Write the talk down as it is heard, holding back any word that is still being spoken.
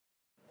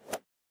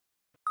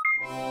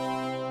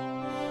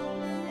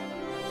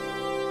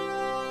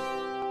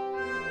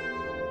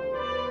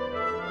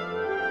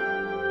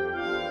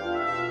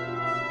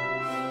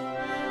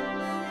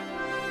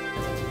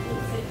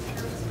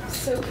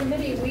So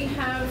committee, we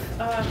have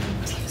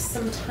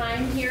some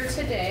time here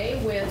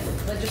today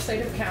with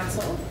Legislative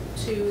Council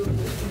to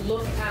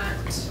look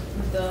at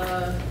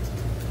the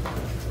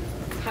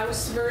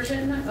House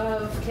version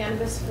of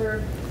cannabis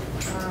for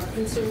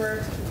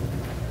consumer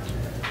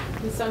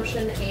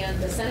consumption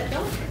and the Senate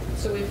bill.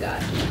 So we've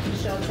got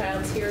Michelle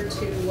Childs here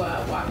to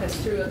walk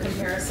us through a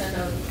comparison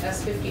of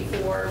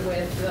S.54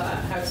 with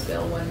House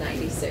Bill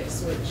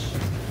 196, which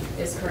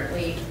is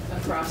currently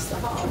across the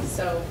hall.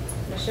 So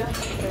Michelle,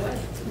 take it away.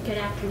 Good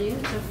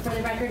afternoon. So for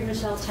the record,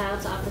 Michelle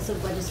Childs, Office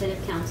of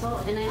Legislative Counsel.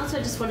 And I also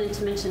just wanted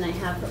to mention I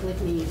have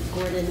with me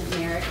Gordon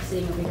Merrick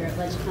sitting over here at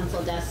Leg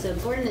Counsel desk. So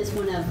Gordon is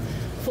one of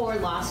 4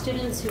 law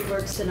students who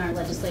works in our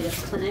legislative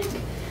clinic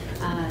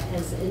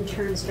as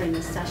interns during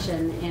the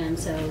session. And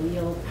so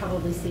you'll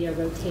probably see a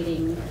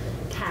rotating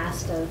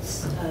cast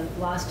of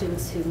law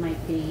students who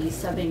might be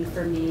subbing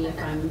for me if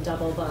I'm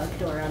double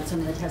booked or on some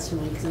of the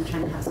testimony, because I'm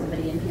trying to have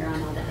somebody in here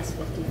on all the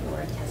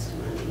S.54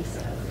 testimony.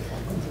 So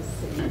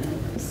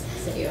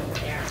just sit over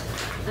there.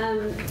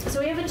 So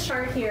we have a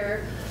chart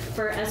here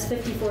for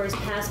S.54 is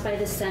passed by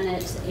the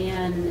Senate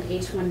and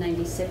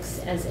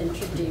H.196 as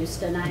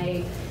introduced, and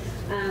I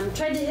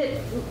tried to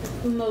hit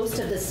most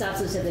of the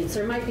substantive things.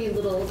 There might be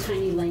little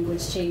tiny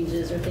language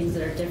changes or things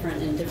that are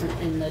different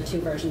in the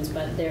 2 versions,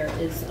 but there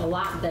is a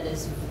lot that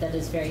is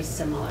very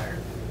similar.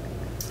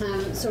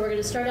 So we're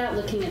going to start out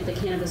looking at the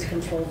Cannabis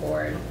Control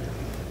Board.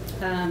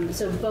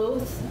 So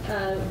both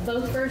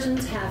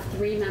versions have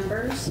 3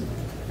 members.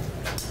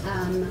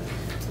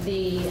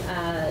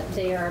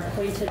 They are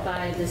appointed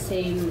by the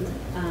same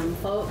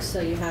folks. So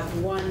you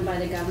have 1 by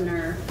the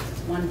governor,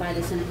 1 by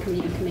the Senate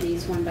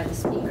committees, 1 by the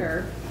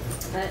speaker.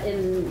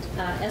 In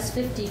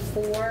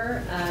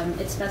S.54,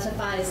 it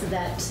specifies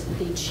that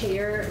the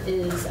chair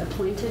is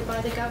appointed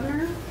by the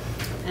governor.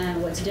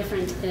 What's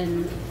different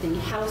in the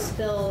House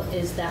bill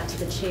is that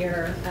the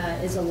chair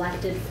is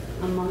elected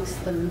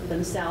amongst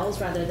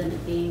themselves rather than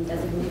it being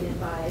designated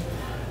by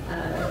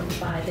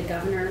the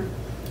governor.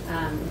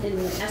 In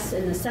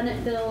the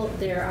Senate bill,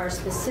 there are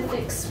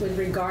specifics with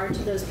regard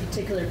to those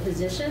particular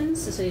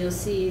positions. So you'll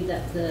see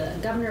that the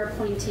governor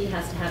appointee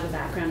has to have a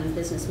background in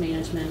business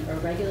management or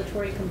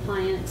regulatory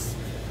compliance.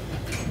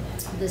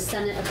 The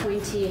Senate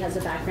appointee has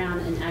a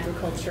background in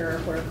agriculture,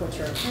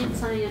 horticulture, or plant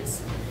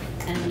science.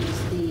 And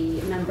the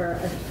member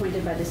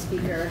appointed by the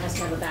speaker has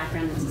to have a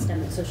background in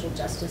systemic social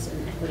justice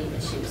and equity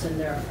issues. And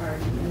there are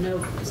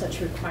no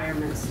such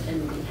requirements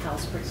in the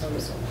House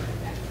proposal.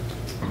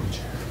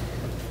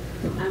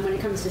 When it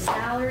comes to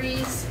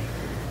salaries,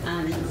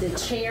 the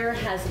chair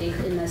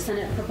in the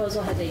Senate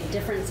proposal has a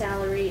different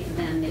salary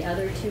than the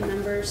other 2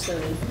 members. So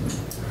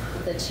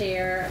the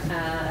chair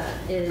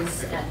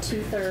is at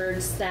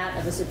 2/3 that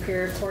of a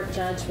Superior Court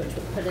judge, which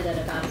would put it at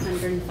about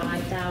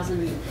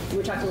 $105,000.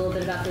 We talked a little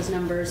bit about those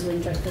numbers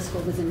when Judge Fiscal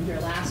was in here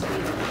last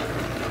week.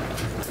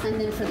 And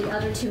then for the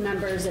other 2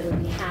 members, it would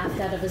be half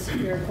that of a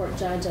Superior Court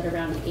judge at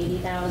around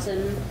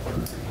 $80,000.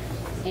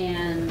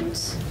 And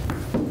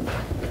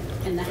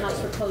in the House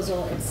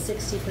proposal, it's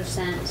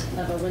 60%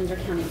 of a Windsor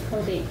County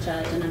probate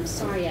judge. And I'm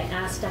sorry, I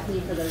asked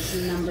Stephanie for those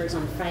numbers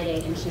on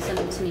Friday, and she sent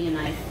them to me, and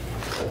I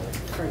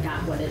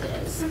forgot what it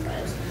is.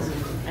 But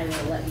I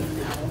will let you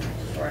know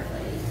shortly.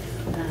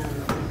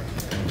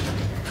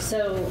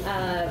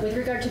 With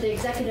regard to the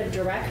executive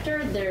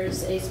director,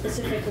 there's a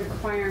specific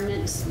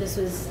requirement. This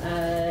was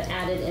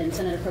added in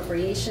Senate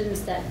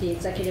appropriations that the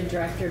executive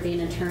director be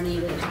an attorney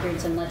with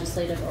experience in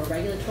legislative or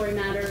regulatory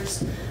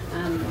matters.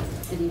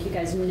 I think you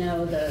guys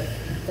know the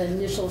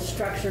initial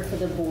structure for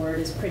the board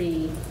is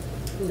pretty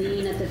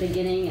lean at the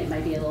beginning. It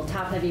might be a little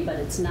top heavy, but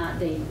it's not.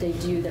 They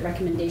do the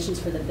recommendations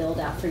for the build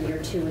out for year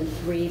 2 and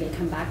 3. They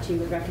come back to you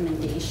with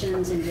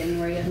recommendations in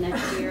January of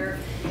next year.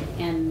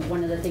 And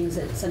one of the things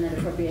that Senate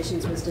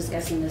Appropriations was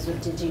discussing is,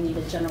 did you need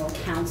a general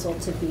counsel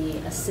to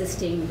be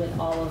assisting with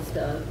all of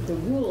the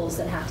rules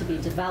that have to be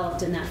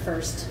developed in that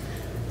first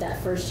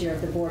year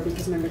of the board,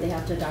 because remember they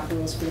have to adopt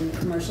rules for the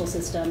commercial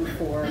system,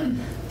 for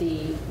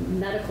the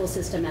medical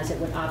system as it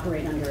would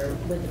operate under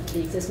with the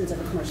existence of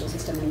a commercial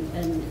system,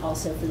 and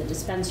also for the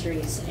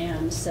dispensaries.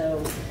 And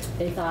so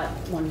they thought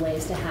one way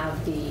is to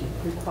have the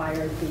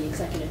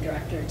executive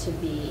director to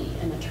be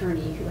an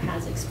attorney who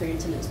has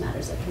experience in those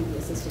matters that can be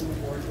assisting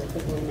the board with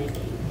the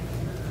rulemaking.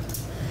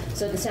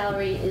 So the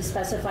salary is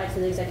specified for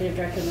the executive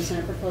director in the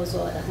Senate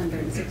proposal at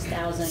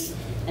 $106,000,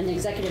 and the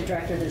executive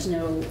director, there's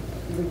no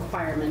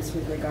requirements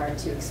with regard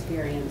to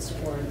experience,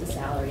 or the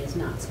salary is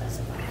not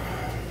specified.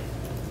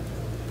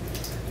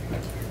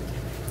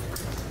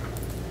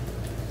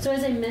 So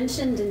as I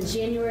mentioned, in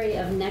January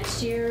of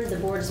next year, the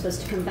board is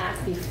supposed to come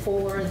back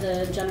before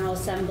the General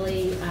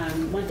Assembly.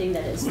 One thing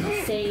that is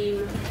the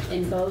same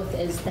in both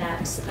is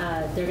that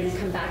they're going to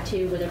come back to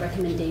you with a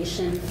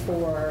recommendation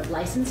for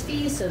license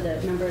fees. So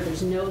that, remember,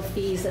 there's no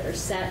fees that are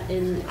set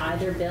in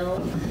either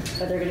bill,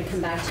 but they're going to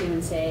come back to you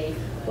and say,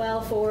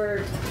 Well,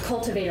 for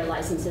cultivator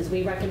licenses,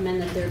 we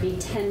recommend that there be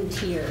 10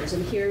 tiers,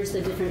 and here's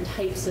the different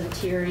types of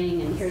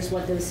tiering, and here's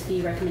what those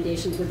fee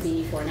recommendations would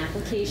be for an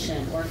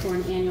application, or for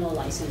an annual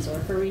license, or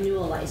for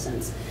renewal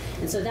license.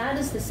 And so that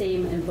is the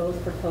same in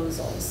both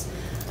proposals.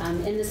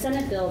 In the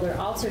Senate bill, they're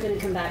also going to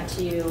come back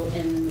to you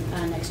in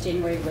next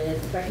January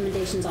with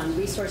recommendations on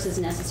resources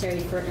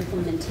necessary for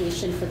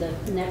implementation for the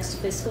next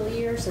fiscal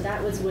year. So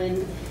that was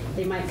when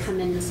they might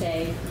come in and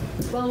say,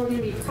 well, we're going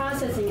to be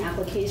processing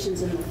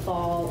applications in the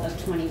fall of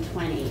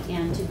 2020.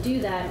 And to do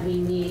that, we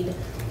need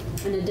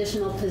an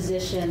additional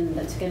position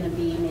that's going to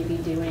be maybe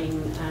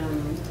doing,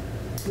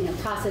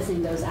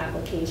 processing those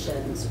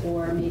applications.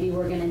 Or maybe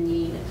we're going to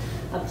need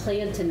a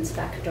plant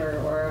inspector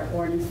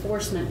or an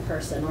enforcement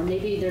person, or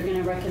maybe they're going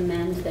to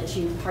recommend that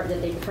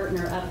they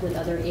partner up with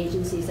other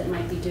agencies that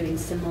might be doing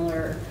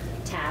similar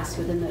tasks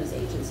within those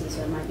agencies.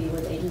 So it might be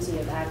with Agency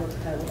of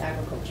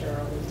Agriculture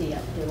or with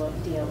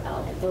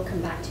DOL. They'll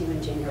come back to you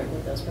in January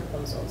with those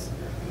proposals.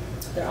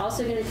 They're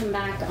also going to come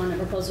back on a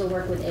proposal to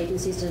work with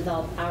agencies to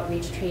develop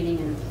outreach, training,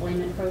 and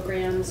employment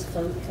programs,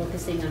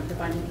 focusing on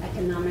providing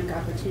economic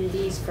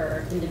opportunities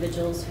for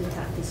individuals who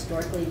have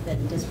historically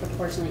been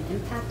disproportionately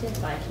impacted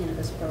by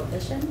cannabis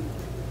prohibition.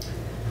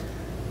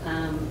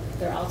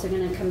 They're also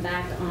going to come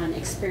back on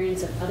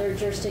experience of other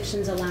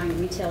jurisdictions allowing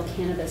retail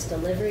cannabis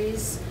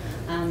deliveries.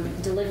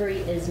 Delivery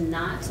is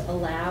not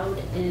allowed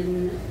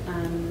in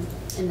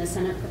the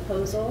Senate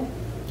proposal.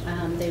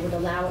 They would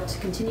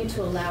continue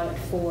to allow it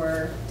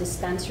for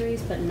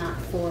dispensaries, but not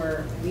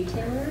for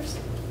retailers.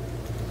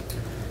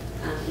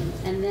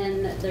 And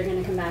then they're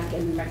going to come back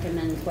and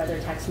recommend whether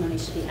tax money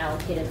should be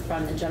allocated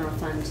from the general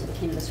fund to the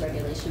Cannabis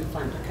Regulation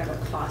Fund to cover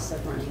costs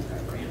of running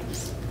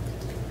programs.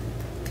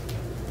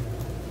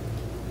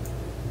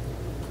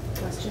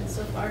 Questions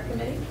so far,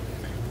 committee?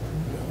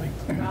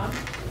 Rob?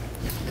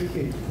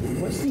 Okay.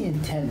 What's the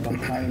intent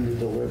behind the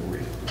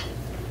delivery?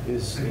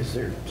 Is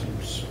there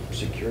some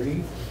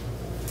security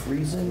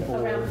reason?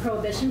 Or? Around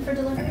prohibition for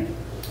delivery?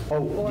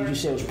 Oh, did you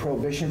say it was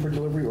prohibition for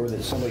delivery, or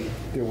that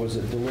there was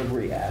a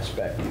delivery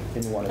aspect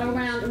in one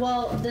of these?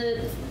 Well,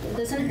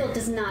 the Senate bill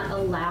does not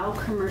allow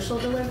commercial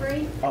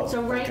delivery. Oh,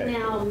 so right okay.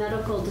 now,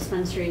 medical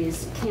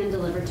dispensaries can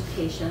deliver to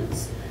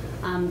patients.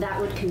 That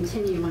would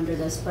continue under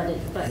this, but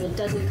it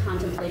doesn't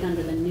contemplate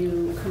under the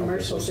new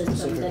commercial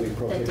system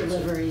that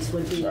deliveries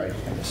would be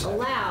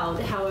allowed.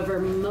 However,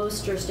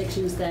 most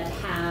jurisdictions that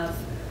have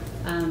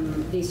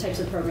these types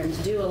of programs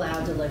do allow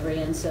delivery,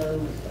 and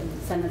so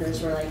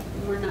senators were like,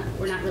 we're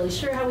not really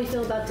sure how we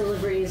feel about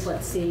deliveries.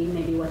 Let's see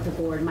maybe what the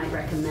board might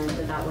recommend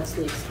about what's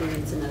the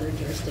experience in other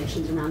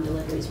jurisdictions around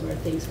deliveries. What are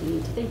things we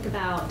need to think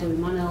about? Do we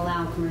want to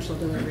allow commercial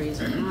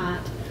deliveries or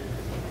not?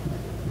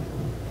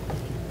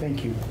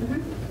 Thank you.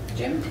 Mm-hmm.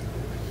 Jim?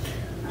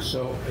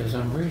 So as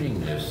I'm reading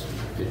this,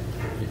 it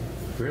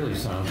really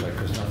sounds like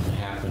because nothing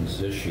happens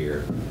this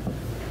year,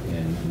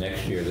 and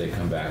next year they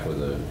come back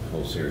with a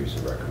whole series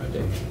of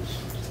recommendations.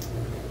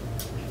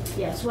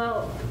 Yes,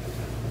 well,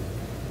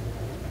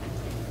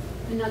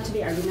 not to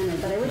be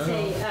argumentative, but I would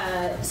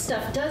say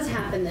stuff does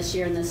happen this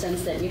year in the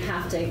sense that you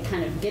have to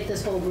kind of get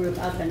this whole group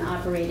up and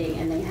operating,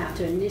 and they have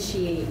to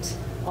initiate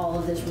all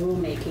of this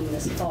rulemaking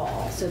this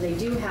fall. So they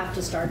do have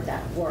to start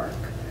that work.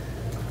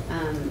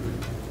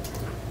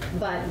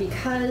 But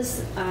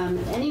because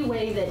any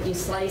way that you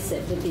slice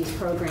it with these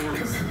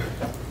programs,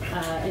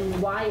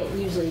 and why it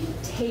usually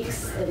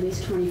takes at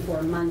least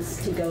 24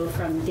 months to go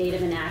from date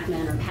of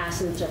enactment or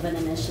passage of an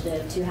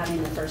initiative to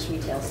having the first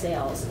retail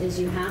sales, is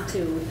you have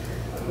to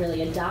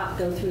really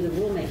go through the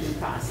rulemaking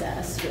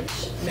process,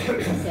 which I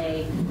would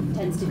say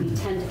tends to be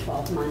 10 to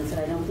 12 months, and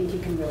I don't think you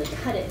can really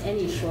cut it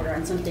any shorter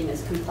on something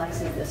as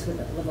complex as this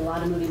with a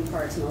lot of moving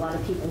parts and a lot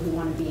of people who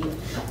want to be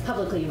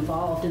publicly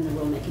involved in the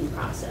rulemaking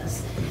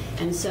process.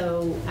 And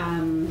so,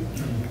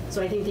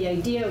 so I think the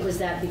idea was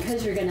that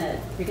because you're gonna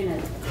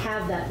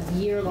have that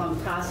year-long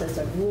process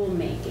of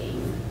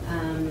rulemaking,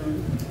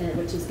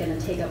 which is going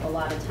to take up a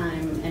lot of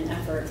time and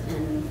effort,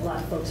 and a lot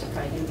of folks are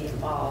probably going to be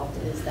involved,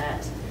 is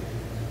that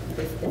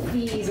the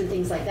fees and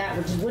things like that,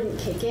 which wouldn't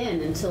kick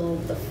in until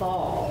the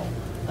fall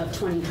of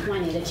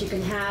 2020, that you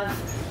can have,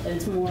 that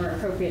it's more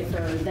appropriate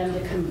for them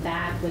to come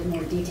back with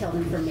more detailed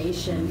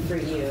information for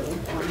you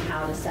on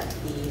how to set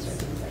fees or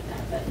things like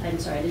that. But I'm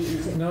sorry, I didn't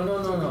mean to.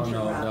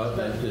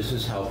 No. This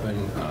is helping.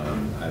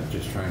 I'm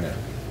just trying to.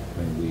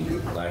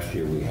 Last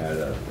year we had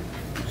a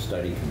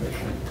study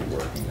commission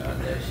working on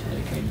this, and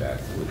they came back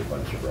with a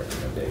bunch of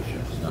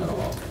recommendations. Not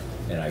all,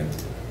 and I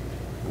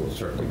will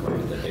certainly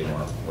agree that they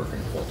weren't working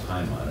full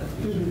time on it.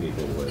 These are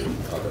people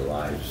with other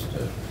lives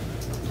to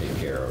take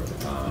care of.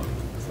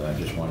 So I'm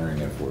just wondering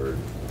if we're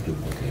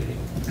duplicating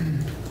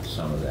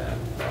some of that.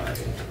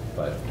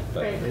 But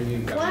Right. maybe,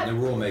 the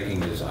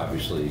rulemaking is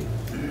obviously.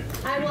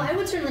 I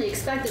would certainly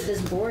expect that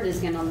this board is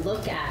going to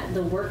look at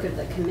the work of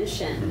the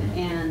commission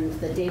and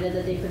the data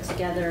that they put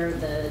together,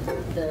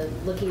 the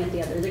looking at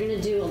the other. They're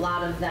going to do a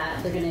lot of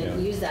that. They're going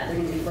to use that. They're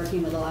going to be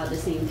working with a lot of the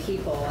same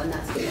people, and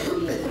that's going to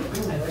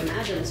be, I would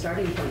imagine, a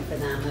starting point for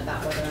them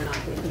about whether or not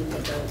they think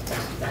that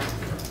that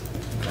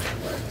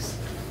works.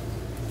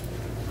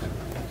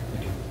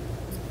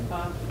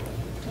 Bob?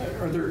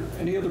 Are there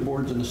any other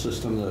boards in the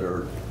system that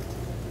are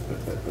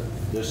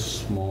this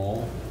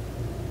small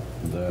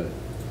that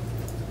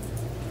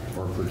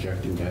are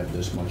projecting to have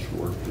this much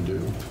work to do?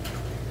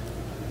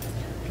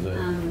 That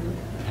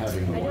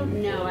having I one.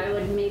 don't know. I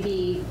would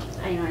maybe,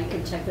 I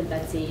could check with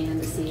Betsy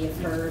and see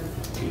if her,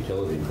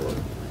 Utility board.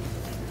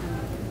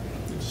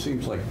 It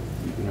seems like,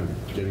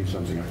 getting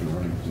something up and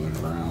running from the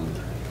ground,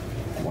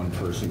 one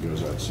person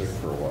goes out sick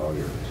for a while,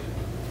 you're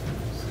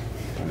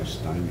kind of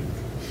stymied.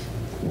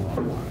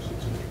 Quorum-wise,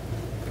 it's-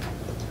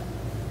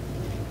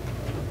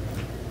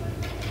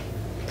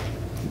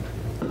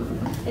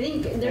 I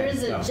think there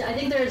is Yeah. I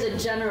think there is a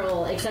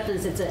general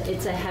acceptance.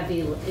 It's a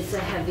heavy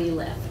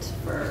lift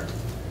for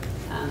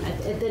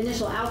at the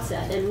initial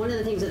outset. And one of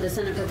the things that the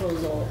Senate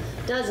proposal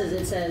does is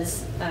it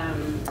says,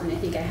 and I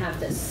think I have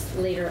this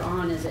later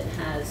on, is it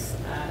has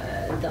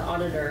the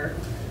auditor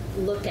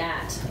look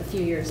at a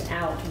few years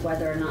out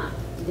whether or not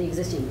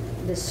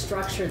this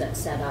structure that's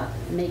set up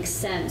makes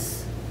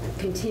sense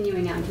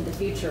continuing out into the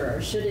future,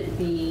 or should it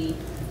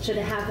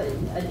have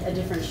a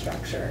different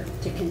structure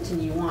to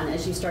continue on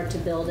as you start to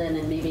build in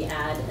and maybe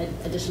add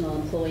additional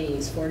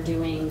employees for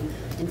doing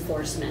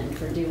enforcement,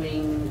 for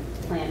doing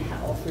plant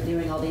health, for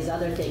doing all these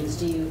other things?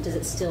 Does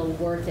it still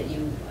work that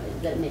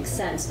it makes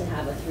sense to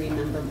have a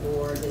 3-member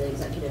board with an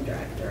executive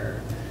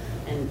director,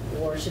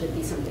 or should it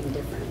be something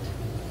different?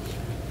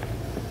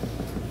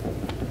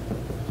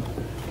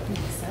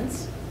 Makes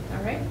sense.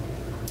 All right.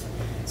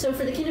 So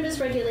for the Cannabis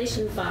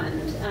Regulation Fund,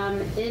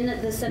 in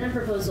the Senate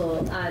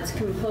proposal, it's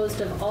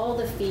composed of all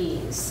the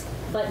fees,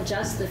 but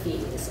just the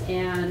fees,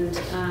 and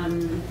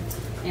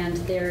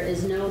there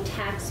is no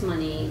tax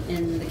money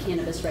in the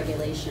Cannabis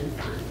Regulation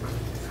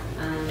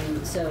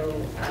Fund.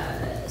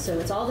 So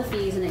it's all the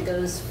fees, and it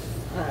goes.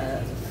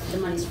 The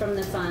monies from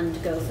the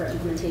fund go for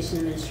implementation,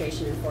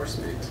 administration,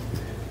 enforcement.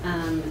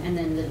 And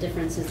then the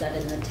difference is that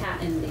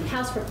in the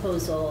House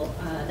proposal,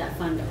 that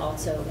fund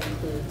also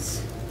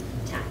includes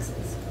taxes.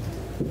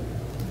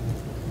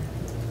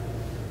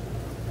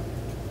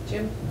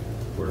 Jim?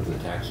 Where do the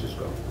taxes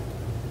go?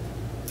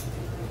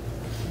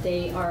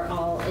 They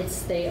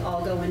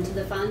all go into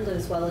the fund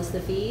as well as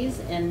the fees,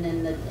 and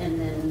then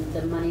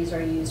the monies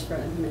are used for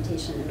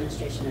implementation,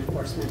 administration,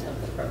 enforcement of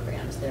the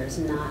programs. There's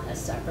not a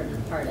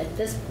separate part at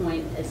this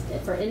point.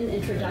 For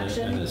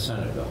introduction. And the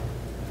Senate bill.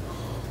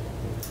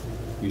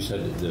 You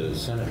said that the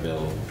Senate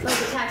bill.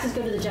 The taxes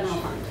go to the general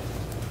fund.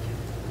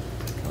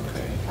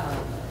 Okay.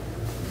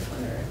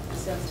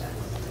 Sales tax.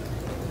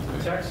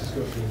 Taxes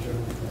go to the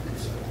general fund.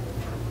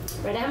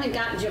 Right, I haven't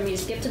gotten. Do you want me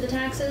to skip to the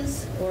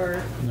taxes,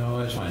 or? No,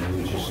 that's fine.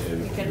 We just, can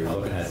you're help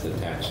looking at us. the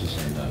taxes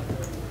in the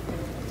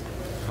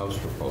House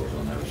proposal,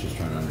 and I was just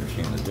trying to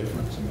understand the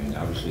difference. I mean,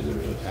 obviously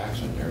there's a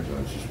tax in there, so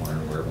I was just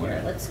wondering where it Here,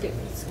 went. let's skip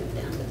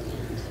down to the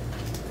end.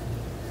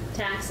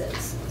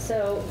 Taxes.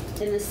 So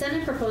in the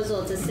Senate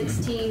proposal, it's a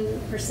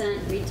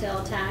 16%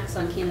 retail tax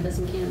on cannabis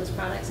and cannabis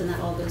products, and that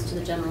all goes to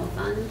the general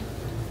fund.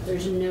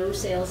 There's no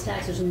sales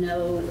tax. There's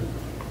no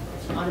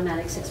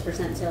automatic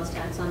 6% sales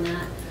tax on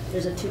that.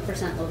 There's a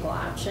 2% local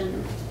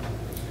option.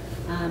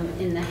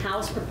 In the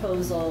House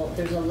proposal,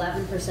 there's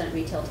 11%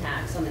 retail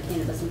tax on the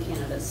cannabis and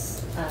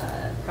cannabis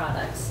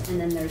products, and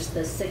then there's the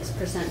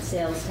 6%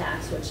 sales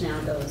tax, which now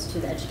goes to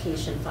the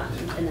education fund,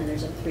 and then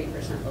there's a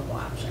 3% local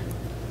option.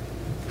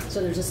 So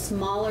there's a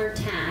smaller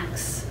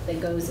tax that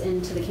goes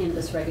into the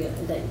cannabis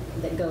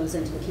that goes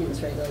into the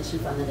cannabis regulation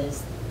fund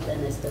than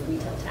is the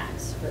retail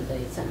tax for the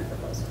Senate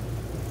proposal.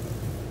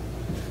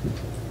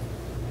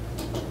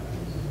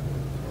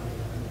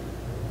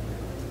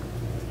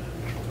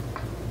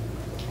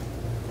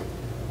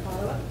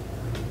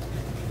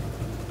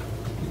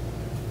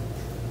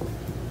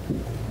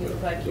 You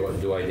look like you're...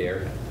 Do I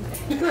dare?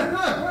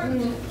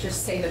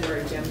 Just say the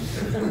word, Jim.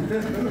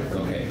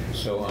 Okay,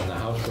 so on the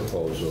House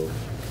proposal,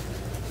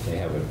 they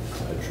have a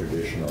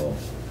traditional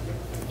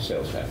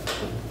sales tax,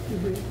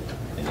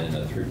 and then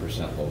a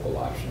 3% local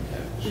option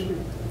tax.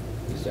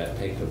 Does that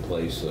take the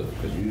place of,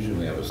 because usually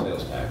we have a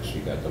sales tax,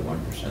 you got the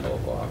 1%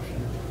 local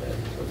option that's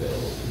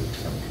available to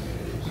some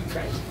communities.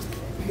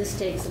 Right. This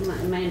takes,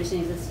 my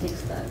understanding is this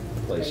takes the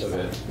Place of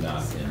it,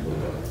 not in lieu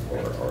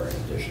of, or in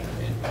addition,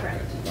 I mean.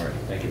 Correct. All right,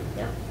 thank you.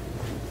 Yep.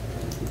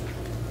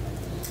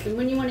 And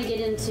when you want to get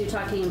into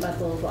talking about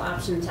the local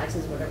option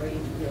taxes, whatever,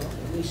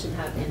 we should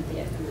have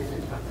Anthea come in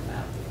and talk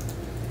about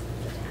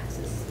the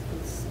taxes in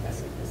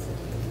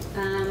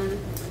specificity.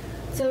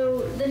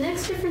 So the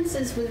next difference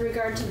is with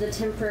regard to the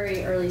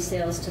temporary early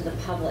sales to the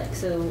public.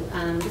 So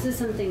this is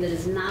something that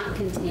is not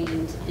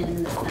contained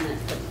in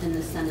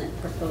the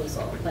Senate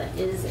proposal, but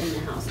is in the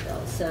House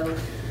bill. So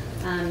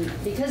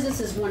because this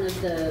is one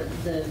of the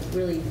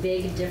really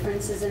big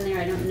differences in there,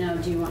 I don't know,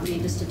 do you want me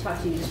just to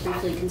talk to you just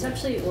briefly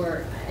conceptually,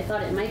 or I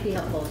thought it might be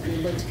helpful if you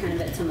looked kind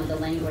of at some of the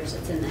language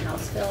that's in the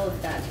House bill,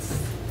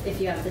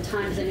 if you have the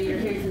time, because I know you're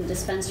hearing from the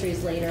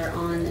dispensaries later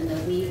on in the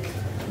week.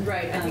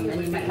 Right, I think it and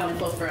would you be might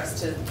helpful for us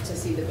to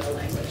see the bill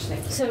language.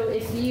 Thank you. So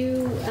if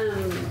you,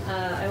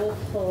 I will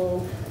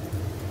pull,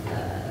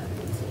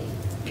 let's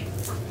see.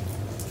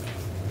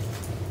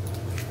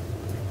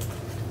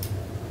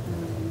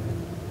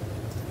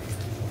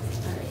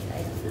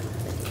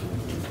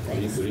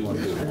 What do you want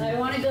to do? I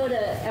want to go to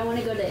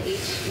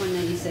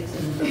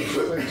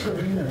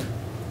H196.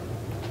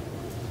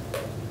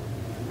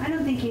 I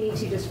don't think you need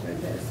to just for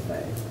this,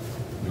 but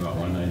You want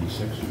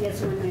 196?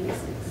 yes,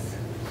 196.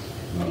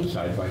 You want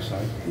side by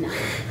side? No.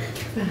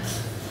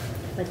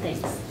 But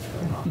thanks.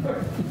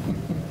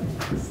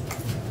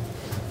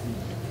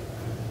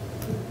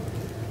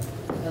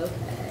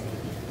 Okay.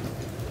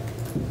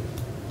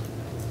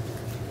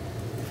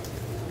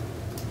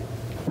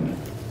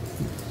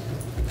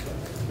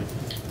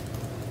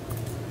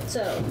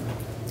 So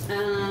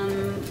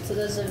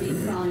those of you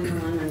following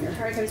along on your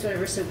hard copies,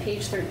 whatever, so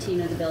page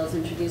 13 of the bill is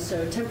introduced.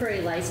 So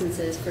temporary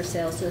licenses for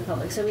sales to the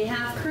public. So we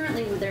have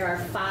currently, there are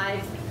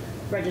 5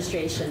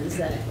 registrations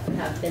that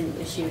have been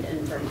issued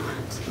in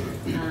Vermont.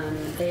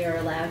 They are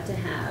allowed to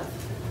have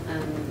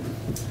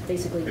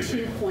basically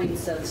 2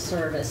 points of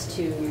service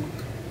to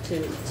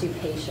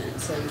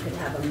patients. So you could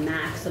have a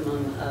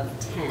maximum of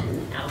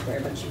 10 out there,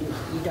 but you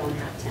don't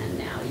have 10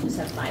 now. You just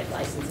have 5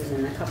 licenses,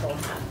 and a couple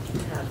have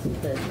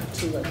the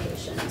 2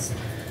 locations.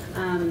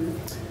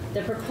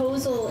 The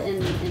proposal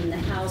in the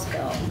House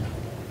bill,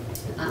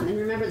 and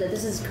remember that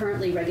this is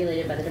currently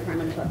regulated by the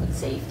Department of Public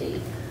Safety,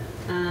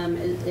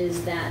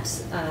 is that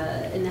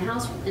in the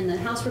House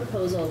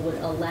proposal would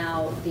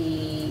allow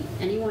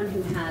anyone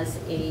who has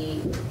a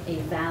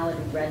valid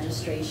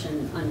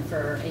registration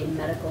for a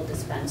medical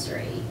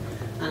dispensary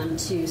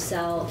to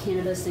sell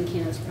cannabis and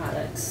cannabis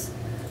products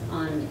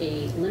on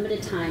a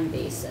limited time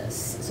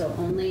basis, so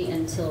only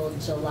until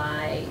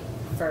July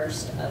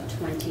 1st of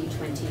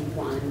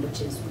 2021,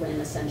 which is when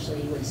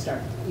essentially you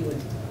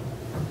would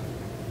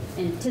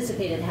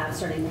anticipated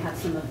starting to have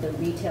some of the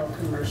retail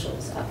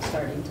commercials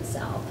starting to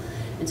sell.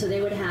 And so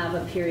they would have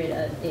a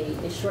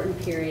shortened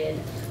period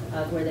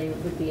of where they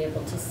would be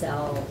able to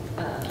sell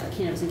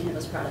cannabis and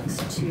cannabis products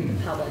to the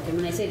public. And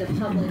when I say the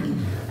public,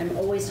 I'm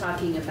always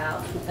talking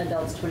about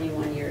adults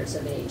 21 years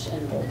of age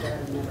and older.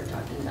 I'm never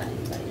talking about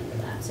anybody under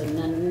that. So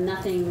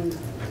nothing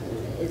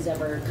is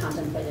ever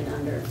contemplated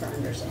for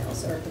under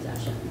sales or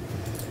possession.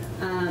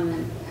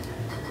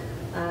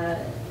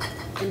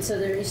 And so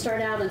there you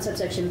start out in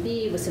subsection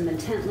B with some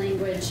intent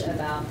language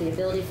about the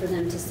ability for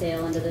them to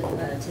sell to the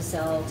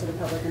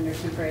public under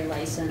temporary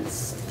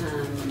license.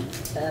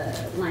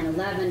 Line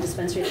 11,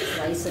 dispensary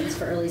license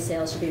for early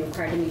sales should be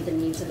required to meet the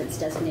needs of its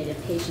designated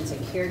patients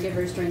and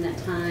caregivers during that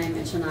time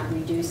and shall not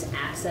reduce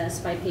access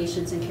by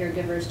patients and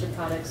caregivers to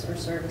products or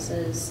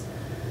services.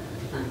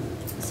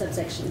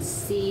 Subsection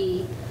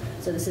C.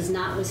 So this is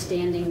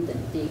notwithstanding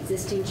the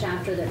existing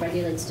chapter that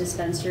regulates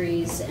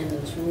dispensaries and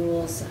those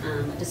rules.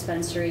 A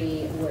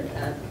dispensary would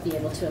be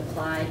able to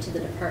apply to the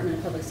Department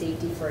of Public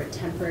Safety for a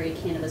temporary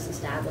cannabis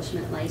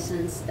establishment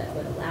license that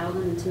would allow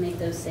them to make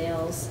those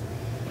sales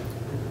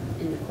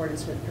in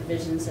accordance with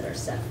provisions that are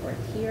set forth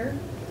here.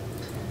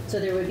 So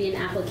there would be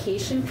an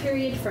application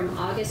period from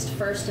August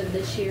 1st of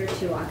this year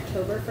to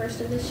October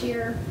 1st of this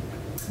year.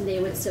 They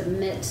would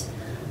submit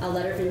a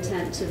letter of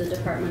intent to the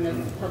Department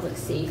of Public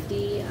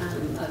Safety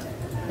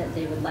that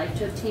they would like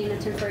to obtain a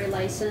temporary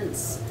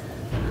license,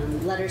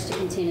 letters to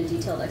contain a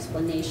detailed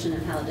explanation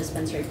of how the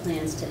dispensary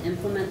plans to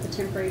implement the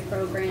temporary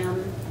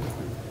program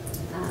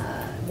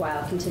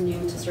while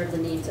continuing to serve the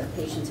needs of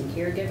patients and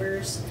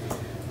caregivers,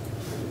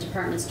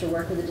 departments to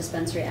work with the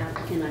dispensary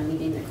applicant on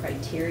meeting the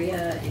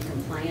criteria and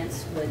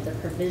compliance with the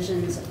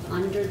provisions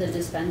under the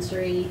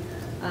dispensary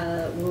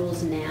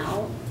rules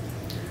now.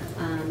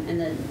 And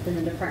then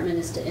the department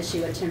is to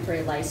issue a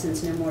temporary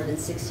license no more than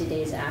 60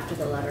 days after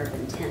the letter of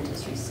intent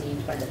is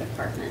received by the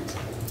department.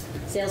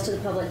 Sales to the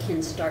public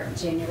can start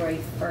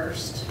January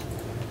 1st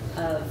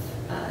of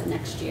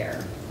next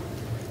year.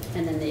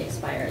 And then they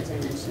expire, as I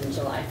mentioned,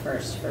 July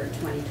 1st for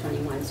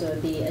 2021. So it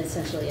would be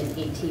essentially an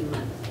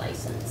 18-month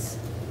license.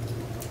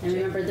 And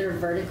remember, they're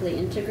vertically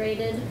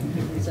integrated,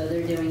 so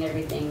they're doing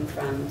everything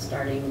from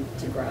starting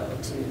to grow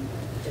to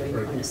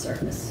doing point of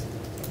service.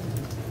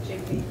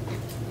 JP.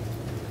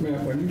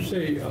 Matt, when you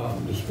say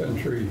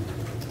dispensary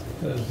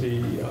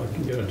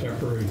can get a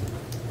temporary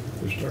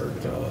to start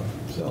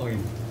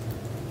selling,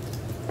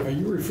 are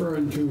you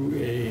referring to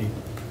a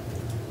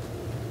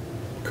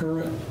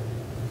current,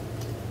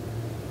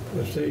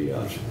 let's say,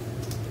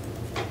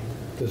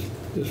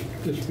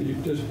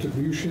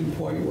 distribution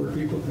point where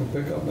people can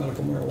pick up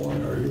medical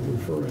marijuana, or are you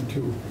referring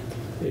to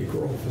a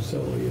grow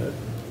facility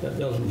that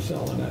doesn't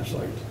sell on that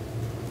site?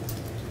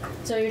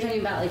 So you're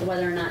talking about like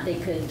whether or not they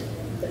could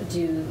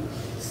do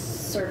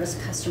service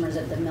customers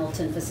at the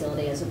Milton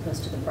facility as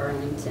opposed to the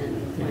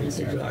Burlington point of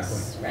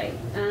service. Exactly. Right.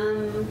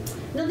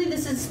 I don't think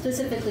this is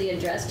specifically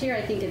addressed here.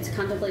 I think it's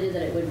contemplated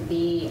that it would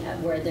be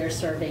where they're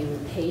serving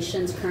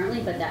patients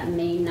currently, but that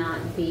may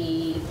not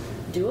be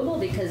doable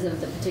because of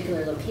the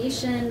particular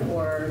location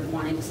or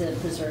wanting to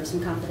preserve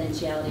some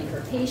confidentiality for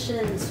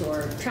patients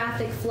or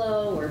traffic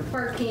flow or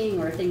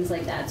parking or things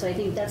like that. So I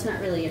think that's not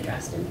really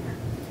addressed in here.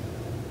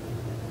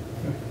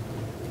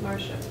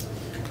 Marcia.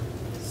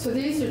 So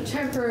these are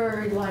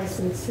temporary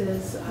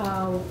licenses.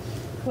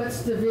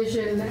 What's the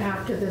vision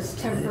after this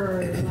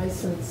temporary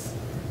license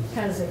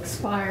has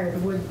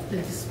expired, would the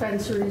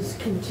dispensaries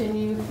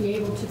be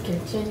able to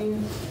continue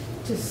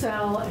to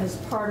sell as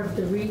part of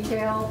the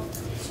retail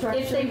structure?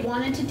 If they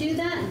wanted to do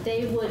that,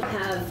 they would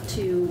have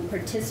to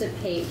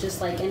participate, just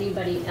like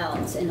anybody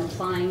else, in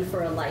applying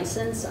for a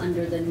license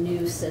under the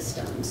new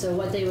system. So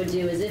what they would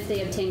do is if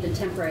they obtained a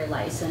temporary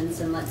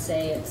license, and let's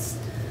say it's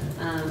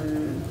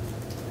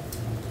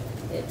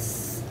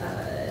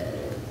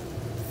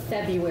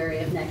February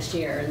of next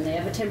year, and they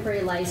have a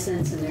temporary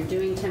license, and they're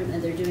doing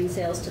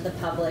sales to the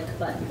public,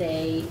 but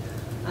they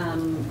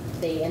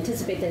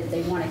anticipate that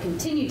they want to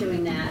continue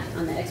doing that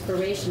on the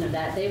expiration of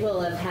that, they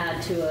will have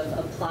had to have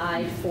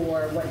applied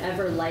for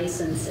whatever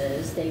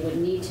licenses they would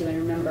need to. And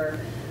remember,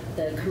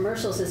 the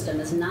commercial system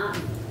is not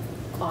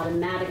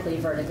automatically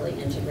vertically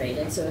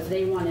integrated. So if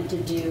they wanted to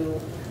do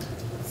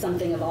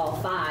something of all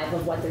 5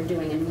 of what they're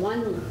doing in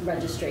one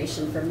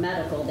registration for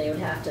medical, they would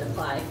have to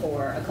apply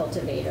for a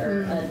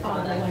cultivator, a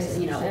product,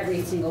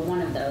 every single one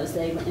of those.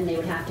 And they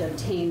would have to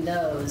obtain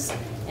those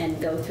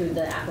and go through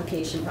the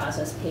application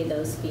process, pay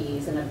those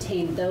fees, and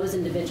obtain those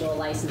individual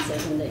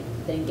licenses, and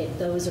then get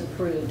those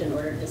approved in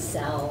order to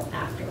sell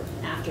after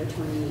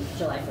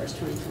July 1st,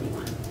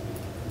 2021.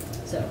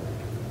 So.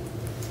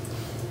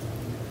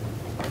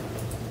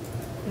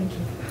 Thank you.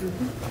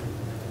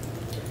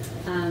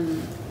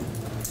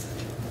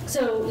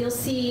 So you'll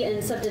see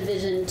in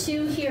subdivision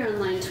 2 here on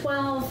line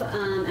 12,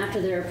 after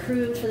they're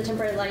approved for the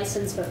temporary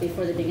license, but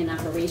before they begin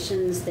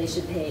operations, they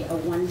should pay a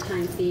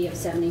one-time fee of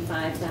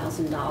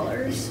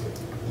 $75,000.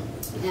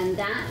 And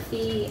that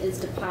fee is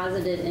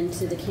deposited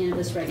into the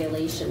Cannabis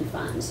Regulation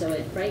Fund. So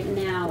right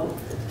now,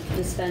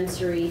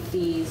 dispensary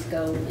fees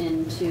go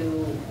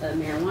into a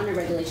marijuana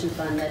regulation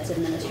fund that's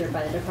administered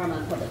by the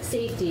Department of Public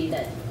Safety,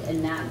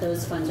 and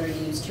those funds are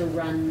used to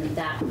run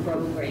that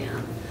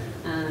program.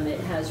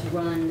 It has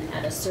run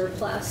at a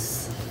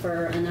surplus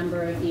for a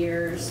number of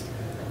years.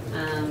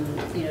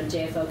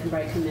 JFO can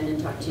probably come in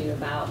and talk to you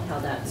about how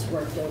that's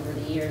worked over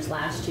the years.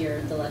 Last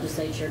year, the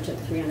legislature took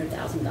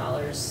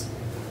 $300,000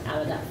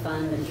 out of that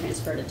fund and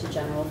transferred it to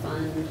general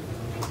fund.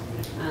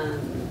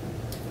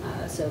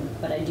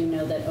 But I do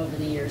know that over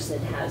the years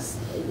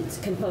it's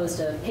composed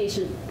of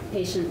patient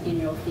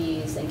annual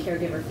fees and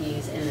caregiver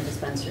fees and the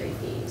dispensary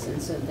fees,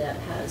 and so that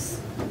has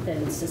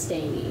been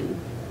sustaining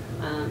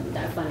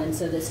that fund. And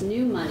so this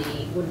new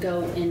money would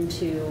go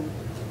into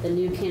the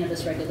new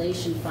Cannabis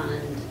Regulation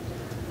Fund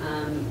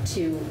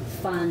to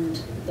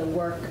fund the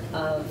work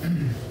of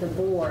the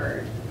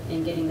board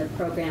in getting the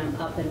program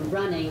up and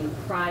running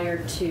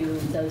prior to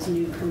those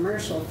new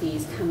commercial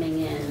fees coming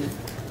in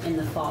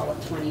the fall of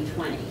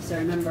 2020. So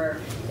remember,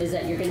 is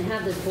that you're going to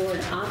have this board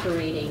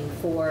operating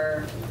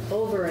for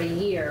over a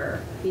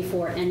year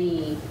before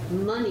any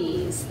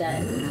monies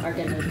that are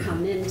going to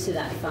come into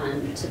that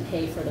fund to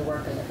pay for the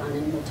work of the fund.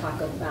 And we'll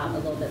talk about a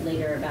little bit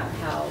later about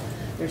how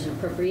there's an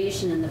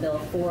appropriation in the bill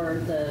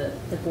for the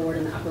board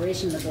and the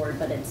operation of the board,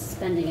 but it's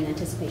spending in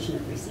anticipation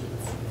of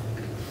receipts.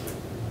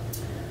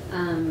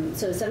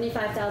 So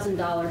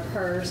 $75,000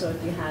 per, so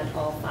if you had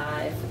all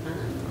 5,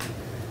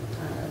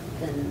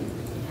 then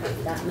you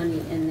have that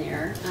money in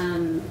there.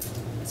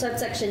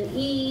 Subsection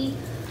E,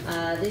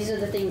 these are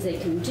the things they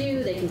can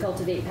do. They can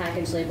cultivate,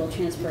 package, label,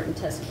 transport, and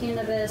test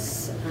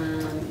cannabis,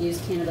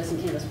 use cannabis and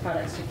cannabis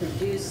products to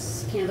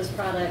produce cannabis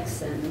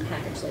products, and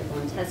package, label,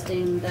 and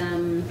testing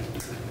them,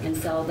 and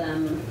sell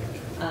them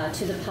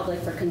to the public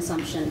for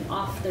consumption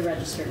off the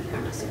registered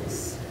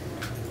premises.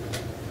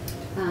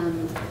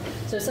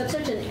 So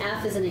subsection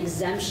F is an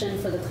exemption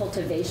for the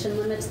cultivation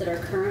limits that are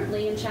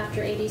currently in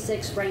Chapter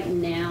 86 right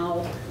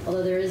now.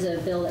 Although there is a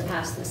bill that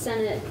passed the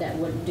Senate that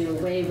would do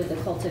away with the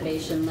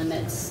cultivation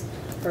limits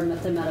for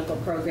the medical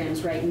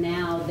programs. Right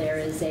now,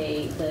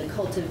 the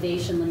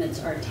cultivation limits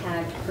are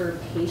tagged per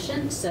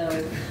patient.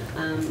 So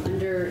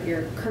under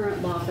your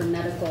current law for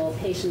medical,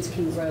 patients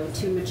can grow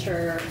 2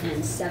 mature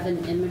and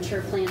 7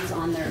 immature plants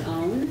on their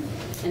own.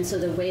 And so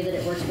the way that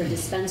it works for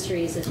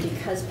dispensaries is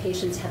because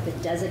patients have to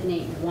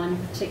designate one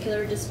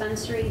particular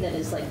dispensary that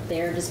is like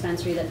their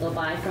dispensary that they'll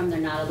buy from, they're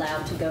not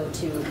allowed to go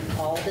to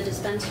all the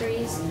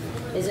dispensaries.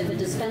 Is if a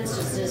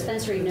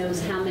dispensary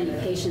knows how many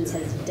patients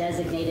has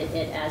designated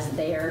it as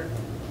their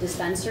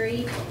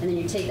dispensary, and then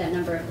you take that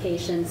number of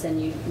patients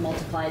and you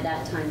multiply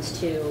that times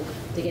 2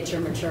 to get your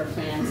mature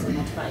plants, and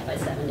multiply it by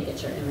 7 to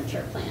get your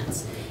immature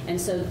plants. And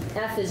so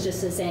F is just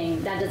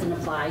saying that doesn't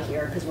apply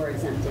here because we're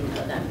exempting out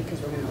of that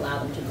because we're going to allow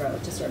them to grow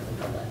to serve the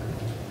public.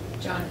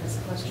 John has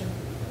a question.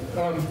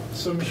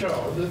 So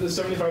Michelle, the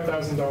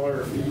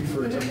 $75,000 fee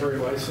for a temporary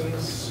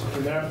license,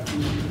 can that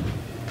be,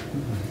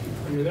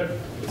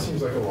 it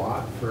seems like a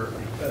lot for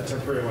a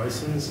temporary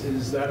license.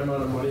 Is that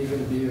amount of money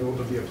going to be able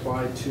to be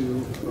applied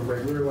to a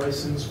regular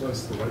license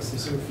once the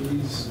licensing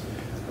fees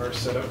are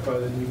set up by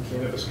the new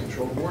Cannabis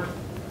Control Board?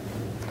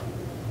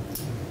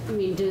 I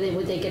mean,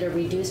 would they get a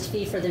reduced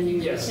fee for the new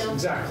retail? Yes,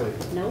 exactly.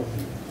 Nope.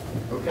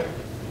 Okay.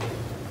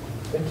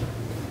 Thank you.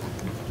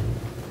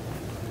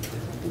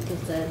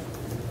 It's a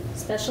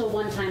special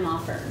one-time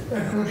offer.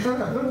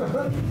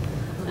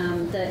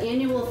 The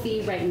annual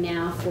fee right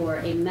now for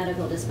a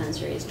medical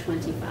dispensary is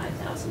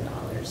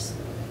 $25,000.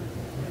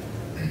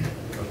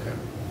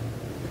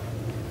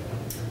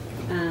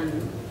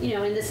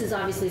 and this is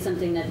obviously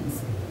something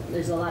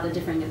there's a lot of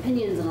differing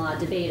opinions and a lot of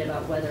debate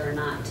about whether or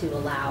not to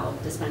allow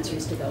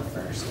dispensaries to go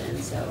first. And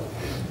so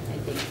I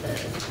think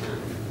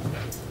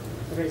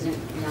the resident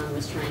Young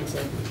was trying to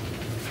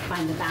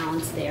find the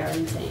balance there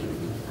and trying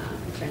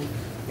to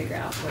figure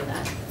out where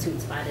that sweet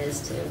spot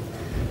is to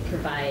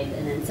provide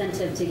an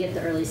incentive to get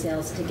the early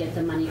sales, to get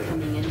the money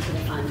coming into the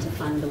fund, to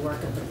fund the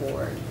work of the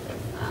board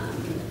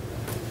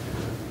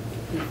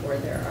before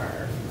there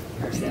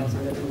are sales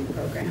under the new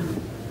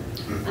program.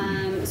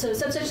 So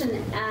subsection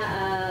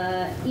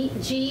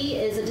G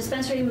is a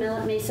dispensary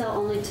may sell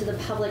only to the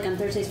public on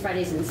Thursdays,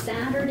 Fridays, and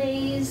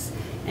Saturdays,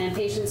 and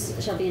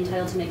patients shall be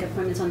entitled to make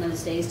appointments on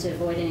those days to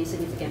avoid any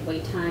significant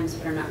wait times,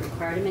 but are not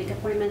required to make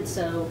appointments.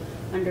 So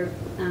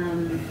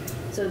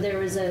so there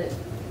was a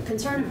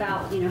concern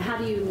about, how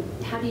do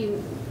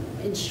you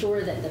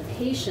ensure that the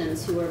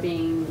patients who are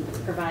being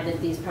provided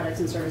these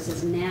products and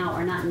services now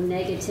are not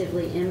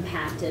negatively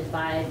impacted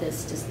by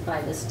this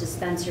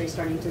dispensary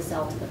starting to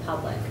sell to the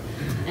public.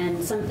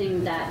 And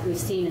something that we've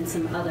seen in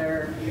some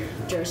other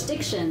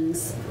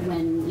jurisdictions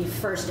when you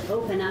first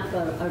open up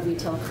a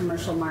retail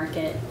commercial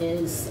market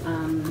is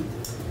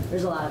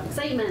there's a lot of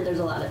excitement, there's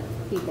a lot of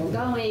people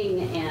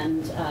going,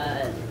 and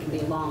it can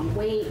be long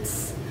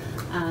waits.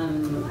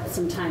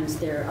 Sometimes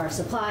there are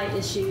supply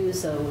issues,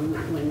 so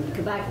when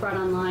Quebec brought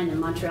online and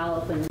Montreal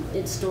opened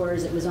its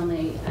stores, it was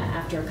only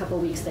after a couple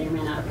weeks they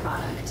ran out of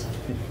product.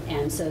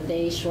 And so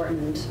they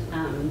shortened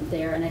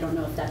there, and I don't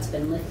know if that's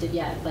been lifted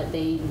yet, but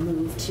they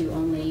moved to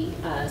only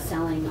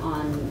selling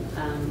on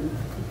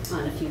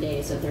a few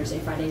days, so Thursday,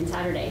 Friday, and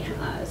Saturday.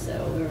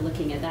 So we were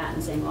looking at that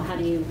and saying, well, how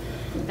do you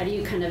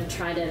kind of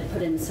try to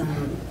put in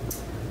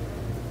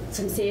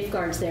some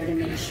safeguards there to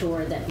make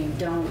sure that you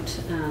don't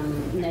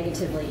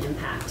negatively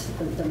impact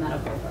the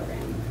medical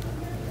program.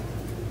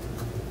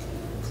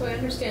 So I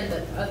understand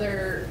that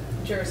other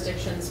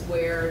jurisdictions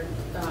where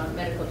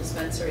medical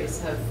dispensaries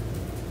have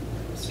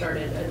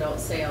started adult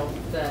sale,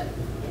 that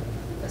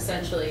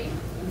essentially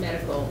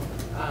medical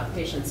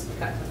patients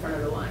cut the front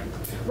of the line.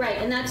 Right,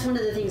 and that's one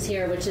of the things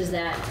here, which is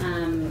that,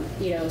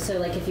 so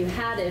like if you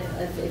had,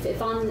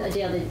 if on a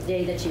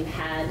day that you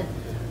had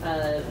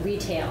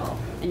retail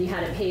and you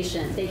had a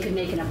patient, they could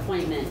make an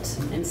appointment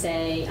and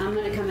say, I'm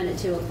going to come in at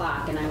 2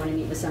 o'clock and I want to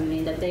meet with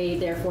somebody, that they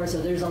therefore,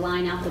 so there's a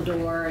line out the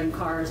door and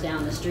cars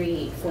down the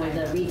street for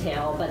the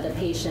retail, but the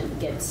patient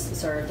gets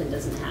served and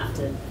doesn't have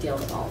to deal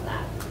with all of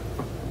that.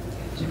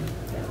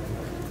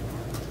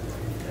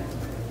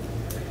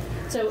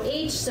 So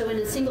H, so in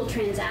a single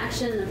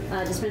transaction,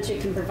 a dispensary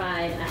can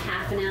provide a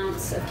 ½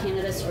 ounce of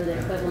cannabis or the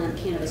equivalent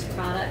cannabis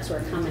products or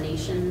a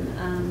combination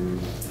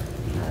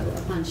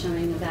upon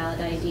showing a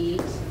valid ID.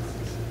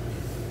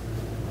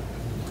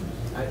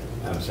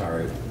 I'm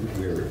sorry,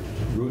 we were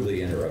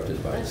rudely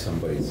interrupted by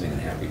somebody singing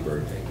happy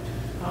birthday.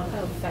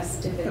 Oh,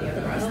 festivity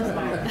across the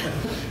board.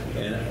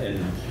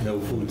 And no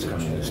food's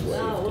coming this way.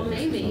 Oh, well,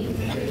 maybe.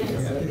 Yeah,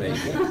 maybe.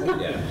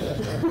 Yeah.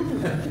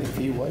 If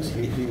he was,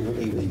 he'd be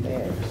really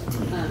bad.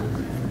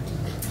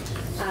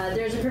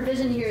 There's a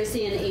provision here,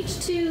 see in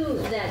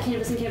H2, that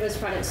cannabis and cannabis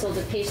products sold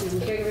to patients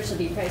and caregivers shall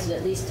be priced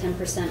at least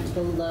 10%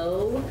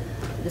 below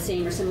the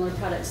same or similar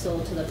products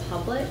sold to the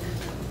public.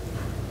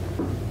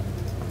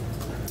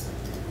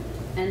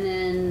 And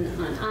then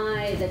on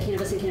I, the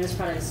cannabis and cannabis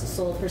products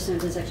sold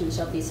pursuant to the section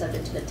shall be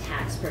subject to the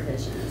tax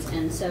provisions.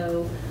 And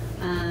so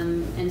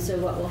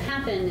what will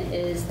happen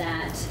is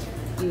that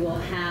you will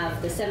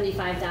have the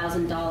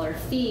 $75,000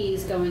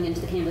 fees going into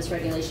the Cannabis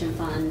Regulation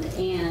Fund,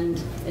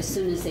 and as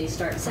soon as they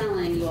start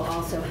selling, you will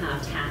also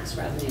have tax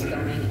revenue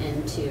going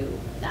into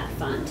that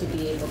fund to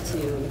be able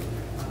to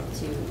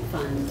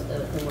fund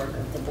the work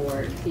of the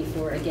board.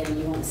 Before, again,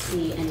 you won't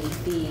see any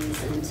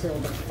fees until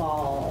the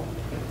fall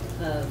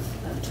of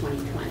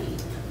 2020.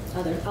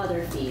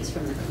 Other fees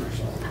from the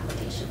commercial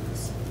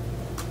applications.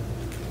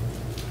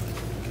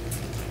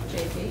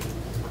 JP?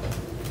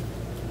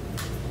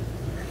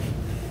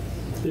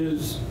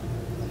 Is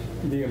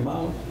the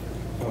amount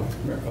of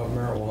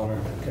marijuana,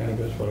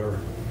 cannabis, whatever,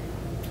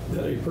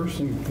 that a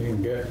person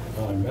can get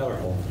on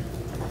medical,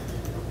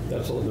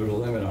 there's a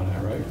limit on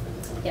that, right?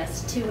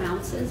 Yes, 2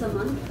 ounces a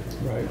month.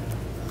 Right.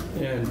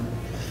 And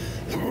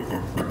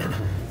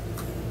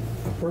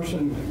a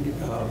person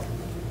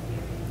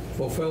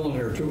fulfilling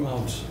their 2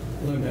 ounce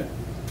limit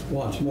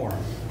wants more.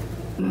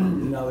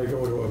 Now they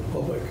go to a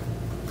public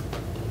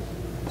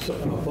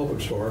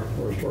store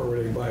or a store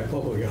where they buy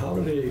publicly. How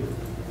do they?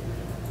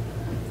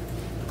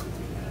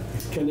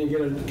 Can they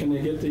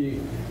get the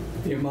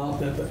amount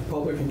that the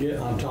public can get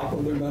on top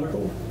of their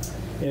medical?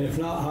 And if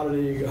not, how are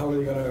they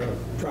going to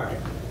track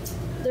it?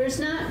 There's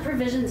not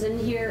provisions in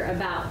here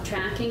about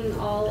tracking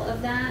all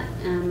of that.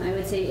 I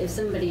would say if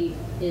somebody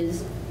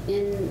is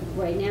in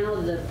right now,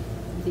 the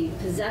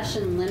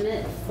possession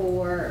limit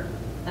for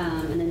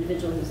an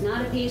individual who's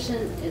not a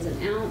patient is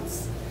 1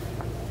 ounce.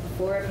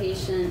 For a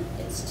patient,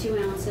 it's 2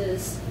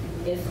 ounces.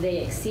 If they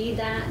exceed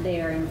that,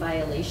 they are in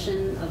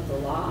violation of the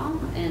law,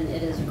 and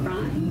it is a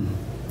crime.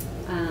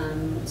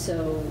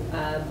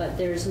 But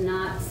there's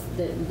not,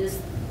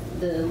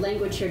 the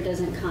language here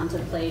doesn't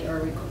contemplate or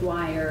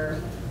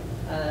require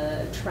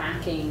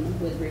tracking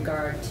with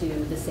regard to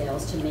the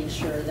sales to make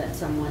sure that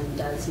someone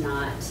does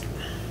not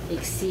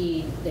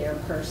exceed their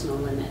personal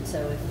limit. So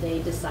if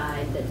they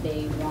decide that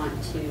they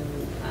want to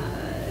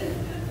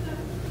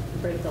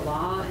break the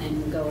law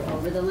and go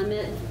over the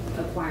limit,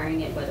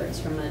 acquiring it, whether it's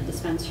from a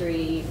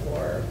dispensary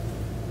or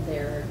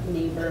their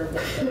neighbor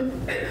with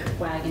a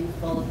wagon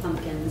full of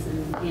pumpkins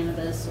and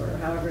cannabis, or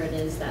however it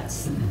is,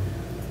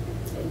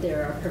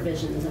 there are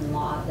provisions in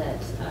law that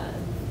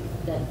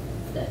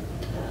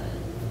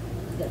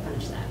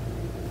punish that.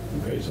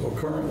 Okay, so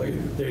currently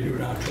they do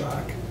not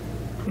track,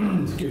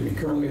 excuse me,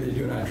 currently they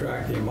do not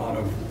track the amount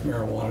of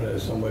marijuana that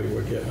somebody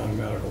would get on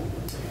medical.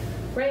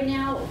 Right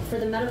now, for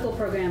the medical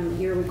program,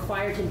 you're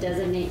required to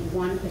designate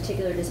one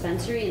particular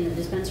dispensary, and the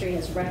dispensary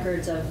has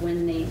records of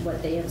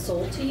what they have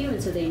sold to you,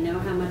 and so they know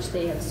how much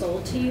they have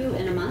sold to you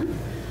in a month.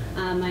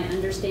 My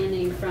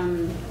understanding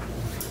from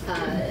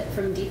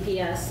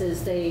DPS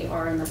is they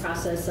are in the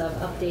process of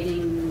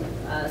updating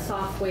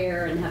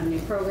software and have a new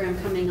program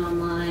coming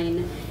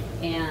online,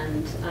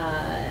 and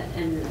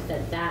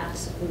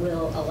that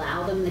will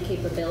allow them the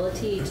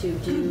capability to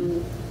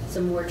do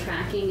some more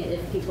tracking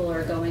if people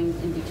are going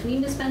in between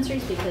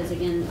dispensaries, because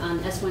again, on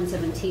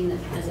S.117,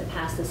 as it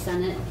passed the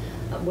Senate,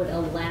 would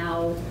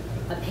allow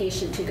a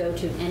patient to go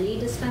to any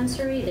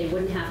dispensary. They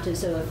wouldn't have to,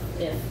 so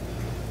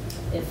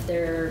if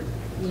their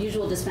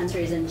usual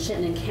dispensary is in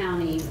Chittenden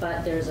County,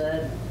 but there's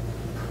a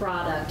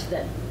product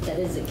that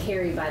isn't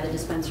carried by the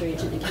dispensary in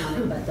Chittenden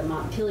County, but the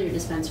Montpelier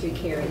dispensary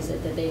carries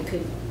it, that they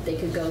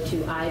could go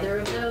to either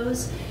of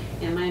those.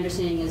 And my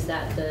understanding is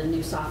that the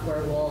new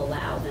software will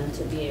allow them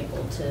to be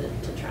able to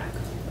track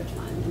which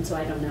one. And so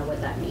I don't know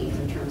what that means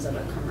in terms of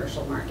a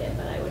commercial market,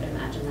 but I would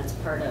imagine that's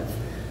part of,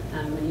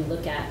 when you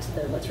look at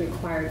what's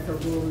required for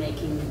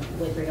rulemaking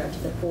with regard to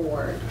the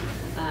board,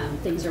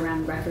 things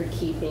around record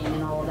keeping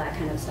and all of that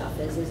kind of stuff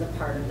is a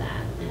part of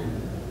that.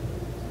 And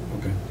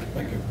okay,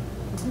 thank you.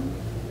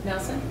 Mm-hmm.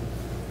 Nelson?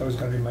 That was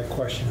going to be my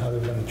question, how they're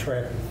going to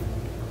track it.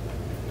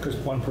 Because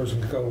one person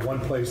could go one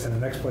place and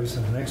the next place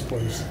and the next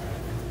place.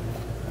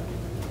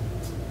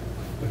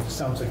 But it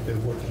sounds like they're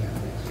working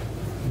on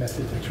a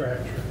method to track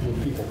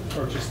where people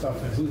purchase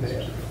stuff and who they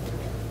are.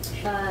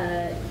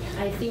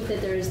 I think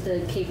that there's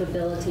the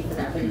capability for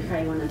that, but you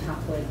probably want to talk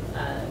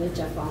with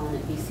Jeff Allen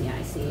at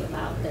BCIC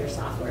about their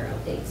software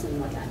updates and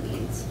what that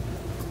means.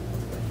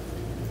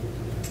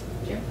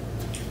 Jim?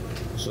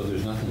 So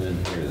there's nothing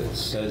in here that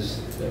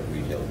says that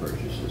retail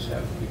purchases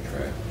have to be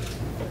tracked,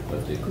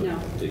 but they could, No.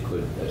 they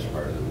could as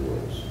part of the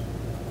rules.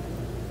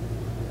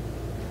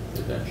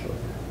 Potentially.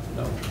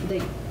 No.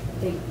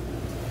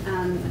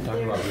 I'm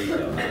talking about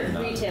retail,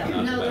 not retail.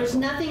 not No, there's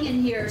medical. nothing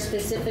in here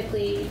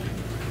specifically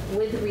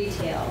with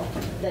retail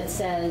that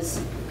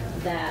says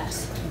that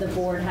the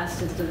board has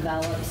to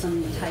develop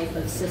some type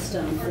of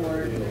system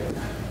for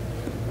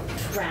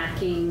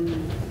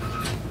tracking,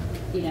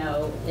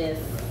 if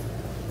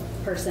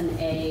person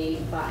A,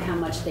 how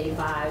much they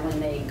buy when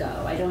they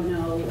go. I don't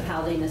know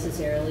how they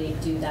necessarily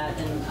do that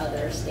in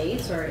other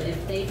states, or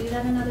if they do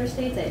that in other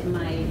states.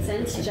 My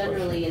sense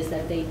generally is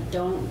that they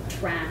don't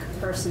track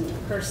person to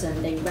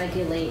person. They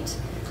regulate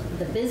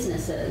the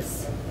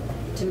businesses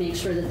to make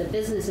sure that the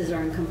businesses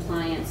are in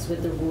compliance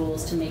with the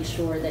rules, to make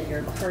sure that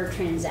your per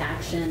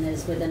transaction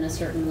is within a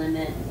certain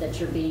limit, that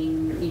you're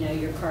being,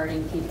 you're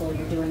carding people,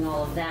 you're doing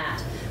all of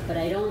that. But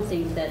I don't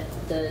think that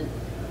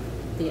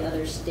the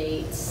other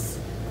states,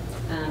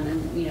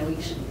 and we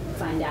should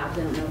find out, I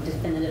don't know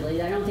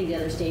definitively, I don't think the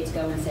other states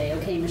go and say,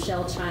 okay,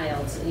 Michelle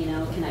Childs,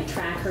 can I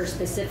track her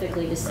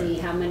specifically to see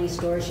how many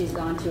stores she's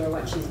gone to or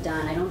what she's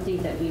done? I don't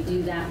think that we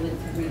do that with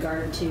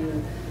regard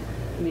to,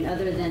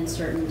 other than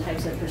certain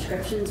types of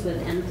prescriptions with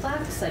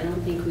NPLEX, I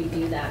don't think we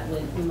do that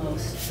with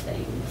most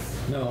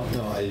things. No,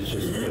 it's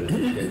just, it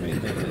just get me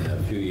thinking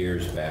a few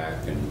years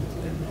back, and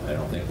I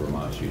don't think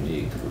Vermont's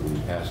unique, but we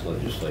passed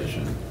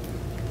legislation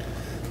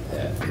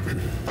that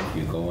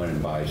you go in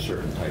and buy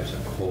certain types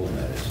of cold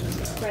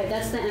medicine. Right,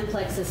 that's the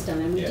NPLEX system,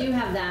 and we do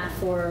have that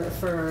for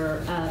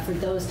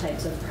those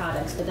types of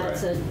products, but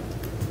that's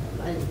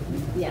Right.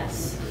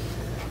 yes.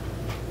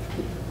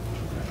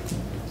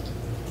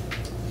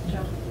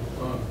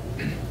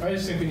 I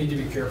just think we need to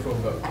be careful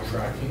about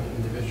tracking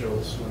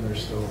individuals when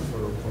there's still a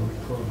federal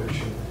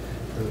prohibition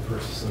for the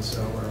purchase and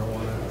sale of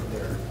marijuana out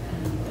there.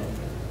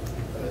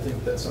 I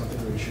think that's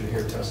something we should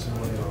hear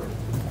testimony on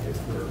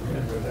if we're going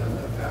to go down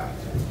that path.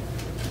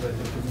 But I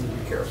think we need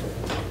to be careful.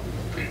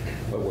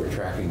 But we're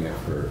tracking it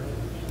for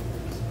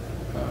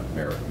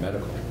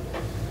medical.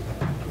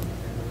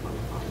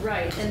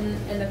 Right,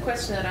 and the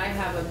question that I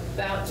have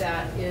about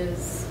that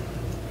is,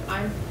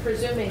 I'm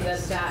presuming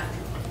that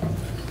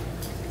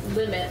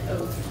limit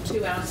of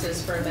 2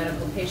 ounces for a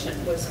medical patient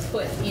was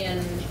put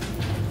in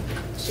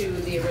to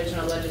the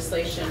original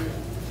legislation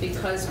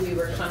because we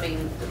were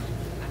coming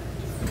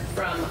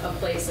from a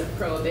place of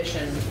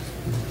prohibition,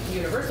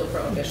 universal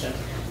prohibition,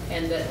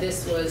 and that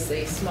this was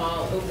a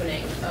small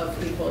opening of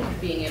people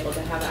being able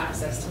to have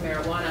access to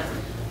marijuana.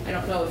 I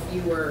don't know if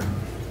you were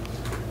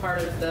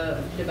part of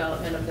the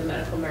development of the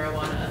medical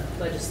marijuana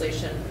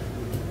legislation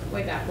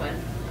way back when.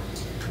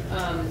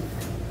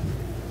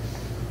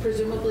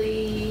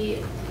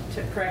 Presumably,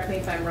 to correct me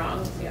if I'm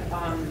wrong,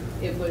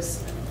 it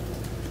was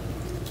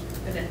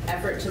an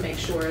effort to make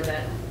sure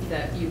that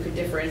you could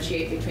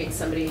differentiate between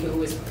somebody who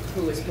was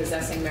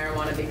possessing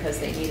marijuana because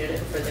they needed it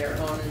for their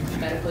own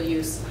medical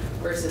use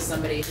versus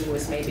somebody who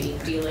was maybe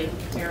dealing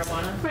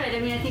marijuana. Right. I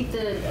mean, I think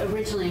that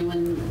originally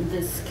when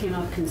this came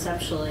up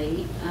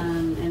conceptually,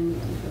 and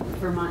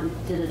Vermont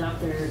did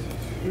adopt their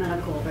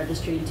medical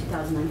registry in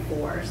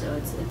 2004, so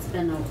it's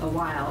been a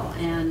while,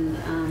 and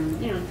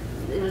you know,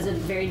 it was a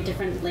very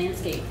different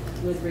landscape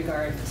with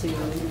regard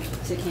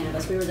to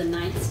cannabis. We were the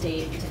 9th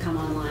state to come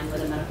online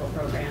with a medical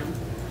program,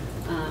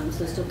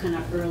 so still kind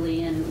of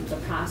early in the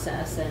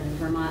process, and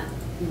Vermont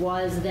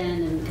was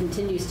then and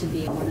continues to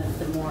be one of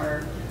the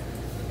more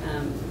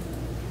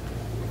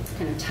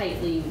kind of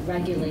tightly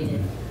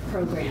regulated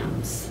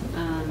programs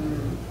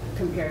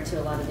compared to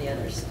a lot of the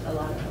others, a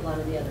lot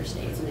of the other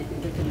states. And I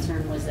think the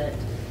concern was that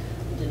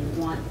we didn't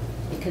want,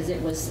 because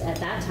it was at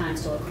that time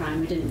still a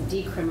crime, we didn't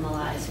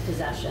decriminalize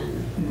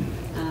possession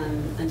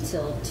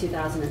until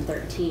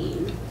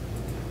 2013.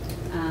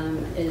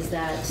 Is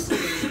that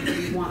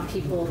we want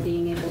people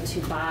being able to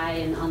buy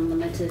an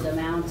unlimited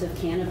amount of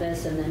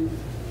cannabis and then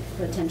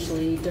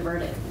potentially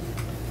divert it.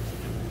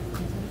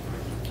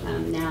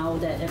 Now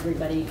that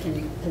everybody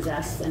can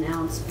possess an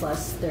ounce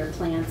plus their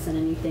plants and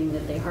anything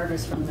that they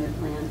harvest from their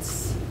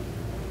plants,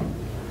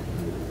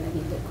 I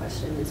think the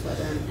question is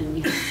whether, and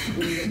we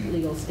have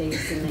legal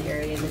states in the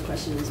area, the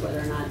question is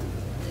whether or not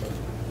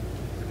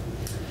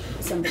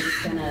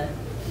somebody's going to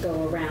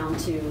go around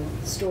to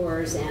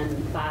stores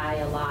and buy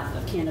a lot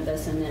of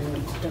cannabis and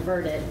then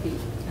divert it.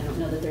 I don't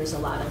know that there's a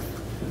lot of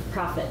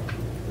profit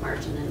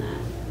margin in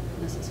that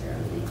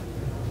necessarily.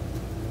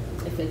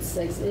 If it's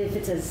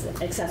as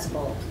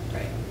accessible.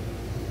 Right.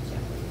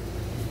 Yeah.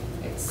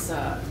 It's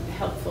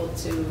helpful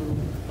to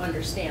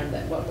understand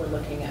that what we're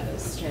looking at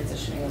is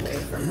transitioning away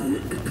from a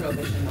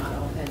prohibition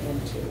model and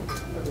into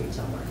a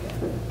retail market.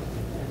 And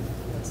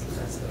what's the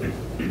best way to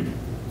do that?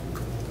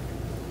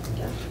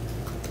 Yeah.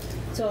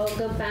 So I'll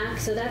go back.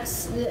 So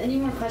that's, any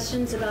more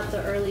questions about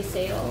the early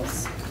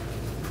sales?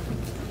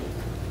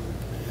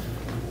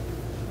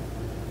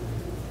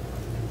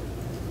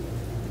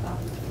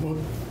 Well,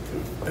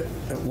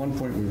 at one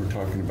point we were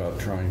talking about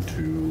trying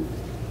to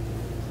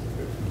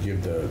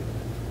give the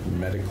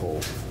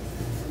medical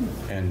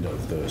end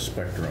of the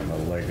spectrum a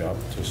leg up,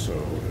 to so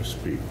to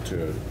speak,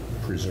 to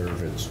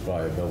preserve its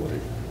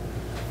viability.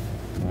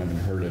 I haven't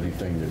heard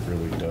anything that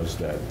really does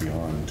that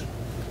beyond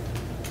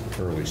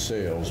early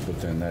sales,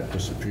 but then that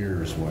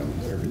disappears when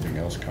everything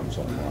else comes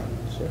online.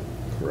 Is that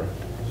correct?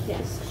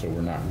 Yes. So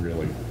we're not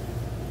really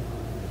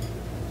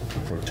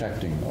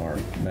protecting our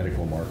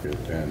medical market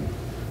and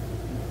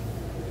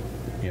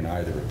in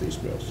either of these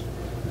bills.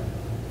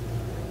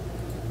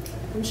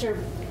 I'm sure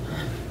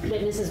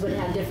witnesses would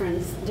have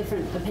different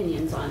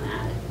opinions on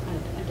that.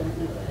 I don't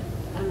know that.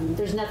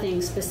 There's nothing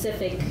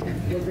specific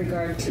with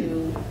regard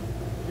to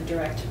a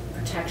direct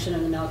protection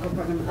of the medical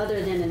program,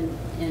 other than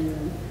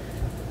in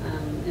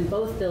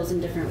both bills in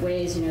different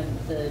ways. You know,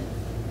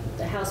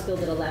 the House bill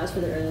that allows for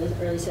the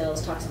early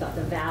sales talks about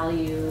the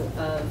value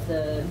of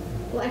the.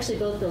 Well, actually,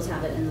 both bills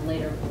have it in the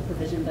later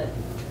provision, but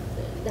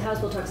the House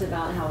bill talks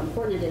about how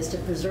important it is to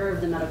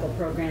preserve the medical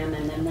program,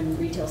 and then when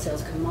retail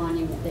sales come on,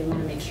 they want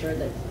to make sure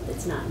that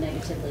it's not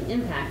negatively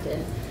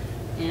impacted.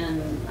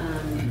 And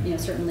you know,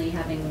 certainly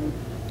having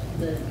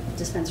the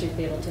dispensaries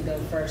be able to go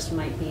first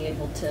might be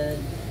able to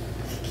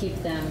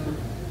keep them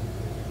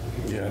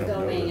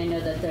going. I know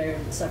that they're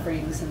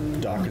suffering some.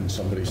 Docking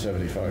somebody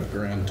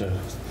 $75,000 to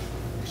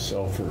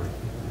sell for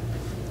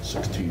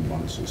 16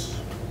 months is.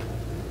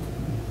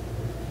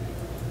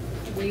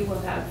 We will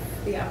have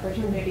the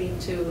opportunity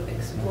to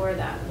explore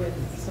that with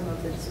some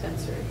of the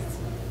dispensaries.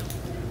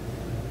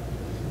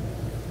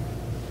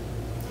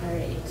 All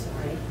right,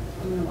 sorry.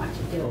 I'm going to watch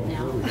you do it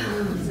now.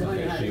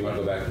 Okay, so you want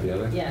to go back to the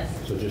other? Yes.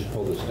 So just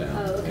pull this down.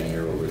 Oh, okay. And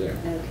you're over there.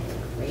 Okay,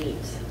 great.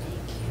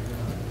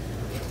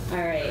 Thank you.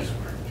 All right.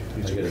 I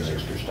get an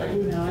extra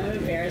stipend. No, I'm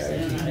embarrassed. I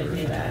don't know how to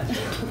do that.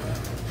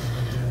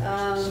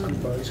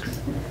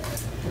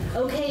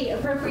 Okay,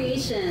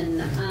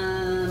 appropriation.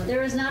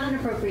 There is not an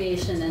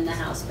appropriation in the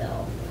House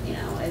bill. You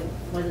know, it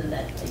wasn't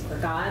that they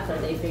forgot,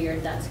 but they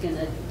figured that's going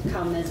to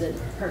come as it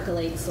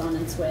percolates on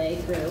its way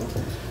through.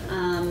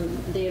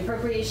 The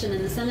appropriation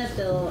in the Senate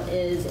bill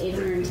is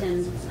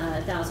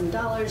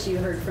 $810,000. You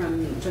heard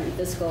from Joint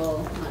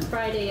Fiscal on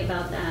Friday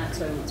about that,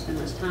 so I won't spend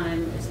much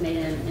time. It's made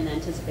in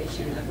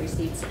anticipation of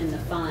receipts in the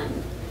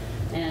fund.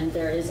 And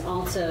there is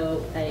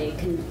also a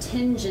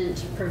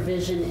contingent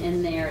provision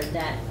in there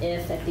that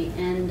if at the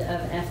end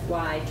of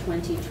FY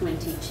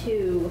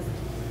 2022,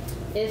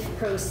 if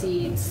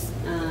proceeds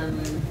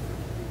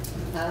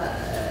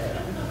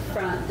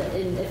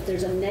if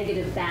there's a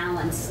negative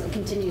balance, it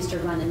continues to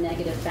run a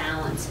negative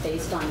balance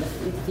based on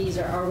these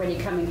are already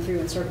coming through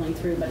and circling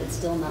through, but it's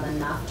still not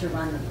enough to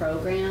run the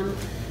program,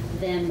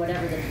 then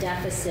whatever the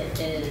deficit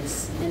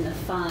is in the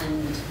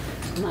fund,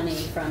 money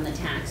from the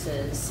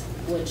taxes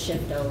would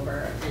shift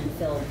over and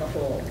fill the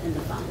hole in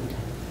the fund.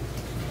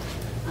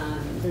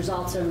 There's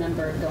also,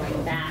 remember,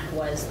 going back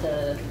was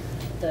the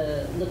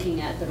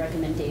looking at the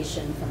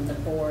recommendation from the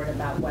board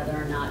about whether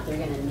or not they're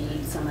going to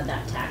need some of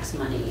that tax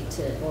money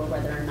to, or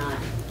whether or not,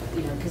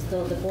 you know, because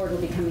the board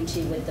will be coming to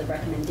you with the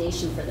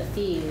recommendation for the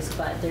fees,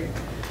 but they're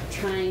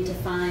trying to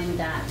find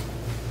that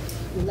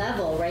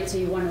level, right? So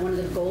one of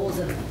the goals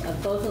of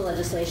both the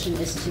legislation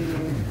is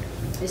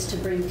to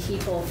bring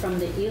people from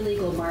the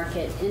illegal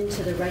market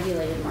into the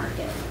regulated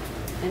market.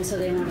 And so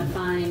they want to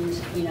find,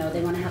 you know,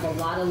 they want to have a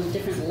lot of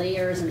different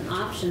layers and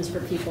options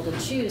for people to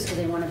choose, because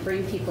they want to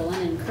bring people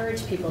in and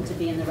encourage people to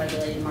be in the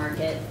regulated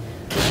market.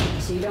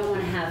 So you don't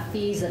want to have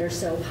fees that are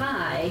so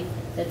high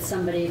that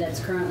somebody that's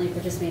currently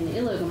participating in the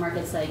illegal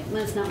market's like,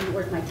 well, it's not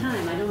worth my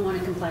time. I don't want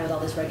to comply with all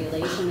this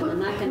regulation, and I'm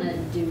not going to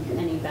do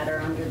any better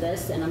under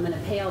this, and I'm going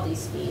to pay all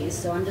these fees,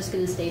 so I'm just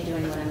going to stay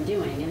doing what I'm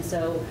doing. And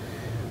so,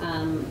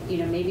 you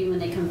know, maybe when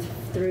they come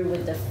through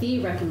with the fee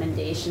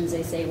recommendations,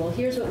 they say, well,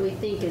 here's what we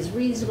think is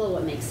reasonable,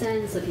 what makes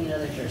sense, looking at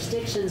other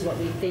jurisdictions, what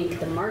we think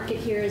the market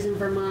here is in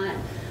Vermont.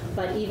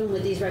 But even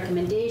with these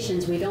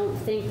recommendations, we don't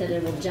think that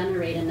it will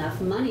generate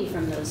enough money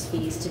from those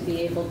fees to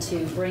be able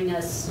to bring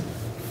us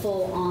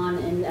full on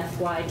in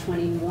FY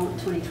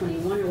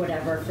 2021 or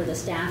whatever for the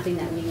staffing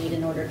that we need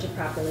in order to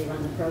properly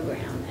run the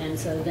program. And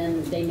so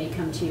then they may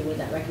come to you with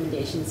that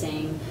recommendation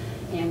saying,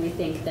 and we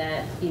think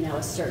that, you know,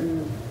 a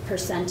certain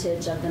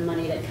percentage of the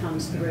money that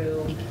comes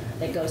through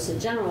that goes to the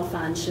general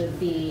fund should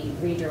be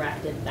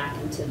redirected back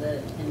into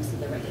the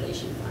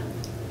regulation fund.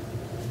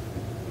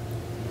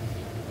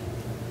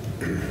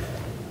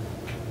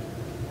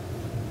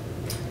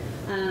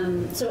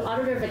 So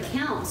auditor of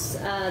accounts,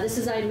 this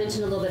is, I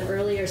mentioned a little bit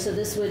earlier, so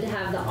this would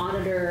have the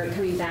auditor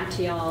coming back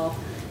to y'all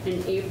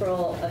in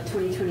April of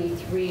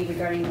 2023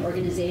 regarding the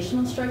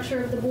organizational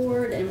structure of the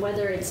board and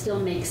whether it still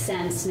makes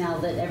sense now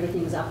that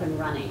everything's up and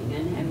running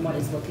and what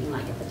it's looking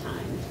like at the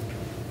time.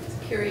 It's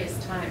a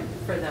curious time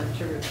for them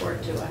to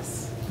report to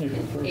us.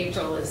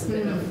 April is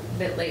a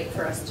bit late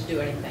for us to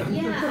do anything.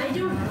 Yeah, I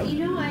don't,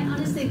 you know, I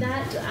honestly,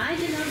 I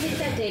did not get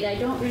that date. I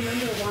don't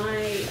remember why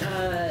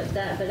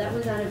but that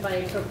was added by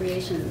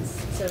appropriations.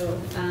 So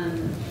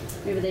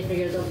maybe they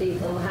figure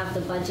they'll have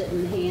the budget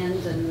in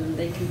hand and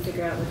they can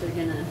figure out what they're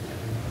gonna,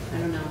 I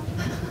don't know.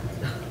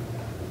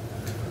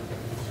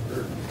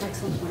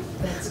 Excellent point.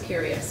 That's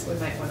curious. We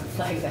might want to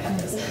flag that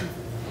as a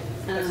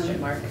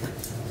question mark.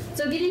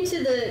 So getting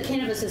to the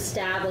cannabis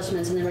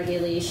establishments and the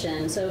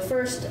regulation. So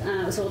first,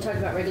 so we'll talk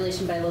about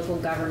regulation by local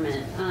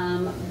government.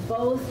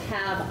 Both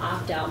have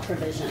opt-out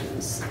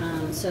provisions.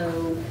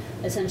 So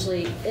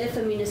essentially, if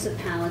a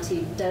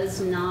municipality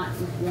does not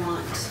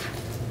want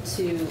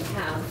to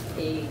have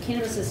a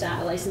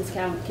licensed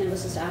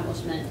cannabis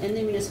establishment in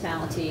the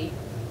municipality,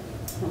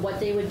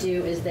 what they would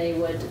do is they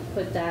would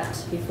put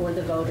that before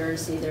the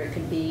voters. Either it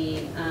could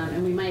be,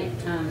 and we might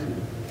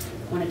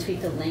want to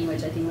tweak the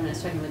language. I think when I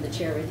was talking with the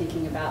chair, we were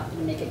thinking about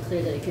make it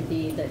clear that it could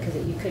be because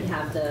you could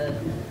have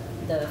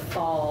the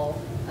fall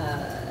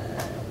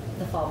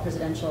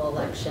presidential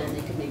election.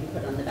 They could maybe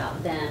put it on the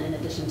ballot then, in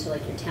addition to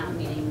like your town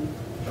meeting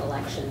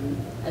election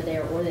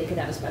there, or they could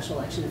have a special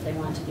election if they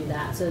wanted to do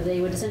that. So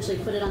they would essentially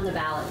put it on the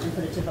ballot and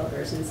put it to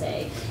voters and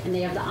say, and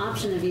they have the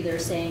option of either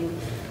saying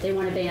they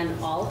want to ban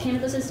all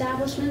cannabis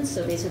establishments,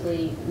 so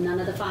basically none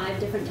of the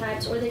 5 different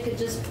types, or they could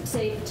just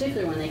say a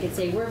particular one. They could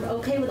say, we're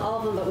okay with all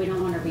of them, but we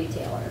don't want a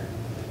retailer.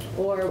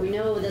 Or we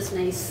know this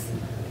nice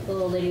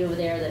little lady over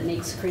there that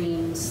makes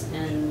creams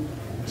and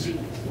she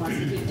wants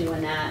to keep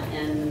doing that,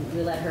 and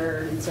we let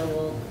her, and so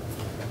we'll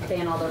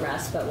ban all the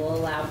rest, but we'll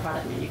allow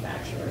product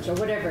manufacturers or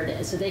whatever it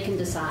is. So they can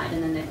decide,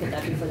 and then they put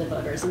that before the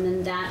voters. And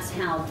then that's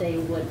how they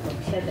would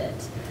prohibit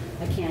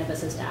a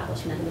cannabis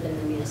establishment within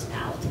the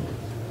municipality.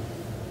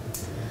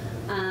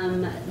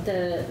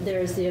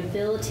 There's the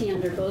ability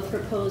under both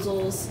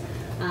proposals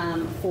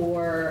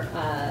for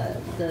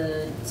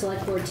the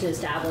select board to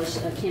establish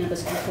a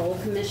cannabis control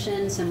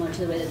commission, similar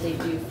to the way that they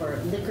do for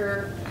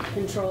liquor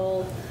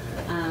control.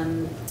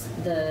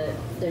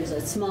 There's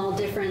a small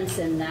difference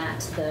in that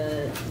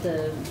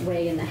the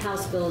way in the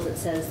House bills it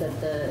says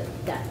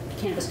that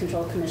Cannabis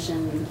Control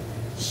Commission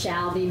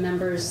shall be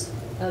members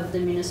of the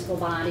municipal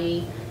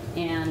body,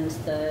 and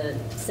the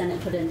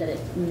Senate put in that it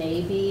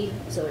may be,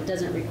 so it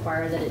doesn't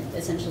require that it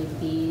essentially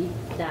be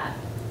that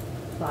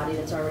body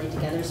that's already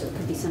together, so it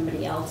could be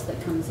somebody else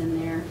that comes in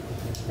there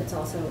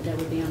that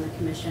would be on the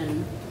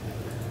commission.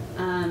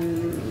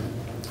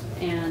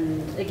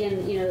 And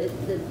again, you know,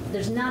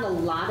 there's not a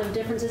lot of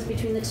differences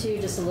between the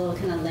two, just a little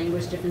kind of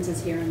language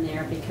differences here and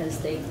there because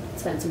they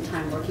spent some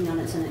time working on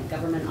it. Senate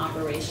Government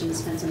Operations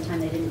spent some time.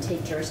 They didn't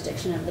take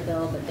jurisdiction of the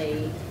bill, but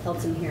they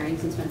held some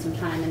hearings and spent some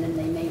time, and then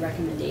they made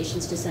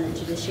recommendations to Senate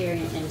Judiciary,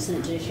 and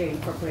Senate Judiciary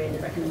incorporated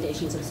the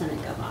recommendations of Senate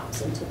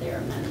GovOps into their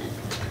amendment.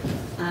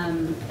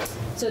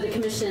 So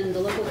the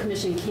local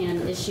commission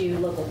can issue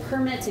local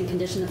permits and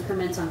condition the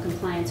permits on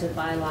compliance with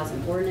bylaws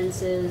and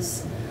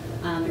ordinances.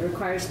 It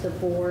requires the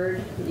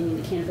board,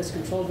 meaning the Cannabis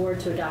Control Board,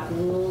 to adopt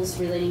rules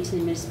relating to the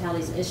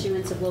municipality's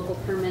issuance of local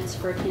permits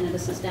for a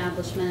cannabis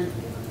establishment,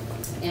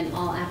 and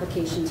all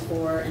applications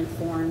for and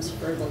forms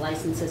for the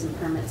licenses and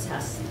permits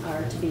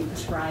are to be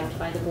prescribed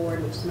by the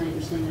board, which is my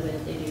understanding the way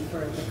that they do for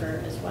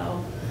liquor as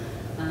well.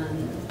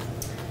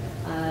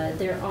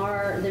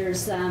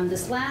 There's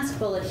this last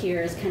bullet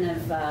here is kind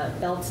of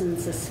belts and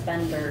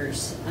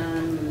suspenders.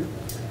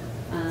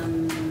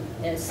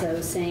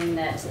 So saying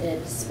that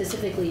it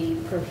specifically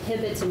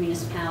prohibits a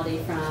municipality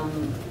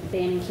from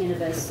banning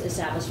cannabis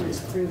establishments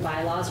through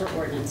bylaws or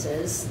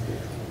ordinances.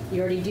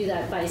 You already do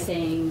that by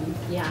saying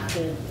you have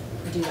to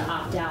do the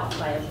opt-out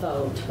by a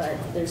vote, but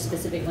there's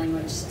specific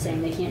language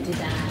saying they can't do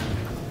that.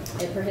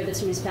 It prohibits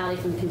a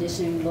municipality from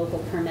conditioning local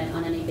permit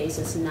on any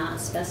basis not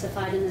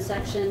specified in the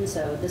section.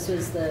 So this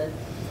was the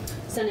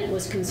Senate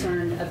was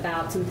concerned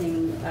about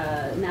something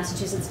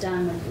Massachusetts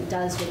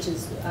does, which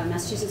is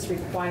Massachusetts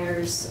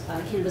requires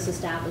a cannabis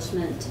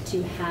establishment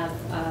to have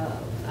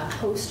a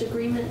host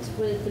agreement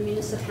with the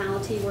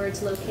municipality where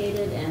it's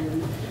located,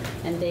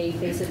 and they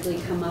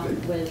basically come up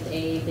with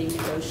they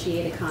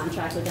negotiate a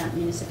contract with that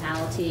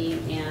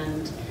municipality,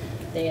 and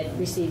they had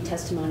received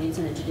testimonies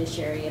in the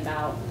judiciary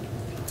about,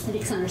 I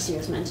think Senator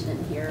Sears mentioned it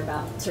in here,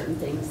 about certain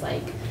things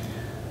like,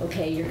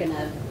 okay, you're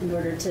gonna, in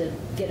order to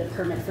get a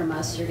permit from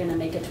us, you're gonna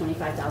make a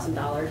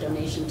 $25,000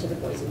 donation to the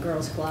Boys and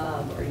Girls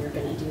Club, or you're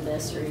gonna do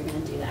this, or you're gonna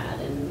do that,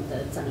 and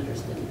the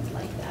senators didn't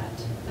like that.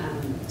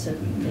 So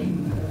they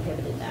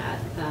prohibited that.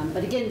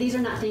 But again, these are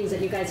not things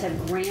that you guys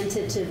have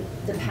granted to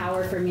the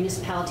power for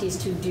municipalities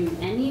to do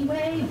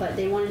anyway, but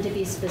they wanted to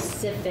be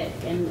specific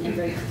and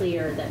very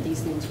clear that these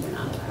things were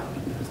not allowed.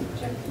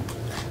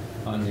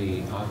 On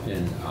the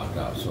opt-in,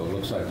 opt-out, so it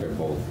looks like they're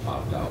both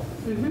opt-out.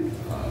 Mm-hmm.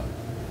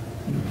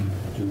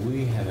 Do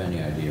we have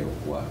any idea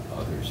what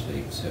other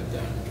states have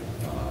done?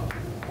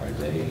 Are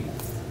they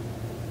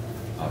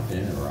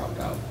opt-in or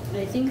opt-out?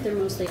 I think they're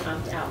mostly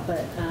opt-out,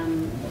 but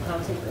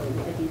I'll take a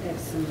look. I think I have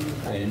some.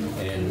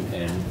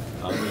 And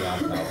on the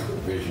opt-out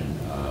provision,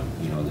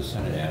 the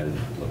Senate added,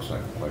 looks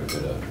like quite a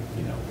bit of,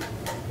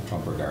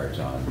 trumper guards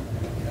on,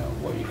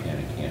 what you can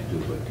and can't do.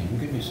 But can you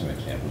give me some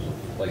examples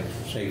of, like,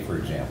 say, for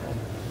example,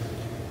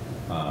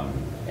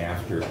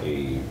 after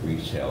a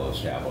retail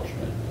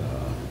establishment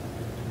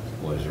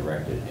was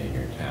erected in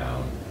your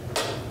town,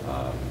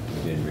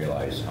 you didn't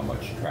realize how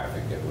much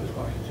traffic it was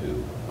going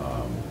to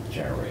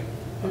generate.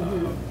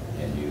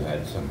 And you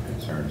had some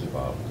concerns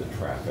about the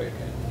traffic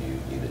and you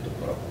needed to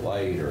put up a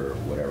light or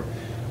whatever.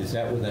 Is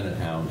that within a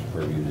town's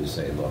purview to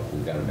say, look,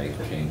 we've got to make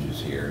changes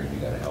here and you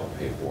got to help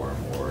pay for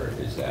them, or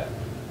is that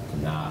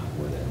not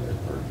within their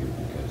purview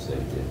because they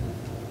didn't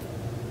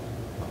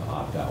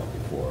opt out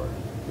before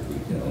the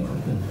retailer?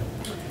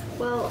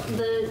 Well,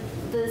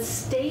 the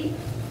state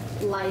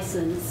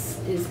license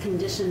is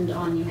conditioned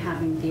on you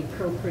having the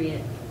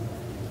appropriate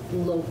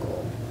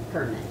local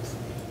permit.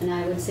 And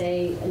I would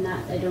say,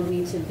 I don't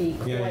mean to be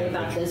coy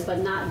about this, but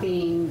not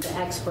being the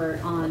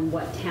expert on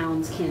what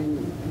towns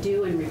can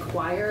do and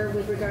require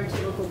with regard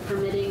to local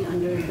permitting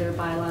under their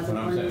bylaws and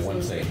ordinances.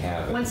 Once they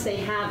have it. Once they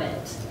have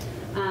it.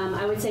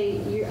 I would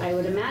say, I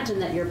would imagine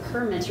that your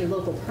permits, your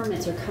local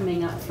permits, are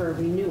coming up for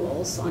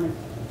renewals on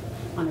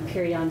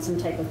some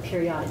type of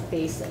periodic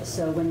basis.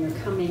 So when you're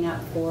coming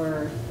up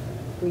for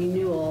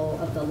renewal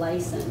of the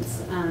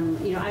license,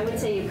 I would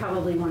say you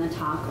probably want to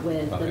talk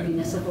with the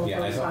municipal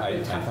folks.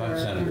 I thought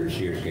Senator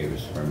Sears gave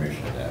us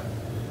permission to that.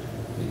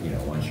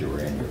 Once you were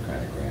in, you're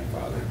kind of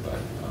grandfathered, but.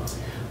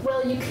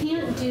 Well, you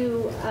can't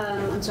do,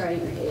 I'm sorry,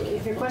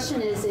 if your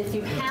question is, if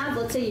you have,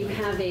 let's say you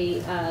have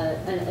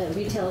a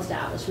retail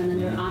establishment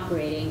and they're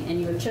operating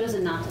and you have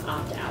chosen not to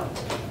opt out,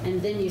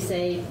 and then you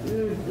say,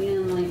 we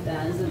don't like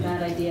that, it's a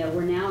bad idea,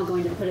 we're now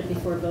going to put it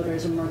before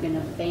voters and we're going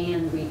to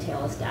ban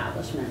retail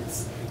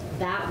establishments.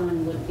 That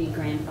one would be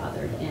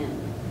grandfathered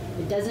in.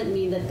 It doesn't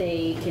mean that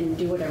they can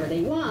do whatever they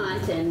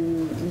want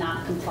and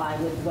not comply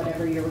with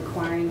whatever you're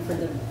requiring for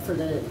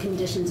the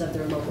conditions of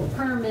their local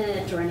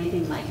permit or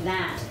anything like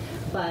that.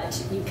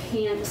 But you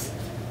can't,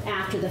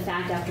 after the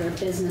fact, after a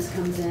business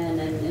comes in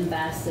and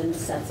invests and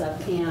sets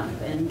up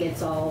camp and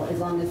gets all, as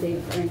long as they're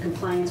in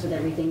compliance with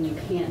everything, you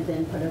can't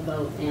then put a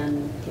vote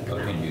and kick them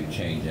out. But can you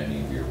change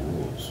any of your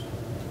rules?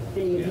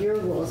 Any of your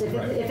rules. If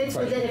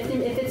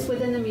it's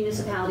within the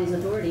municipality's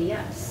authority,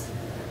 yes.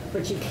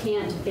 But you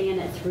can't ban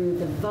it through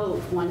the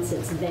vote once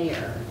it's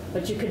there.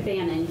 But you could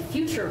ban any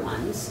future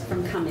ones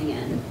from coming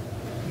in.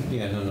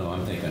 Yeah, no,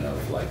 I'm thinking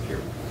of like your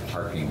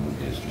parking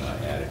is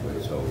not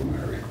adequate, so we're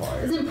going to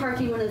require. Isn't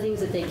parking one of the things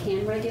that they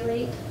can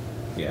regulate?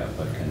 Yeah,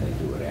 but can they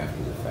do it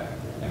after the fact?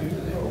 After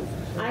they open?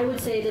 I would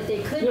say that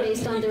they could,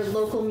 based on their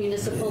local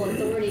municipal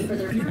authority for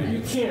their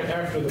permits. You can't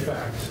after the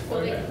fact.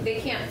 Well,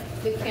 they can't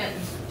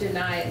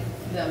deny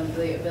them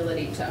the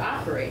ability to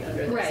operate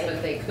under this, Right.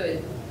 but they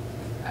could.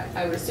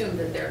 I would assume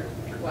that they're,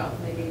 well,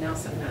 maybe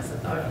Nelson has a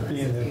thought on this.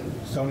 Being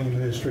the zoning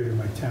administrator of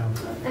my town,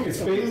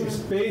 it's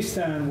based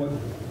on what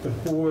the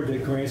board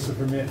that grants the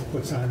permit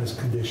puts on as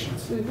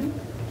conditions.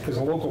 Because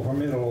a local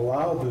permit will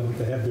allow them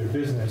to have their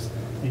business,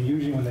 and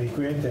usually when they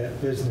grant that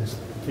business,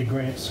 they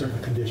grant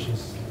certain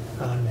conditions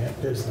on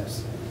that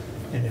business.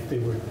 And if they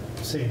were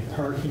saying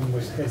parking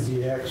has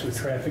the X or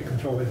traffic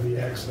control has the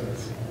X,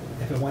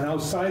 if it went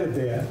outside of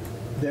that,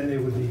 then they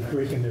would be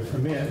breaking their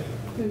permit,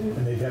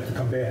 and they'd have to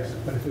come back.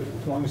 But if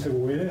as long as they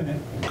were within it.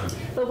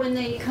 But when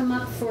they come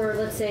up for,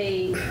 let's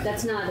say,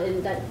 that's not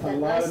in that A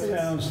lot of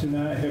towns do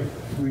not have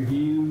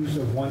reviews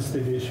of once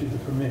they've issued the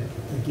permit.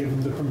 They give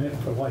them the permit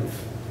for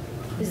life.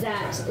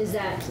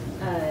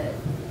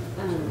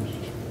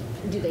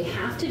 Do they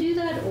have to do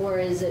that, or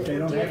is it, They do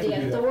don't you have have to the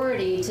do that.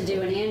 authority to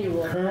do an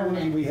annual Currently,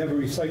 permit? we have a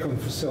recycling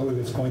facility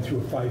that's going through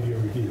a 5-year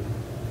review.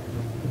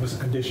 It was a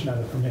condition on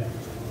the permit.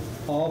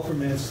 All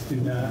permits do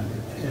not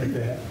have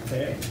that.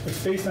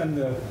 It's based on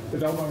the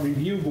Development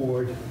Review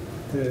Board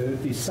to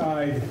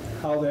decide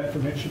how that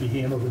permit should be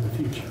handled in the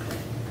future.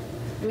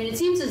 I mean, it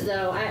seems as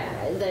though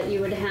that you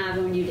would have,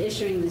 when you're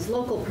issuing these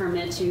local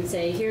permits, you'd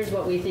say, here's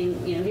what we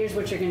think, here's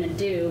what you're going to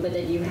do, but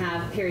that you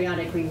have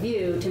periodic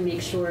review to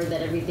make sure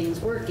that everything's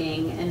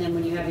working. And then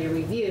when you have your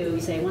review, you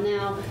say, well,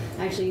 now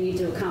actually you need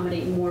to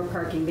accommodate more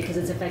parking because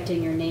it's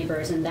affecting your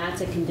neighbors, and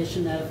that's a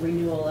condition of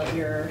renewal of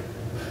your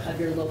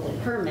local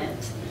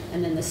permit.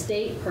 And then the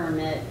state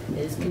permit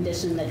is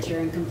conditioned that you're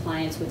in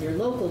compliance with your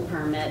local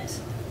permit.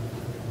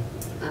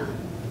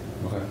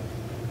 Okay.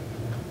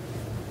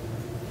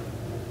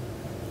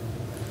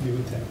 You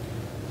would think.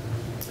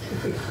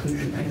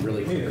 I'm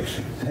really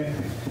curious.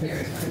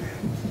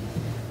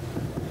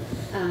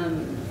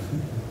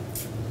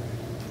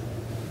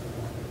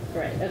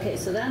 Right, okay,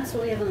 so that's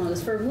what we have on the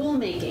list. For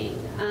rulemaking,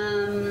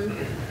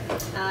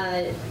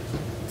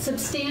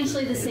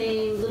 substantially the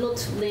same, little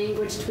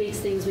language tweaks,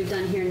 things we've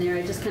done here and there.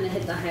 I just kind of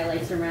hit the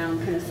highlights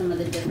around kind of some of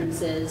the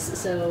differences.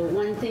 So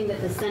one thing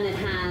that the Senate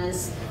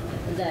has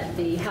that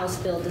the House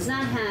bill does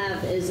not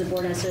have is the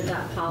board has to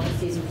adopt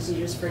policies and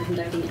procedures for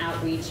conducting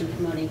outreach and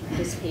promoting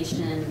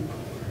participation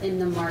in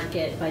the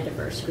market by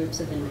diverse groups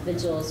of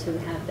individuals who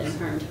have been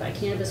harmed by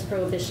cannabis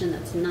prohibition.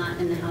 That's not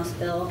in the House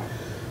bill.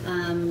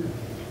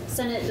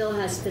 Senate bill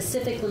has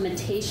specific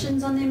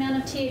limitations on the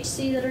amount of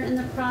THC that are in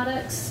the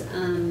products.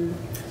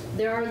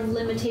 There are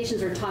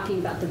limitations. We're talking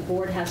about the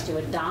board has to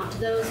adopt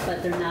those,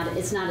 but they're not.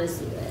 It's not as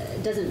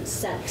it doesn't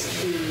set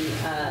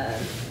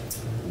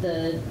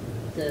the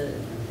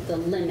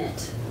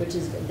limit, which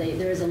is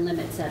there is a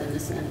limit set in the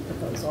Senate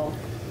proposal.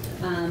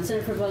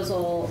 Senate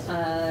proposal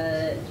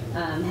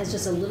has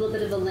just a little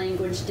bit of a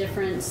language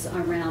difference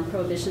around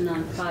prohibition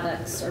on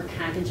products or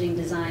packaging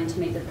designed to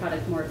make the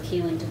product more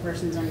appealing to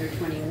persons under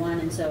 21,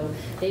 and so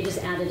they just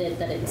added it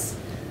that it's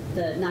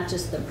not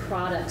just the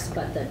products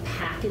but the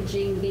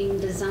packaging being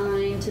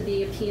designed to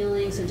be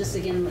appealing. So just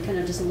again, kind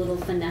of just a little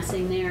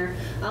finessing there.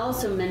 I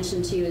also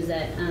mentioned to you is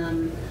that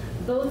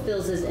both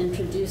bills as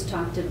introduced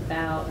talks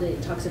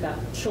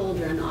about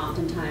children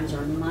oftentimes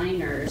or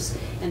minors,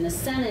 and the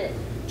Senate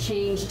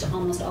changed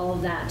almost all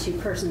of that to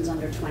persons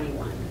under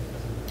 21,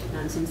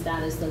 since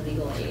that is the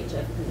legal age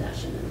of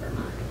possession in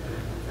Vermont.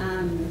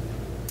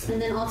 And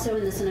then also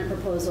in the Senate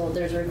proposal,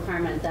 there's a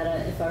requirement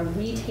that if a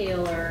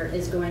retailer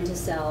is going to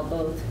sell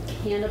both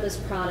cannabis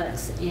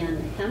products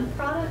and hemp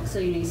products, so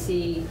you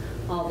see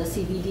all the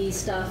CBD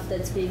stuff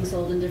that's being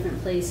sold in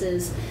different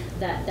places,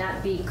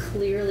 that be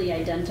clearly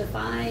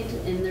identified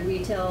in the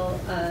retail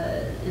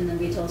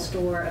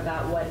store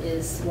about what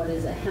is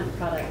a hemp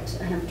product,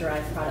 a hemp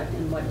derived product,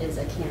 and what is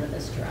a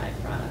cannabis derived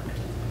product.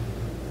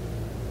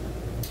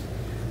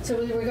 So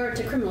with regard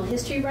to criminal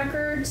history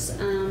records,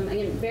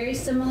 again, very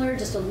similar,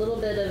 just a little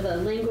bit of a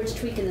language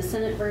tweak in the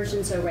Senate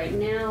version. So right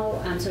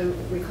now,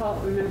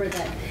 remember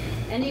that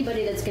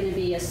anybody that's going to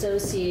be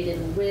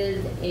associated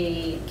with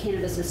a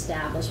cannabis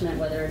establishment,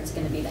 whether it's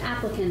going to be the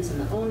applicants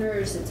and the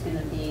owners, it's going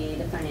to be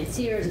the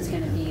financiers, it's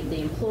going to be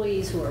the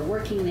employees who are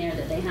working there,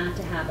 that they have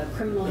to have a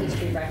criminal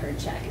history record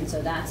check. And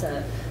so that's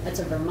a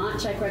Vermont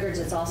check records.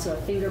 It's also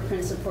a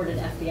fingerprint supported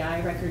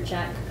FBI record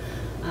check.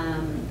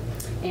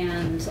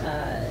 And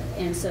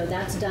so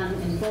that's done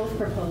in both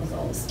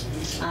proposals.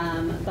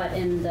 But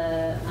and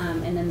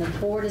then the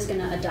board is going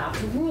to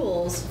adopt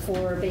rules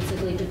for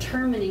basically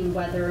determining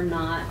whether or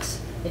not,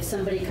 if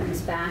somebody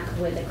comes back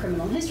with a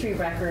criminal history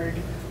record,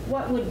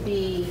 what would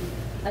be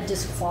a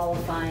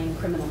disqualifying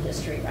criminal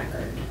history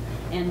record.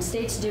 And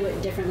states do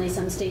it differently.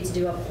 Some states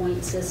do a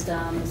point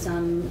system.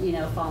 Some,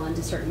 fall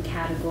into certain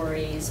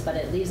categories. But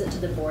it leaves it to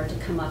the board to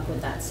come up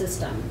with that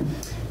system.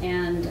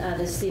 And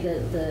to see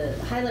the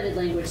highlighted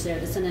language there,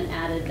 the Senate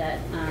added that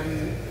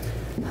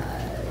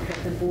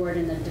the board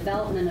in the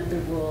development of the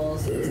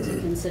rules is to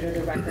consider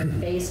the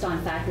record based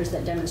on factors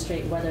that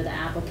demonstrate whether the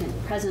applicant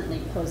presently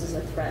poses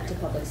a threat to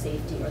public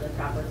safety or the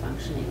proper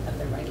functioning of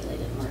the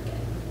regulated market.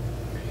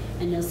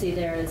 And you'll see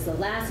there is the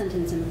last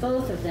sentence in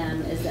both of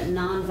them is that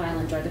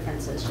nonviolent drug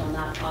offenses shall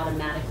not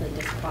automatically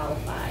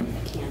disqualify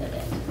a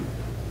candidate.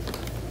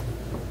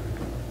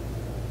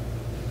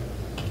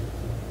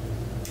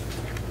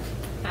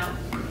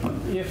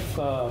 If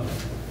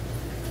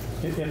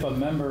a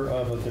member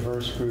of a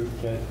diverse group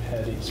that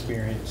had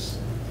experienced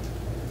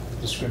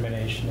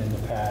discrimination in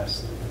the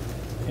past,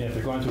 and if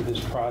they're going through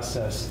this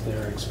process,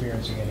 they're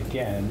experiencing it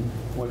again,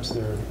 what's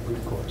their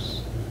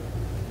recourse?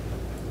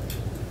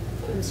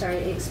 I'm sorry,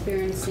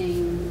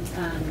 experiencing,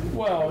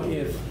 Well,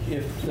 if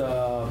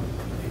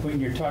when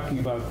you're talking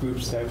about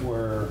groups that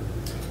were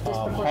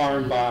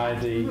harmed by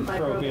the by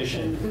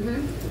prohibition,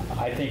 Mhm.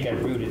 I think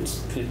at root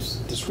it's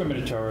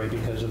discriminatory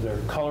because of their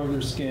color of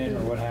their skin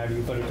or what have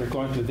you. But if they're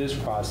going through this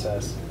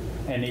process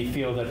and they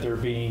feel that they're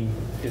being You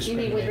mean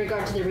discriminated, with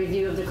regard to the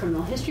review of the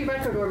criminal history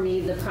record, or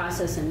me, the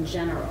process in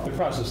general? the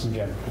process in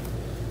general.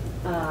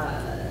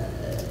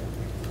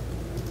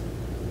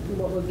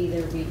 What would be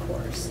their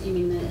recourse? You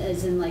mean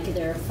as in like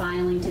they're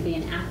filing to be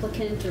an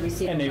applicant or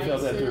receive a And they feel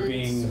that they're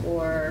license, being-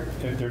 or?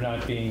 They're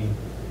not being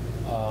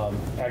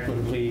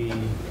equitably,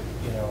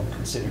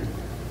 considered.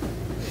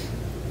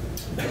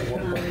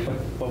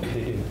 What would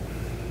they do?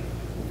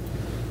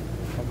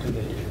 What could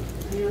they do?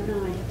 I don't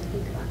know, I have to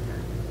think about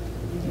that.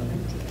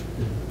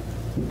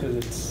 Because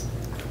it's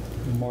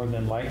more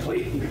than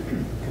likely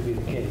could be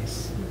the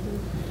case.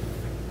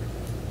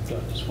 So I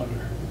just wonder.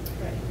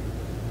 Right.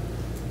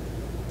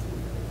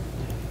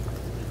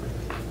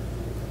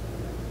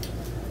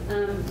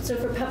 So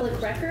for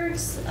public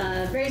records,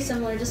 very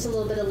similar, just a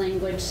little bit of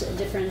language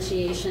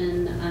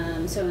differentiation.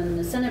 So in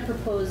the Senate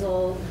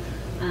proposal,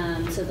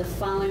 so the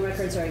following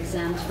records are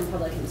exempt from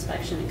public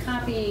inspection and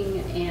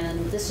copying,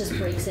 and this just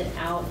breaks it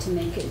out to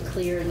make it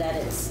clear that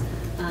it's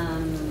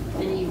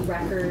any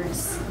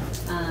records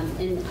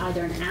in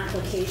either an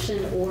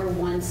application or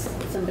once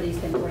somebody's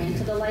been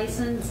granted a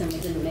license, and we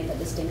didn't make that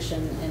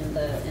distinction in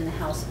the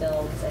House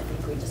bill because I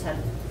think we just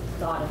hadn't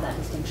thought of that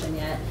distinction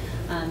yet.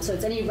 So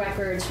it's any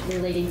records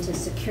relating to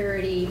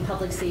security,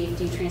 public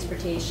safety,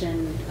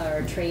 transportation,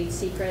 or trade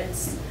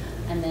secrets,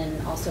 and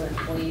then also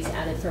employees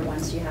added for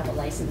once you have a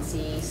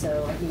licensee.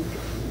 So I think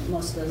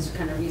most of those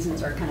kind of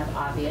reasons are kind of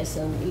obvious.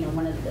 So,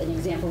 an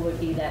example would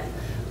be that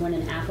when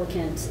an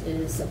applicant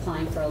is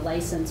applying for a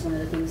license, one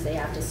of the things they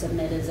have to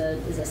submit is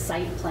a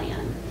site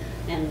plan.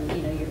 And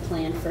your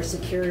plan for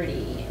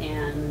security,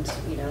 and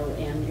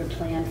and your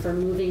plan for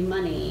moving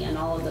money, and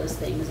all of those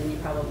things, and you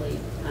probably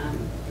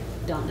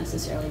don't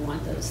necessarily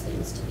want those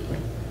things to be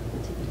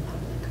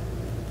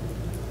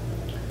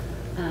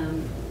public.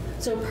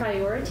 So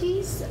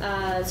priorities.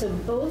 So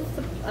both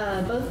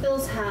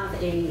bills have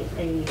a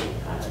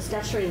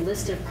statutory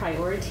list of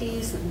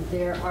priorities.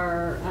 There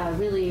are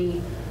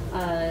really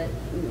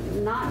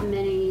not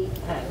many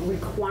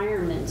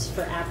requirements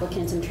for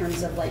applicants in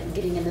terms of like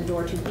getting in the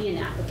door to be an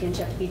applicant.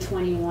 You have to be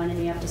 21 and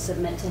you have to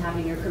submit to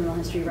having your criminal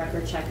history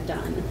record check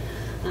done.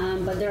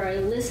 But there are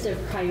a list of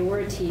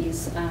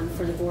priorities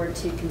for the board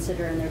to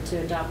consider and to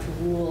adopt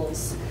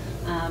rules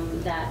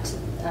that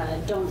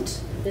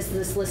don't.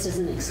 This list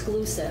isn't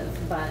exclusive,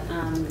 but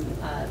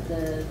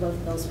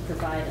both bills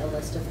provide a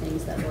list of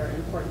things that were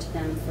important to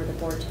them for the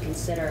board to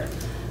consider.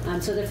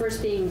 So the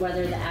first being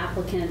whether the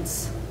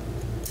applicants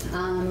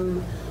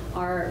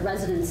are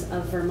residents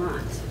of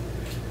Vermont.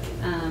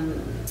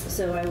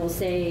 So I will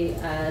say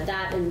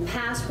that in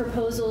past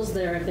proposals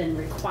there have been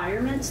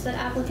requirements that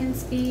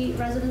applicants be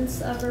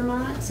residents of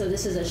Vermont. So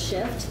this is a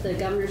shift. The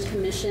Governor's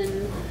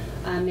Commission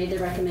made the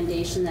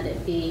recommendation that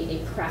it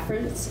be a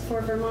preference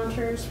for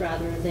Vermonters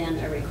rather than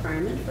a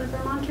requirement for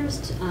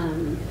Vermonters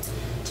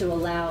to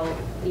allow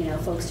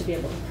folks to be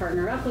able to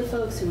partner up with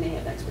folks who may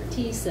have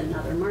expertise in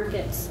other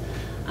markets.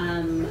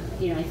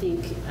 I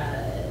think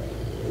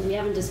we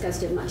haven't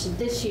discussed it much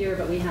this year,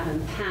 but we have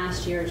in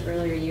past years,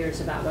 earlier years,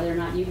 about whether or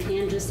not you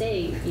can just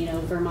say,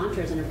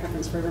 Vermonters and a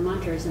preference for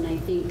Vermonters. And I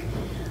think,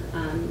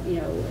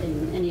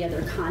 in any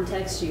other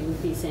context, you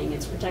would be saying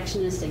it's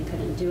protectionist and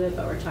couldn't do it,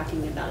 but we're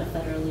talking about a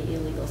federally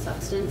illegal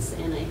substance.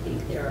 And I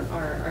think there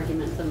are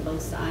arguments on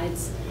both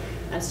sides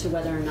as to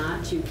whether or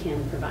not you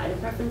can provide a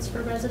preference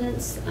for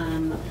residents.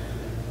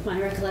 My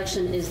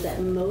recollection is that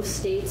most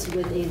states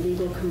with a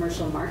legal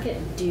commercial market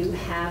do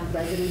have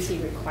residency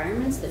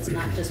requirements. That's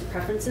not just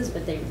preferences,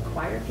 but they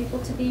require people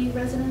to be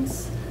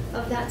residents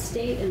of that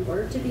state in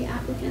order to be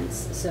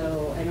applicants.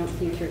 So I don't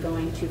think you're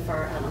going too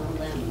far out on a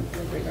limb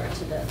with regard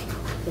to the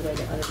way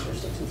that other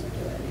jurisdictions are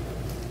doing.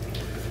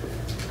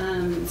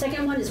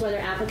 Second one is whether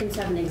applicants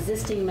have an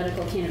existing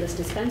medical cannabis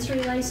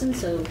dispensary license.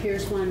 So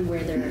here's one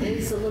where there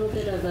is a little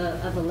bit of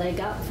a leg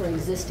up for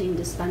existing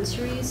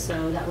dispensaries.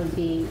 So that would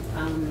be,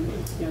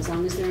 as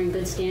long as they're in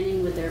good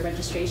standing with their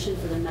registration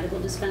for their medical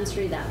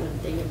dispensary,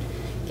 they would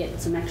get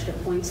some extra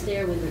points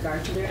there with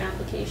regard to their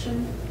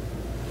application.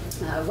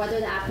 Whether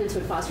the applicants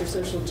would foster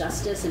social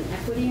justice and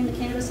equity in the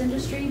cannabis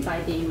industry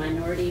by being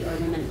minority or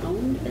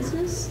women-owned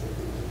business.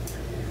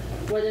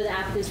 Whether the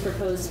applicants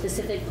propose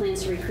specific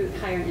plans to recruit,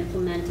 hire, and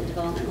implement a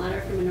development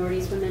ladder for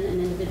minorities, women, and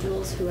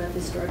individuals who have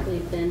historically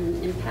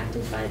been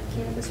impacted by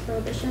cannabis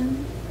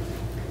prohibition.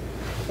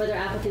 Whether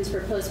applicants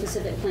propose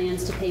specific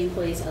plans to pay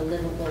employees a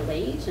livable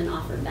wage and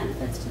offer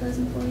benefits to those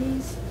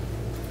employees.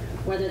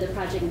 Whether the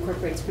project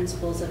incorporates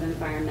principles of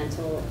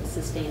environmental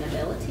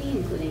sustainability,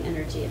 including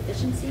energy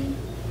efficiency.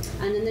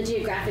 And then the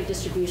geographic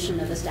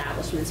distribution of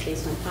establishments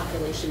based on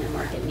population and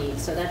market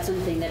needs. So that's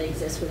something that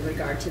exists with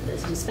regard to the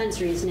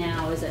dispensaries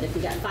now, is that if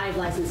you got 5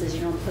 licenses, you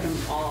don't put them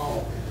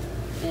all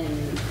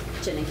in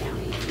Chittenden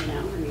County, you know,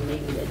 I mean,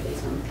 maybe they're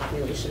based on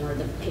population or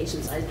the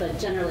patient size, but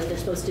generally they're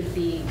supposed to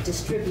be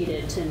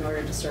distributed in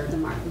order to serve the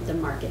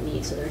market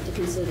needs, so they're to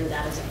consider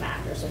that as a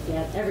factor. So if you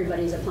have,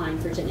 everybody's applying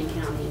for Chittenden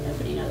County and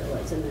nobody in other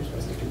woods, then they're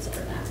supposed to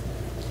consider that.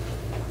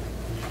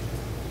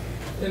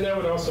 And that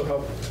would also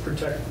help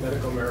protect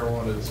medical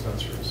marijuana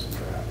dispensaries,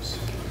 perhaps,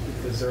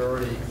 because they're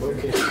already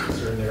located in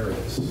certain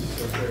areas.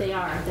 So if They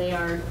are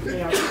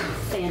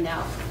fanned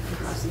out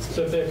across the state.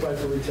 So if they apply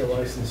for retail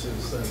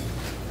licenses, then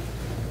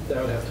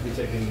that would have to be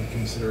taken into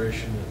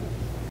consideration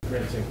in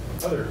granting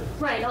other.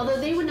 Right, although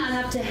they would not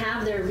have to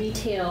have their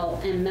retail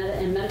and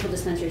medical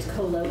dispensaries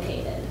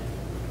co-located.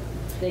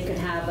 They could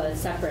have a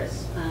separate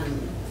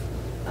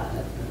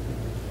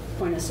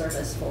point of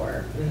service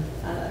for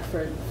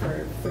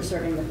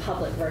serving the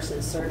public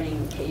versus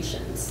serving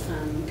patients.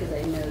 Because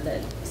I know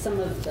that some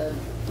of the,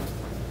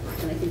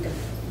 and I think of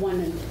one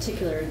in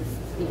particular,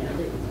 you know,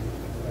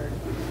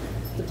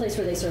 the place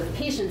where they serve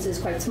patients is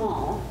quite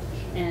small,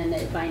 and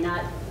it might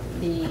not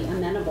be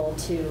amenable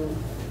to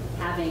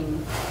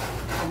having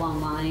a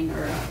long line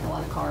or a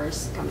lot of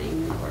cars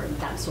coming or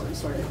that sort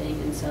of thing.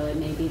 And so it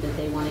may be that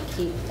they want to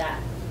keep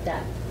that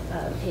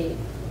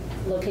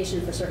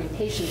location for serving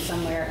patients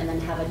somewhere and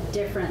then have a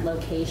different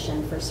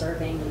location for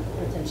serving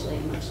potentially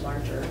a much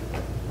larger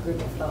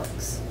group of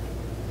folks.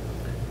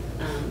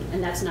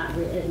 And that's not,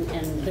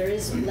 and there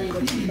is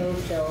language in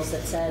both bills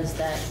that says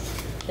that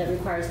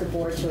requires the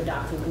board to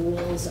adopt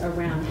rules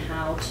around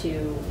how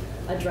to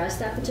address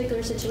that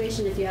particular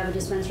situation if you have a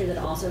dispensary that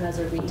also has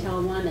a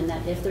retail one, and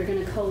that if they're going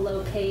to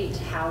co-locate,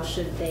 how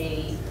should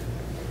they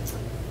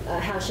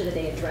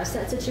address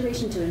that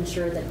situation to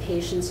ensure that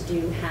patients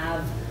do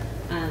have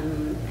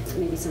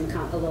maybe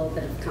a little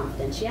bit of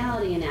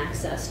confidentiality and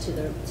access to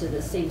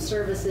the same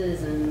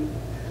services and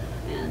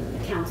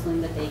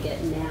counseling that they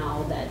get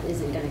now that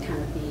isn't going to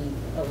kind of be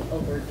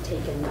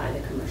overtaken by the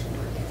commercial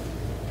market.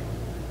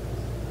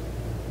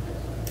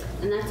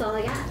 And that's all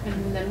I got.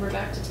 And then we're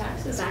back to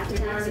taxes. Back to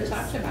We've already taxes.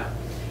 talked about.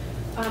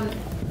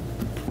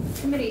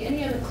 Committee,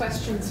 any other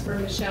questions for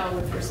Michelle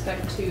with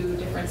respect to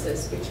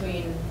differences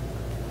between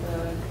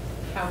the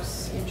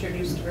House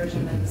introduced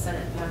version and the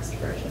Senate passed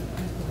version?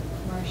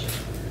 Marcia.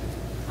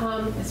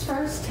 As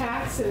far as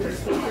taxes,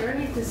 is there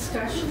any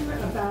discussion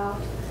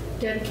about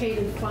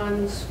dedicated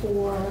funds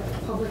for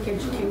public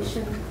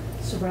education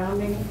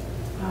surrounding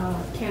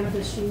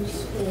cannabis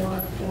use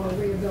or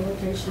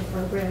rehabilitation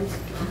programs?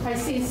 I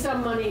see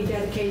some money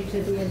dedicated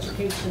to the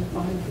education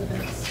fund, but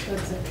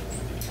that's it.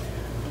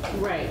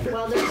 Right.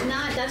 Well, there's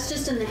not. That's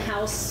just in the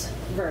House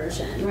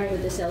version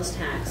with the sales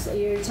tax.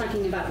 You're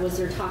talking about, was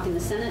there talk in the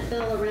Senate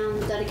bill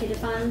around dedicated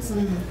funds?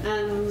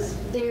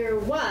 Mm-hmm. There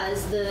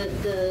was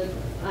the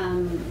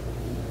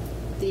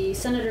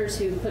senators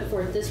who put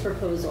forth this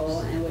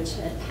proposal and which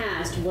had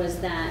passed was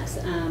that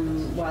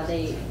while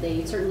they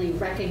certainly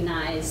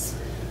recognize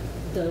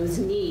those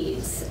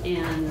needs,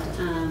 and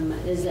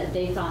is that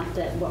they thought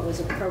that what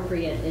was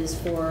appropriate is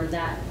for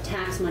that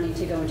tax money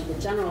to go into the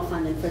general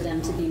fund and for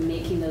them to be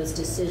making those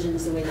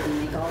decisions the way that we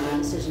make all the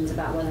decisions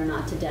about whether or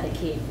not to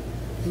dedicate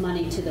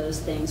money to those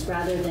things,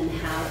 rather than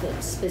have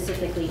it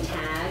specifically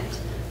tagged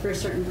for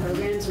certain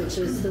programs, which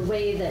is the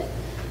way that,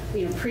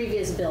 you know,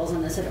 previous bills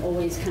on this had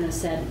always kind of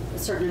said a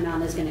certain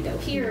amount is going to go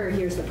here,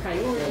 here's the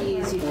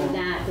priorities, you do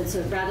that. But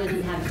so rather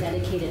than have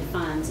dedicated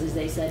funds, as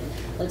they said,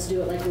 let's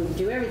do it like we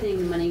do everything.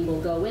 The money will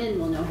go in,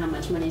 we'll know how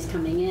much money is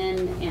coming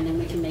in, and then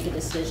we can make a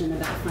decision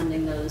about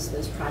funding those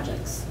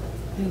projects.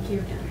 Thank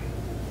you. Yeah.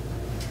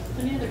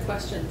 Any other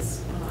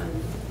questions on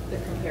the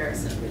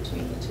comparison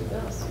between the two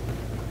bills?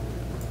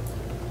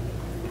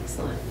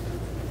 Excellent.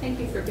 Thank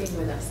you for being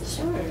with us this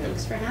Sure, afternoon.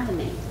 thanks for having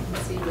me.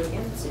 We'll see you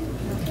again soon.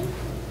 Okay.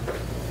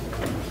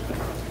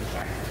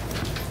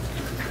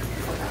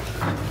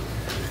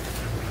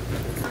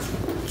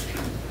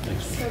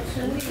 So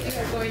we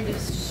are going to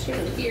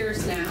shift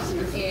gears now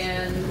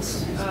and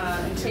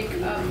take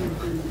up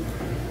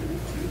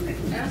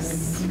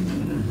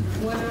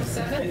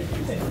S.107.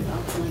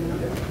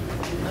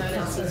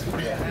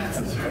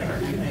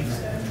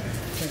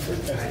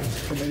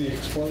 Committee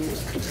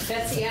explodes.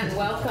 Betsy Ann,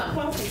 welcome.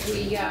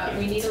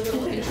 We need a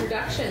little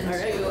introduction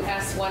to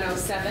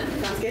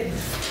S.107. Sounds good.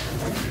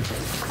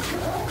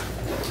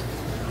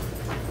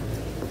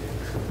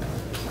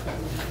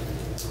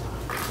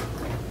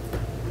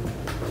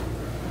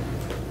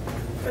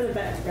 For the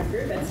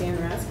record, Betsy Ann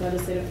Rask,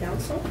 Legislative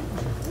Counsel.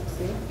 Let's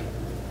see.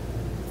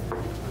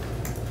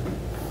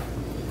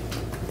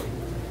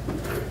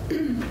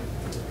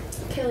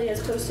 Kelly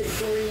has posted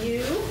for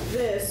you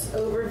this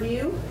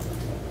overview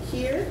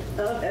here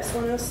of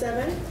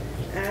S.107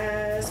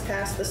 as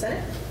passed the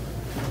Senate.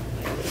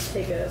 Let's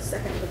take a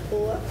second to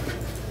pull up.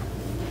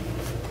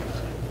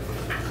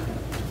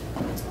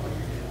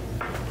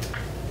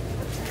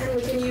 And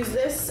we can use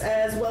this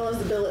as well as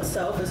the bill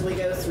itself as we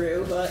go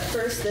through, but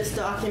first this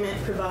document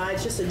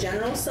provides just a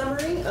general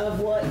summary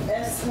of what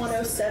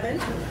S.107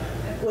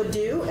 would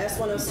do.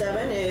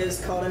 S.107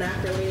 is called an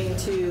act relating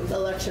to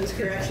elections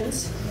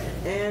corrections,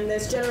 and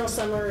this general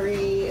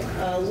summary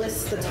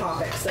lists the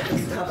topics that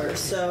this covers.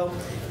 So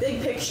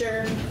big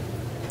picture,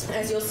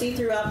 As you'll see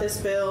throughout this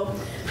bill,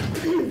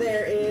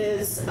 there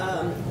is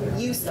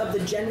use of the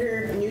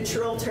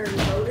gender-neutral term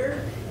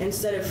voter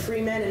instead of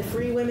free men and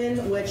free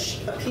women, which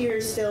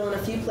appears still in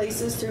a few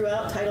places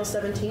throughout Title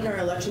 17, our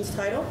elections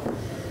title.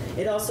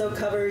 It also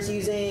covers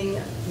using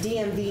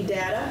DMV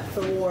data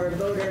for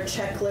voter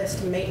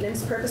checklist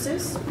maintenance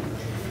purposes.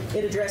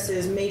 It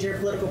addresses major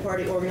political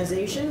party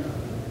organization,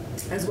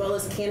 as well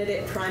as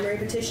candidate primary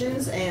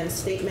petitions and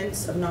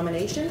statements of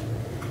nomination.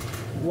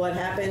 What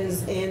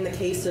happens in the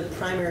case of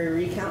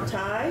primary recount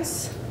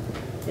ties.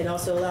 It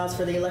also allows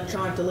for the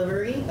electronic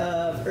delivery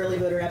of early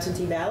voter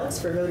absentee ballots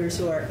for voters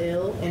who are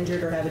ill,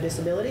 injured, or have a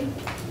disability.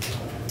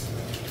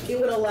 It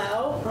would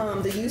allow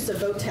the use of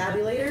vote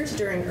tabulators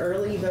during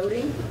early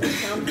voting in the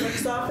town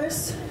clerk's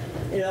office.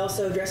 It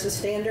also addresses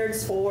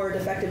standards for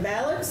defective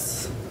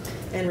ballots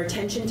and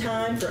retention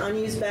time for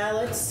unused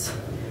ballots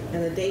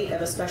and the date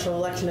of a special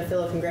election to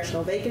fill a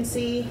congressional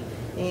vacancy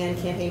and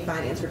campaign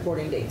finance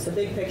reporting date. So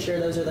big picture,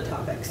 those are the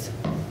topics.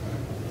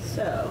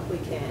 So we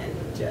can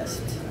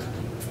just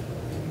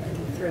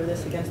throw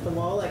this against the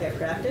wall like I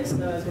practiced.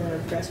 So I was going to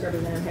press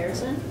Representative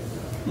Harrison.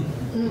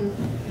 All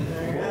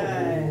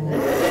right.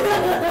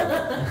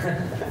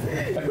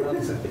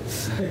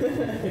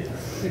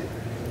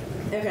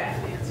 Okay.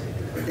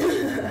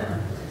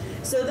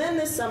 So then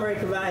this summary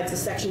provides a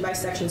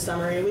section-by-section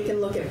summary. We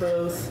can look at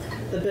both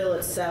the bill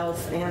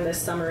itself and this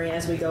summary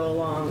as we go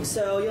along.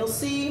 So you'll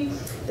see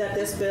that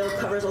this bill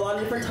covers a lot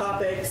of different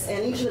topics,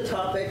 and each of the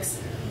topics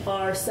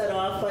are set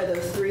off by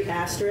those 3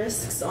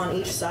 asterisks on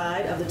each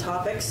side of the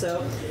topic.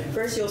 So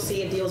first you'll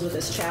see it deals with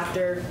this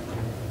chapter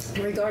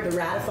in regard to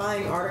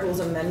ratifying Articles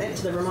of Amendment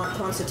to the Vermont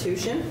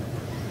Constitution.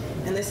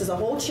 And this is a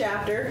whole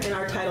chapter in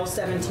our Title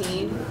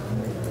 17.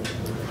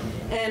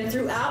 And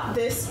throughout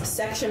this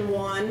Section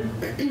 1,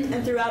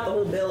 and throughout the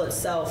whole bill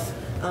itself,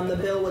 the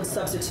bill would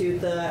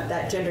substitute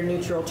that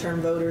gender-neutral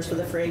term voters for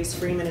the phrase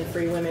free men and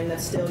free women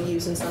that's still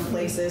used in some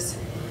places.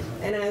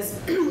 And as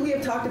we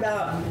have talked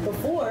about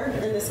before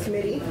in this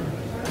committee,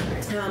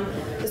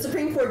 the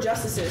Supreme Court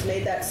justices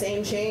made that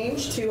same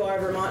change to our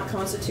Vermont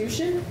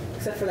Constitution,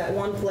 except for that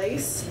one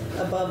place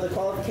above the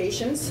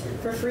qualifications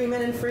for free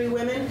men and free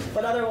women.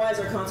 But otherwise,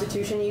 our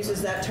Constitution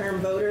uses that term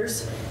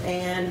voters.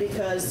 And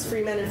because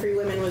free men and free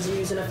women was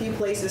used in a few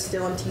places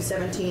still in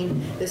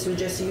T17, this would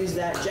just use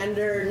that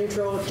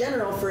gender-neutral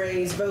general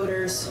phrase,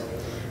 voters,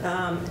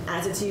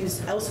 as it's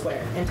used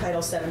elsewhere in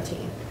Title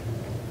 17.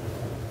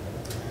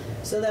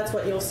 So that's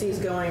what you'll see is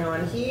going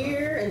on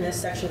here in this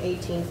Section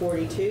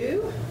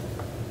 1842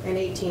 and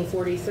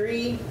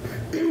 1843.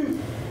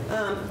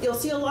 You'll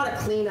see a lot of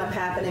cleanup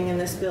happening in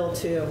this bill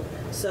too.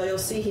 So you'll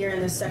see here in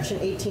this Section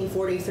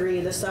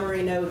 1843, the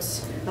summary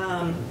notes,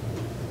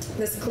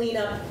 this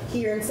cleanup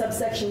here in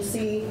subsection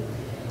C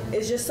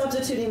is just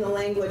substituting the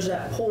language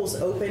that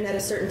polls open at a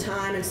certain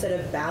time instead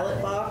of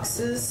ballot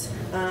boxes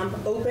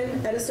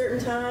open at a certain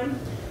time.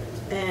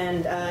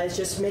 And it's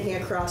just making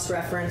a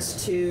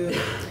cross-reference to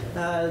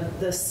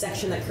the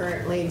section that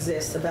currently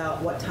exists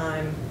about what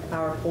time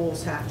our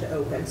polls have to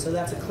open. So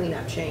that's a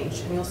cleanup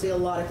change. And you'll see a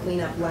lot of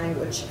cleanup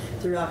language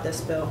throughout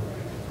this bill.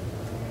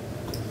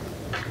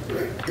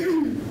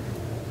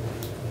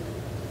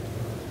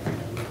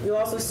 You'll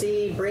also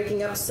see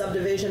breaking up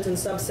subdivisions and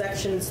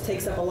subsections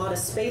takes up a lot of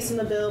space in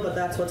the bill, but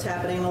that's what's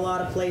happening in a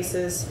lot of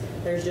places.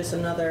 There's just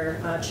another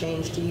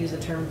change to use the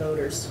term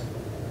voters.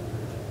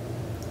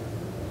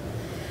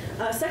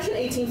 Section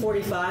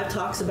 1845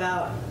 talks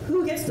about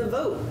who gets to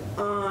vote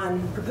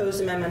on proposed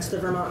amendments to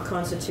the Vermont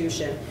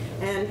Constitution.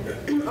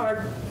 And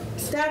our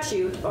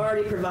statute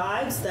already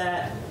provides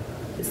that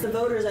it's the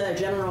voters at a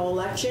general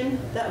election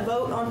that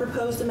vote on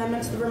proposed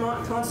amendments to the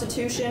Vermont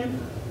Constitution.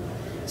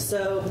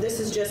 So this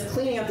is just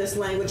cleaning up this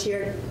language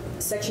here,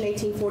 Section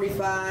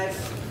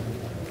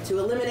 1845, to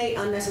eliminate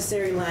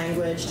unnecessary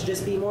language, to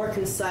just be more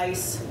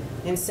concise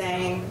in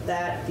saying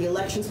that the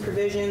elections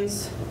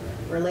provisions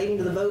relating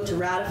to the vote to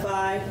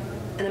ratify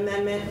an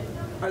amendment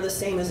are the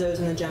same as those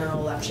in the general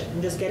election,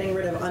 and just getting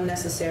rid of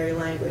unnecessary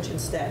language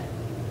instead.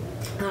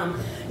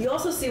 You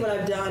also see what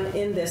I've done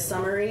in this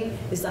summary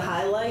is to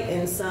highlight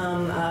in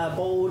some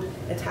bold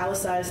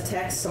italicized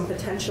text some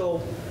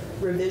potential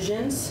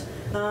revisions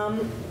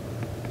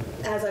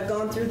as I've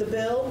gone through the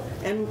bill.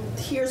 And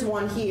here's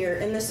one here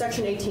in this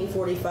Section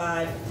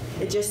 1845.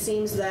 It just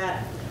seems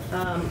that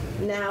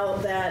now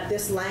that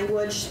this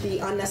language, the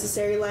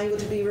unnecessary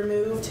language, be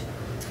removed,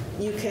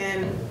 you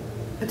can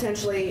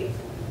potentially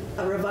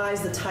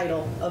revise the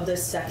title of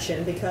this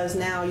section, because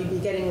now you'd be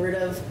getting rid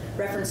of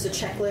reference to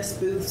checklists,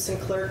 booths,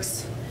 and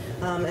clerks.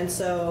 And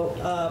so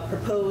a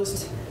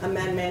proposed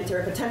amendment or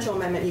a potential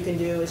amendment you can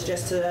do is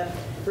just to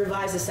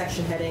revise the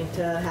section heading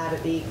to have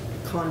it be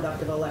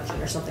conduct of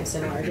election or something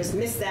similar. Just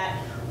missed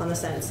that on the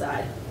Senate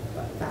side,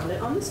 but found it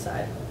on this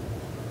side.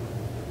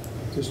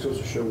 Just goes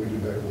to show we do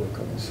better work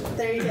on this side.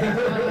 There you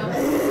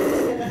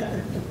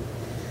go.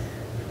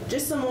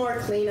 Just some more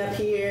cleanup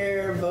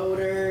here,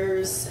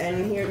 voters,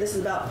 and here this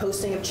is about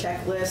posting of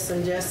checklists,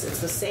 and just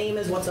it's the same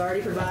as what's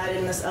already provided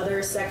in this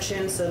other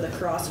section, so the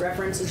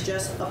cross-reference is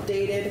just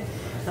updated.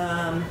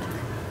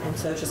 And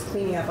so just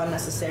cleaning up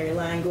unnecessary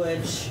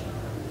language,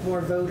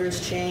 more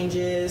voters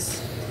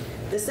changes.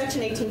 This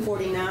section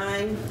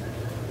 1849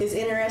 is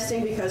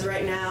interesting because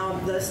right now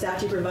the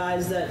statute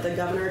provides that the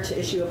governor to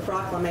issue a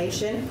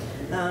proclamation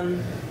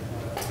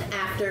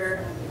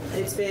after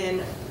it's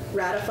been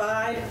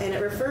ratified, and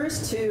it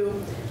refers to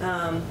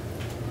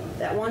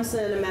that once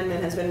an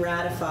amendment has been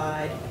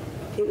ratified,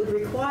 it would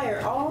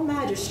require all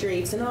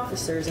magistrates and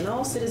officers and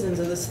all citizens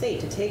of the state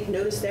to take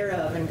notice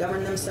thereof and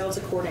govern themselves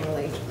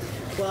accordingly.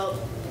 Well,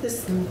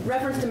 this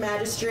reference to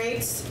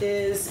magistrates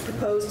is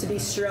proposed to be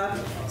struck,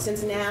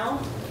 since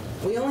now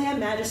we only have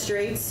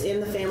magistrates in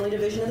the family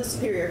division of the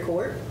Superior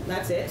Court.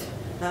 That's it.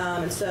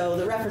 And so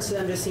the reference to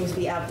them just seems to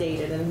be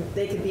outdated, and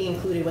they could be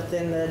included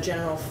within the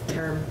general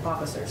term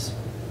officers.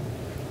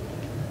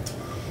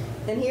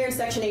 And here in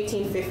section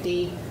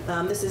 1850,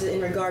 this is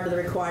in regard to the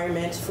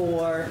requirement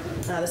for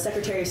the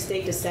Secretary of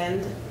State to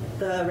send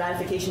the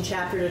ratification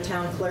chapter to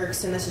town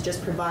clerks, and this is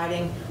just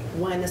providing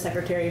when the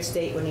Secretary of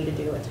State would need to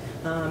do it.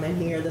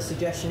 And here the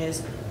suggestion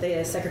is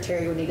the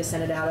Secretary would need to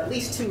send it out at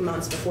least 2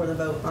 months before the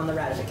vote on the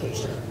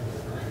ratification.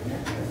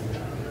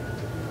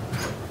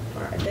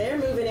 All right, they're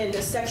moving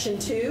into section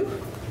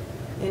 2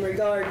 in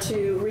regard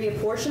to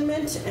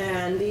reapportionment,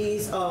 and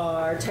these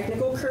are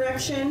technical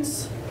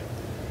corrections.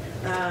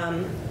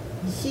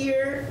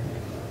 Here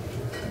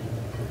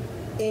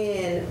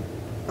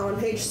on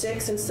page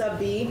 6 in sub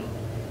B,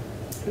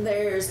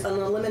 there's an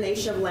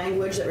elimination of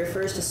language that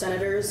refers to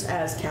senators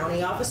as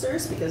county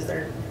officers because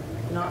they're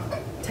not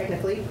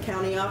technically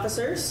county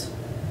officers.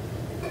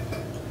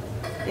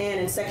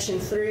 And in section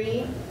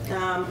 3,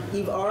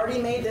 you've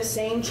already made the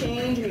same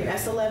change in your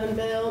S.11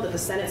 bill that the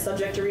Senate's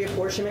subject to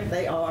reapportionment.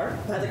 They are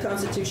by the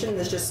Constitution.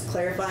 There's just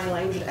clarifying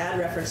language to add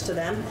reference to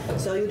them.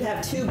 So you'd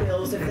have 2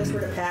 bills if this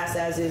were to pass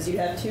as is. You'd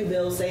have 2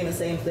 bills saying the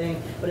same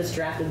thing, but it's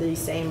drafted the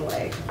same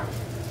way.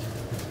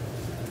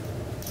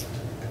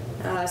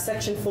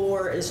 Section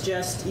 4 is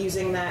just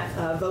using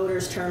that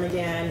voters term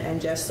again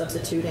and just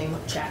substituting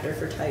chapter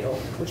for title,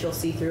 which you'll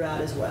see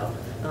throughout as well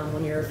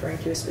when you're referring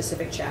to a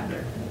specific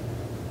chapter.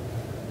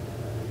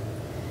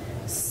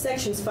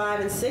 Sections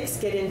 5 and 6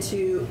 get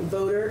into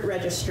voter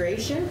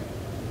registration.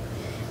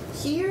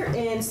 Here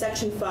in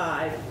section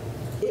 5,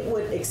 it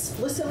would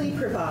explicitly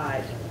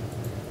provide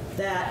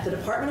that the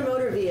Department of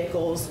Motor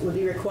Vehicles would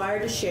be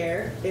required to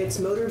share its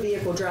motor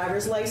vehicle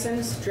driver's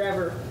license,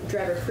 driver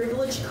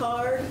privilege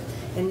card,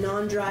 and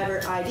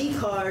non-driver ID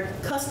card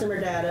customer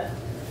data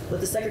with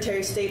the Secretary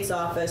of State's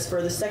office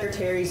for the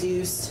Secretary's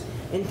use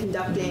in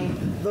conducting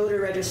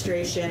voter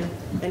registration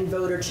and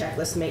voter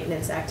checklist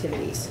maintenance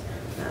activities.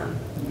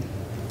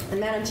 And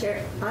Madam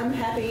Chair, I'm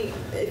happy,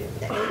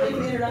 if anybody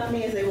can interrupt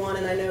me as they want,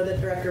 and I know that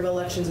Director of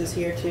Elections is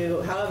here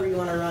too, however you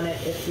want to run it,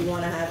 if you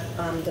want to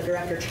have the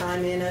Director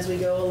chime in as we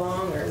go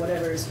along, or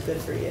whatever is good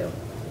for you.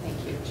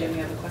 Thank you. Jim,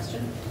 you have a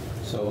question?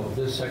 So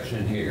this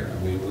section here,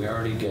 I mean, we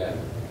already get,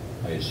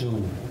 I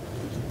assume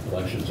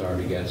Elections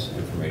already gets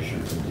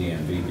information from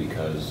DMV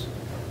because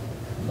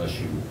unless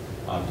you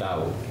opt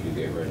out, you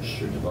get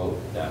registered to vote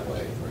that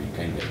way, or you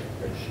can get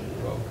registered to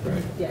vote,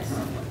 right? Yes.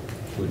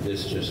 Would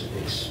this just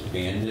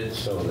expand it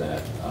so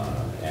that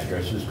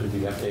addresses could be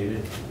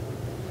updated?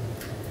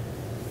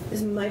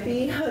 This might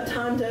be a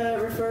time to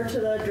refer to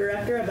the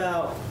Director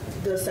about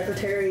the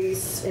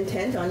Secretary's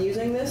intent on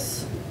using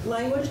this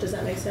language. Does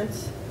that make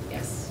sense?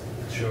 Yes.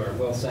 Sure.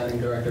 Well,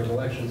 Standing Director of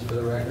Elections, for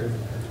the record.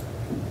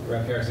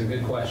 Rep. Harrison,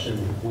 good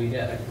question. We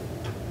get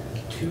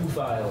 2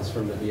 files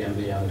from the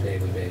DMV on a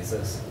daily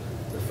basis.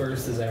 The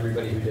first is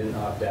everybody who didn't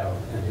opt out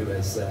and who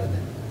has said,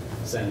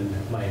 send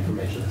my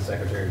information to the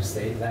Secretary of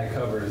State. That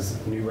covers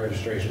new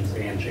registrations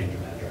and change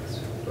of address,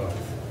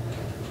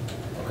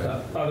 both. Okay.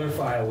 The other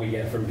file we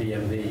get from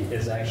DMV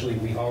is actually,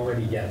 we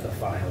already get the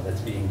file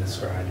that's being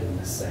described in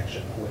this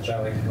section, which I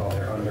like to call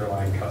their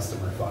underlying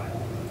customer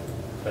file.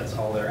 That's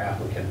all their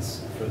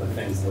applicants for the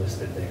things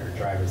listed there: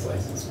 driver's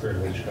license,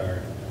 privilege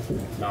card,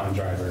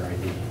 non-driver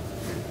ID.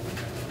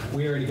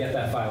 We already get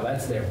that file.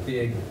 That's their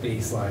big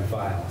baseline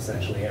file,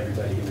 essentially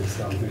everybody who has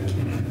come through the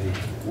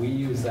DMV. We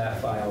use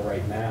that file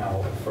right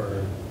now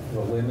for the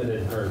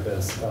limited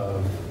purpose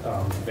of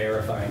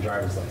verifying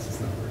driver's license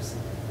numbers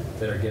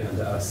that are given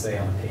to us, say,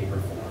 on a paper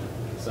form.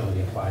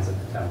 Somebody applies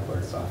at the town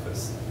clerk's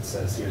office,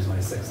 says, here's my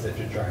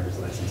 6-digit driver's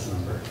license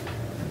number.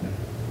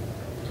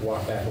 To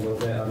walk back a little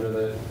bit, under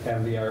the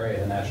MVRA,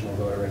 the National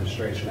Voter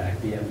Registration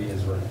Act, DMV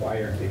is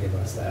required to give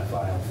us that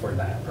file for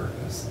that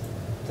purpose,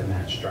 to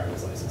match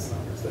driver's license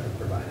numbers that are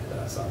provided to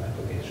us on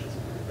applications.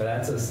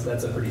 But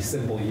that's a pretty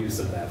simple use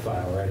of that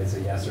file, right? It's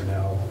a yes or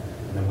no,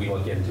 and then we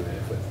look into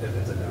it if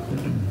it's a no.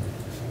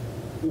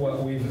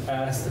 What we've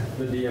asked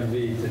the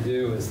DMV to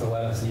do is to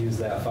let us use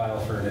that file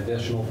for an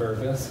additional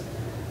purpose,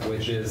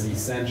 which is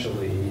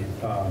essentially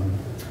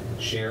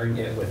sharing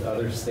it with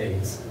other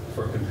states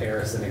for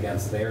comparison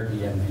against their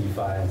DMV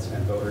files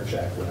and voter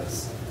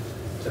checklists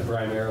to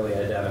primarily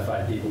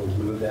identify people who've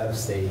moved out of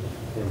state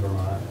in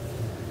Vermont.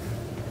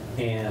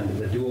 And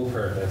the dual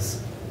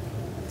purpose,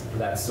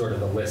 that's sort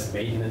of the list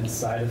maintenance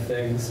side of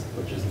things,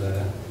 which is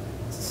the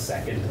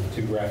second of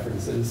 2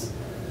 references.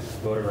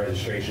 voter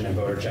registration and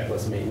voter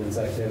checklist maintenance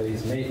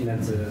activities.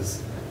 Maintenance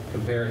is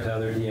compare it to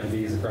other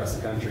DMVs across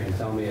the country and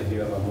tell me if you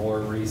have a more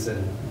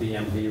recent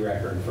DMV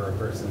record for a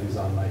person who's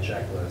on my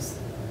checklist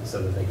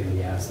so that they can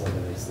be asked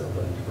whether they still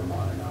live in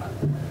Vermont or not.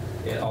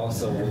 It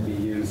also will be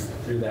used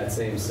through that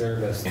same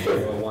service to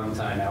do a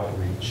one-time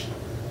outreach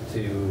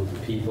to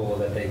people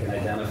that they can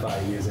identify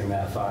using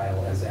that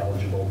file as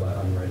eligible but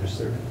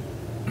unregistered.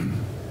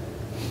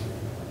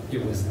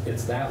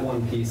 It's that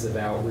one piece of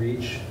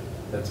outreach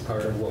that's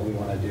part of what we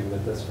want to do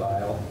with this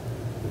file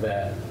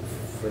that,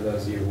 for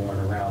those of you who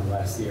weren't around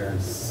last year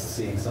and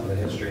seeing some of the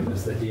history of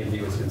this, that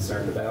DMV was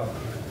concerned about.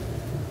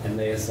 And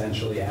they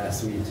essentially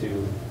asked me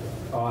to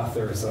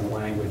author some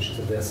language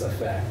to this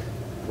effect,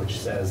 which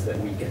says that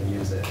we can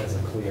use it as a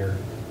clear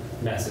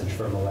message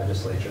from the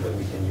legislature that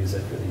we can use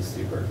it for these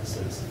two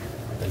purposes.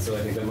 And so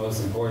I think the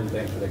most important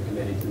thing for the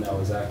committee to know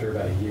is after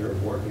about a year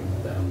of working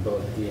with them,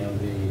 both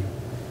DMV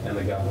and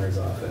the governor's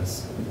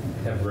office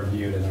have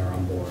reviewed and are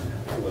on board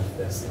with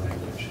this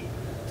language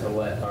to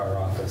let our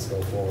office go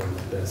forward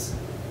with this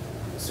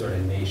sort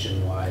of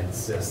nationwide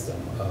system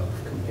of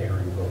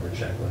comparing voter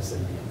checklists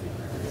and DMV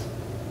records.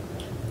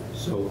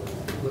 So,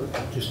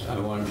 I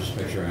want to just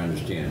make sure I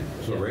understand.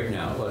 So right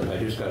now, I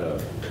just got a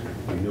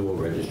renewal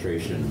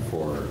registration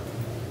for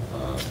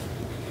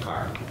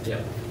car.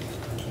 Yep.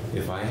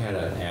 If I had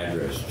an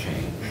address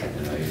change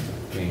and I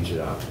changed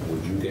it up,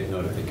 would you get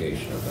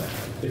notification of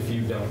that? If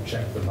you don't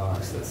check the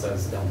box that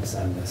says don't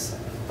send this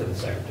to the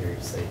Secretary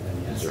of State,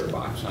 then yes. Is there a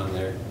box on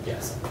there?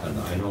 Yes.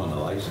 I know on the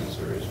license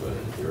there is, but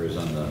there is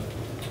on the...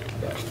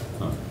 Yep.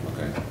 Oh,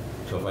 okay.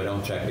 So if I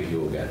don't check it,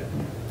 you will get it?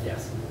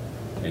 Yes.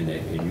 And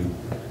you,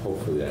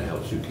 hopefully that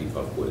helps you keep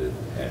up with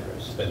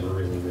address. It's been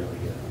really, really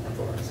good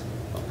for us.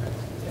 Okay.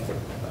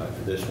 Yeah.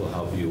 This will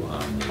help you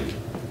on the...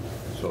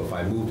 So if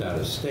I moved out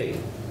of state,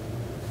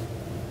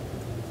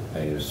 I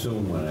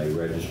assume when I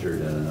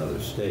registered in another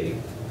state,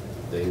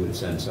 they would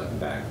send something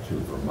back to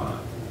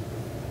Vermont,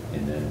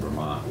 and then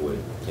Vermont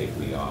would take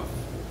me off.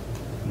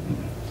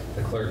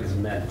 The clerk is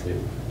meant to.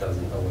 It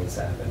doesn't always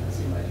happen, as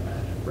you might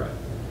imagine. Right.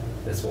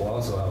 This will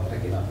also help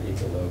picking up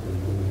people though who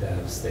moved out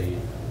of state,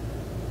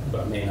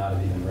 but may not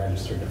have even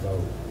registered to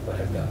vote, but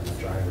have gotten a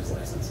driver's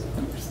license in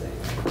another state.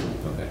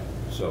 Okay.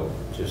 So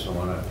just I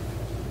want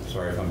to,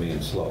 sorry if I'm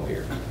being slow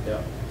here.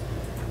 Yep.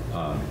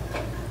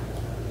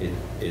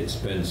 It's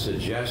been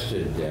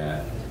suggested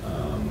that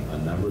a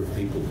number of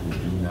people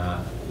who do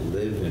not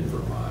live in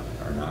Vermont,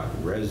 are not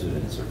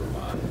residents of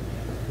Vermont,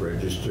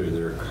 register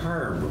their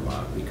car in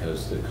Vermont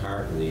because the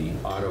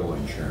auto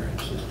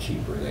insurance is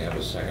cheaper. They have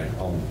a second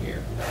home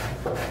here.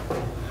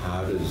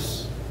 How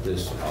does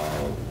this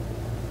all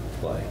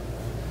play?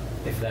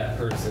 If that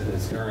person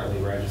is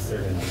currently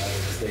registered in another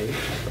state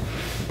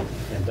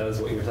and does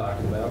what you're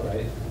talking about,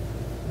 right?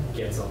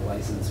 Gets a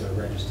license or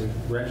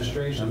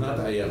registration. I'm not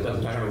talking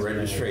about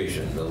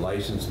registration. The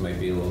license might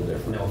be a little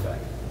different. No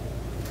effect.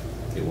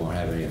 It won't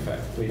have any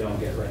effect. We don't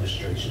get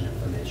registration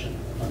information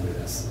under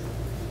this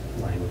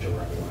language or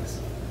otherwise.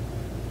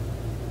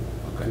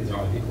 Okay. These are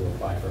only people who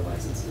apply for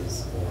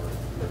licenses or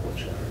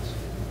privilege cards.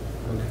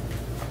 Okay.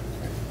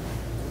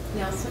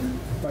 Nelson?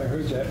 If I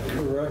heard that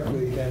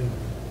correctly, then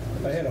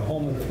if I had a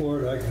home in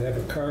Florida, I could have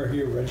a car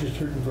here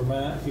registered in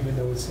Vermont, even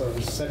though it's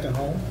a second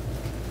home?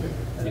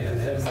 And I could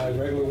have my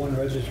regular one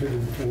registered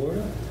in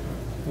Florida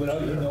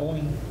without you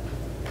knowing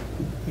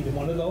either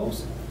one of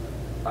those?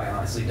 I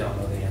honestly don't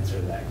know the answer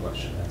to that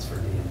question. That's for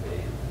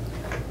DMV.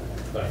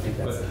 But I think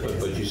that's the case.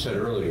 But you said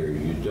earlier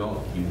you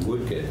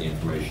would get the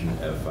information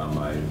if on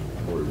my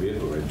motor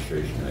vehicle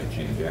registration I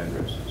change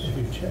addresses. If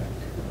you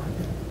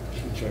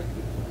check.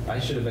 I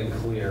should have been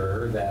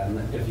clearer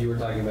then if you were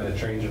talking about a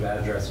change of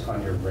address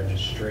on your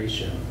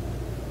registration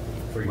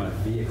for your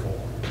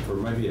vehicle. For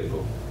my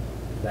vehicle.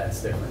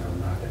 That's different. I'm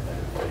not get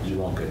that. You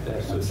won't get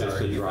that. So it's just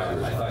Sorry, a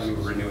driver's I thought you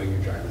were renewing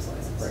your driver's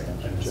license.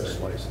 Right, just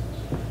license.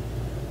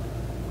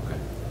 Okay.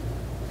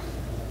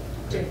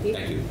 JP?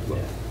 Thank you.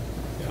 Yeah.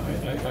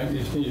 Yeah, I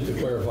just needed to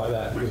clarify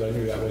that because I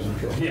knew that wasn't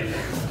true. Yeah.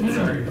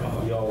 Sorry.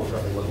 Y'all will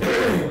probably look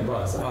at it.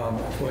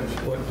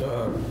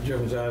 What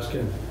Jim was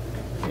asking,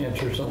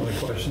 answer some of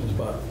the questions,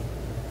 but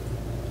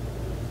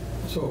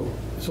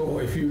so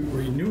if you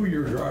renew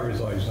your driver's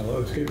license,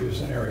 let's give you a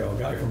scenario, a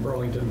guy from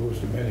Burlington moves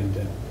to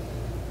Bennington,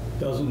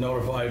 doesn't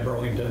notify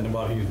Burlington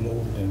about he's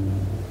moved, and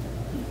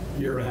a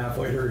year and a half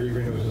later he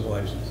renews his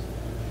license.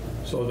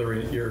 So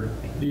your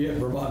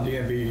Vermont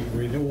DMV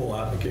renewal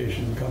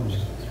application comes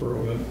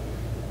through,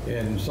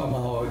 and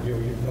somehow you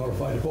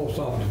notify the post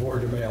office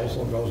board, your mail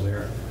also goes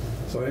there.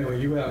 So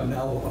anyway, you have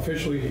now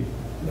officially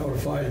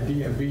notified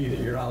DMV that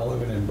you're now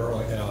living in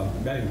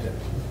Bennington.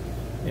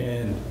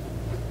 And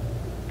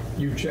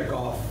you check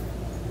off,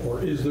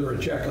 or is there a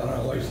check on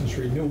a license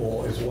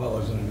renewal as well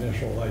as an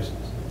initial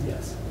license?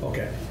 Yes.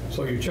 Okay,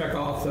 so you check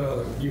off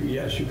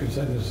yes, you can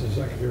send this to the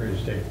Secretary of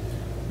State.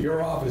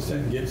 Your office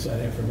then gets that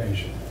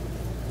information.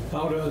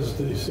 How does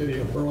the city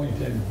of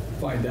Burlington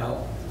find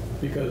out?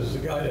 Because the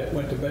guy that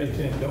went to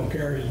Bennington don't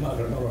care, he's not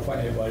gonna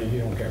notify anybody, he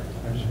don't care.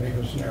 I'm just making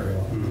a scenario.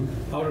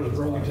 Mm-hmm. How does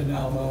Burlington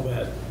now know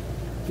that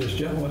this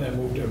gentleman that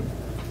moved to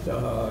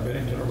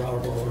Bennington or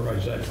Brattleboro, or I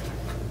said,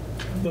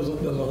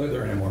 doesn't live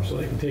there anymore, so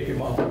they can take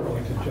him off the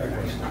Burlington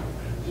checklist.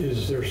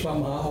 Is there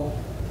somehow,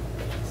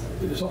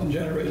 is something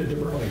generated to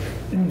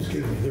Burlington?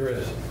 Excuse me, there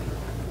is,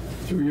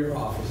 through your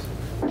office.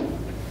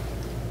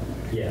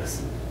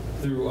 Yes,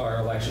 through our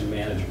election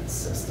management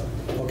system,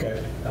 Okay.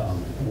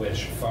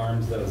 which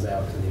farms those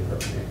out to the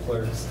appropriate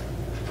clerks.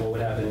 What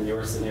would happen in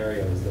your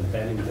scenario is the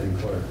Bennington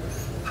clerk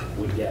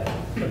would get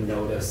a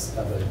notice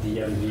of a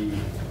DMV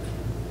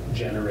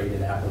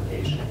generated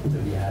application to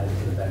be added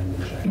to the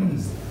Bennington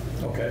checklist.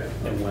 Okay.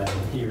 And when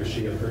he or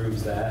she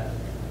approves that,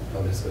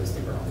 notice goes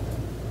to Burlington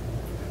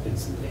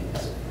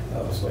instantaneously.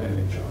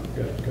 Outstanding, John.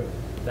 Good.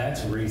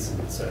 That's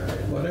recent, sir.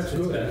 and Well, that's it's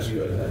good. been That's used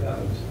good. in the That past.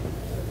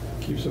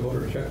 happens. Keeps the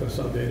voter checklist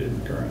updated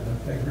and current.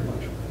 Thank you very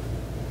much.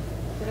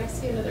 Did I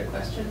see another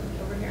question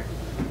over here?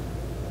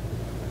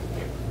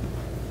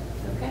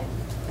 Okay.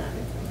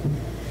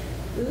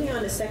 Moving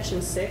on to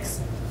section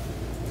 6.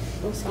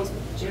 Oh, excuse me.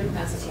 Jim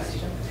has a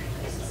question.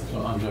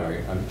 So I'm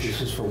sorry,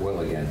 this is for Will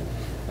again.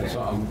 And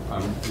so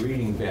I'm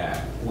reading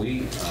back.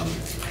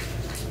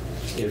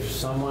 If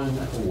someone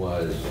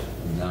was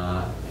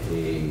not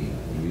a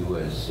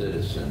U.S.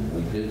 citizen,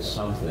 we did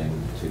something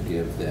to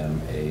give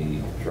them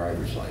a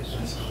driver's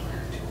license.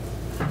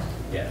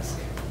 Yes.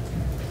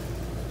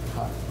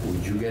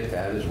 Would you get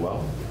that as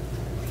well?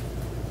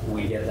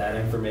 We get that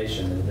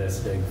information in this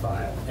big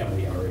file, and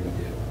we already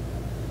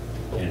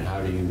do. And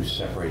how do you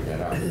separate that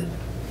out?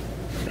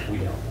 We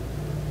don't.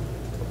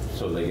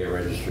 So they get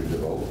registered to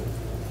vote?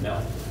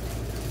 No.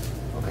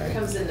 Okay.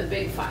 Comes in the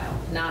big file,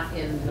 not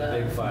in the.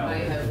 The big file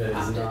might have that is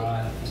opted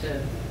not-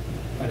 to.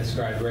 I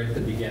described right at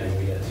the beginning,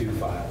 we get 2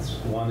 files.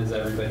 One is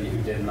everybody who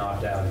didn't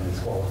opt out and is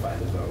qualified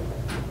to vote.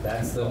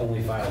 That's the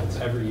only file that's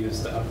ever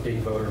used to update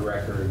voter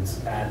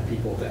records, add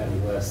people to any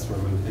list,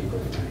 remove people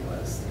from any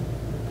list.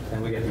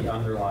 And we get the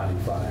underlying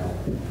file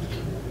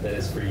that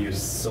is for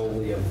use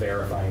solely of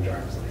verifying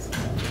driver's license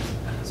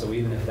numbers. So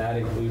even if that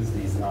includes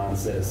these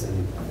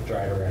non-citizen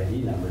driver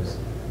ID numbers,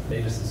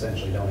 they just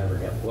essentially don't ever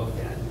get looked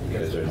at.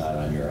 Because they're not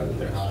on your other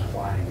They're list. not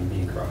applying and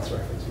being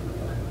cross-referenced with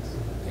the other list.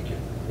 Thank you.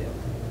 Yeah.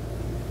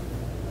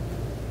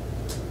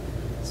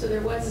 So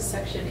there was a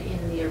section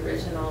in the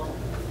original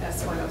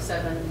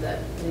S.107 that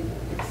the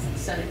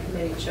Senate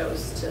committee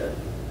chose to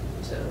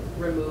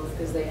remove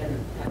because they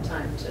hadn't had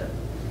time to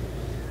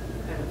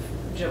kind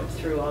of jump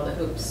through all the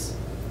hoops.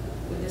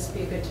 Would this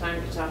be a good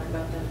time to talk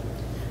about that?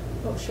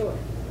 Oh, sure.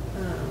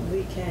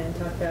 We can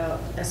talk about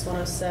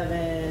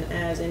S.107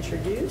 as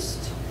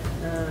introduced.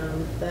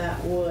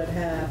 That would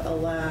have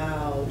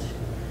allowed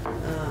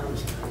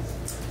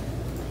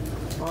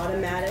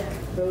automatic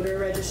voter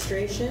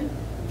registration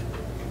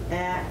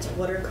at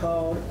what are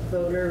called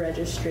voter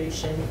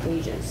registration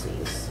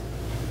agencies.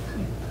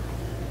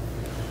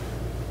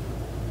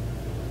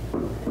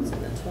 It's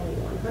in the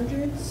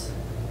 2100s.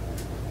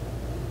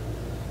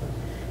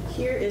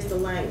 Here is the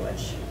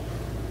language.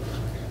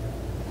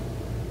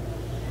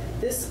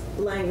 This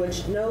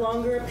language no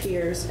longer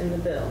appears in the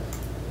bill,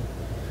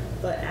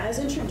 but as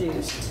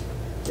introduced,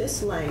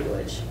 this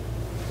language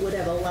would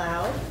have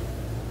allowed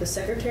the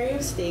Secretary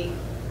of State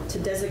to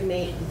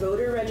designate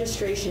voter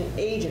registration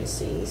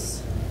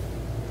agencies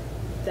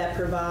that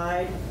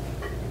provide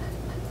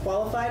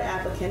qualified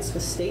applicants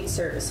with state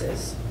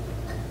services,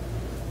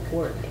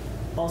 or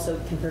also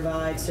can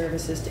provide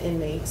services to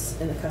inmates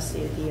in the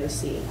custody of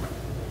DOC,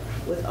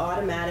 with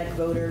automatic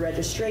voter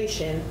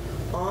registration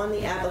on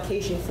the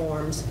application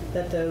forms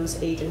that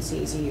those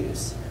agencies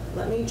use.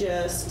 Let me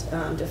just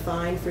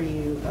define for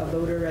you a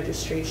voter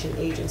registration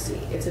agency.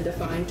 It's a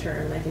defined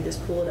term, and I can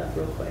just pull it up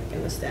real quick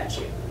in the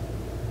statute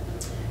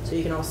so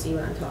you can all see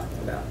what I'm talking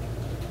about.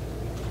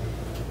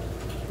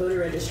 Voter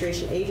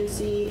registration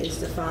agency is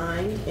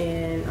defined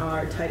in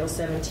our Title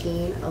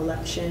 17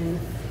 election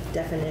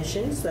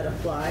definitions that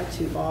apply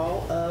to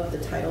all of the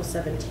Title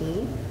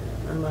 17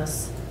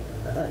 unless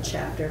a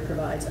chapter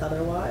provides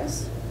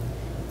otherwise.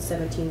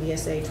 17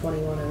 VSA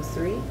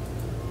 2103.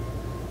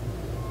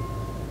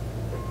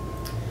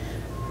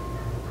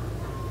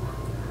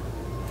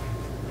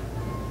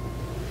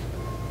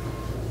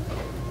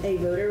 A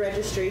voter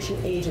registration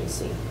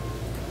agency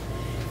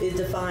is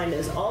defined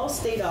as all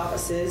state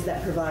offices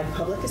that provide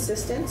public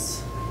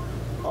assistance,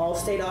 all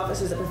state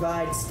offices that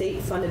provide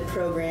state-funded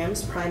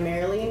programs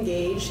primarily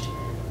engaged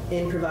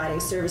in providing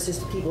services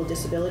to people with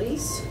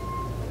disabilities,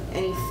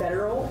 any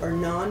federal or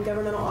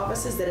non-governmental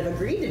offices that have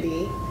agreed to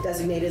be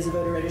designated as a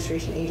voter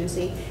registration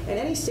agency, and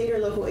any state or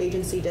local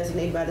agency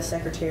designated by the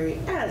Secretary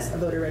as a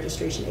voter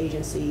registration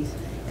agency.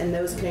 And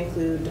those can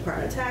include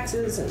Department of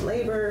Taxes and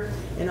Labor,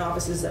 and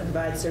offices that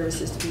provide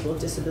services to people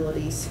with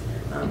disabilities,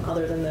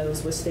 other than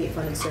those with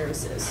state-funded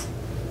services.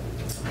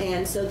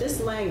 And so this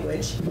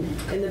language,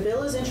 and the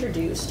bill is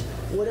introduced,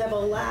 would have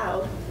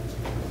allowed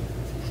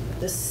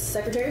the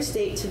Secretary of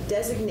State to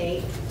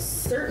designate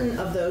certain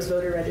of those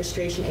voter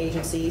registration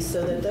agencies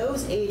so that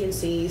those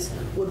agencies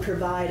would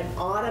provide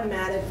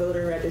automatic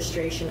voter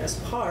registration as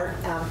part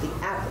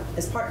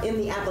in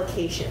the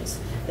applications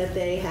that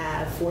they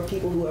have for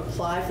people who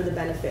apply for the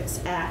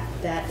benefits at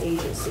that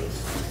agency.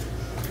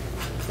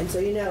 And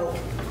so,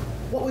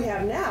 what we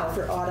have now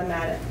for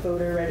automatic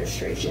voter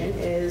registration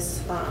is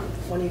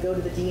when you go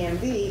to the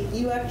DMV,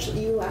 you have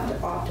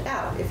to opt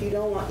out if you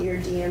don't want your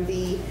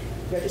DMV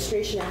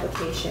registration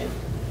application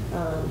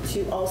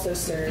to also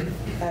serve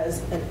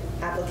as an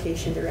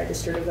application to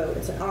register to vote.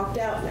 It's an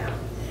opt-out now.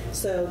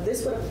 So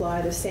this would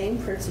apply the same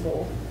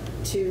principle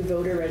to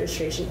voter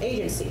registration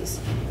agencies.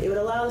 It would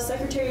allow the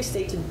Secretary of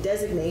State to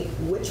designate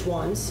which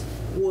ones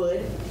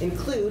would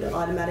include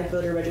automatic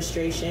voter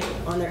registration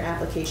on their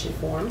application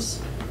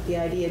forms. The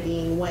idea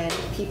being when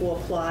people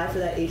apply for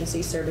that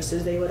agency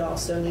services, they would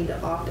also need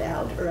to opt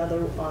out, or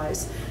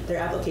otherwise their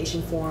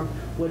application form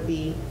would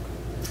be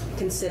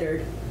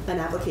considered an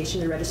application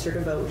to register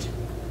to vote.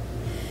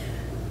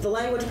 The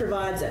language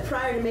provides that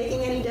prior to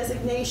making any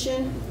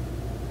designation,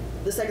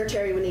 the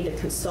Secretary would need to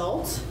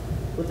consult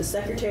with the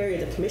Secretary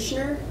or the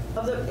Commissioner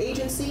of the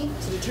agency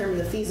to determine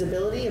the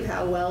feasibility of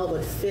how well it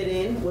would fit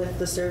in with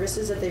the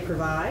services that they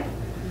provide.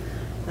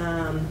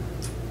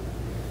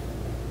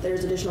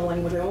 There's additional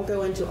language. I won't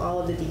go into all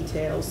of the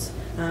details,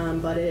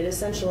 but it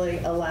essentially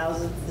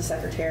allows the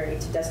Secretary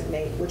to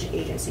designate which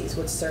agencies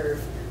would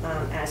serve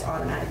as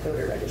automatic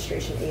voter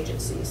registration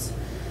agencies.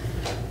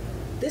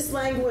 This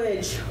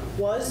language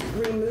was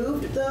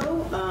removed,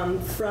 though,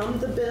 from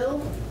the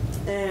bill,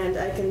 and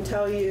I can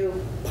tell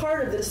you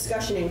part of the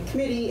discussion in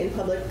committee, in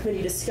public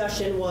committee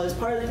discussion, was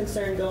part of the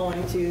concern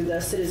going to the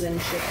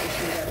citizenship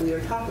issue that we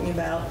were talking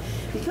about,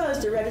 because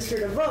to register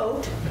to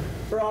vote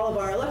for all of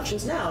our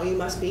elections now, you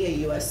must be a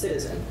U.S.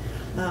 citizen.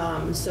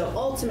 So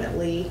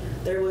ultimately,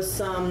 there was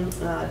some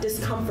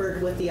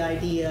discomfort with the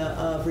idea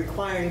of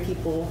requiring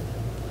people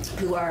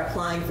who are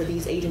applying for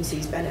these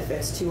agencies'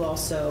 benefits to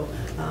also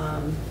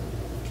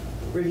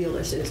reveal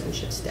their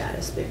citizenship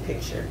status. Big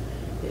picture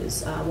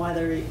is why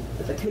the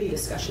committee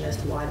discussion as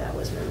to why that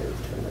was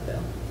removed from the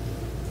bill.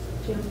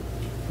 Jim?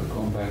 But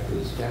going back to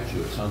the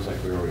statute, it sounds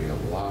like we already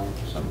allowed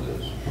some of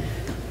this.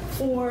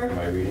 For Am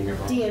I reading it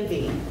wrong?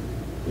 DMV,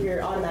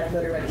 your automatic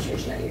voter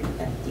registration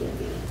at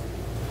DMV.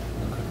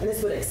 Okay. And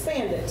this would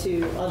expand it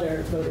to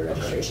other voter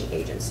registration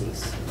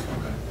agencies.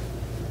 Okay.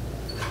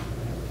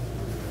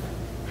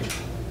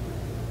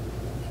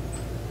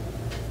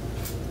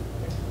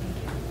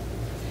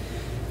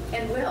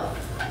 And Will?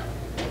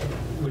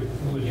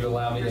 Would you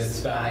allow me to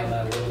expound on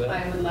that a little bit?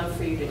 I would love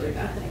for you to do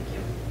that, thank you.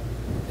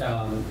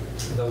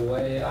 The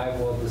way I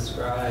will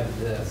describe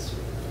this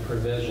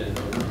provision,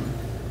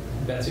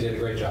 Betsy did a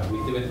great job.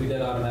 We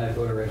did automatic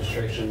voter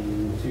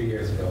registration 2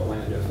 years ago. It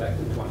went into effect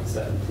in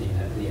 2017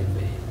 at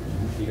DMV.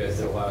 You guys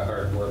did a lot of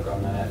hard work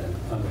on that and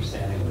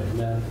understanding what it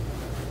meant.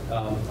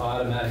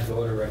 Automatic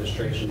voter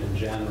registration in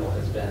general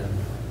has been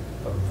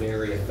a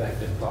very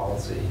effective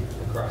policy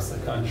across the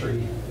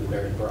country in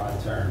very broad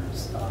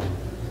terms.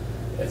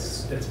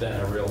 It's been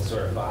a real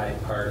sort of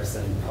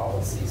bipartisan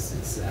policy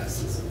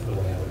success, is the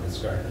way I would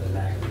describe it,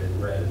 enacted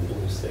in red and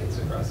blue states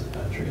across the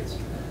country. It's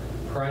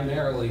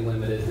primarily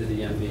limited to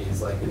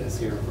DMVs like it is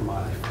here in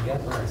Vermont. I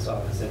forget where I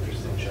saw this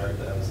interesting chart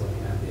that I was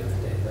looking at the other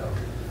day, though,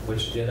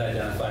 which did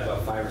identify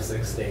about 5 or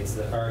 6 states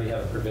that already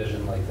have a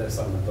provision like this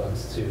on the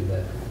books, too,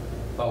 that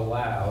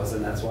allows,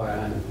 and that's why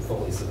I'm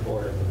fully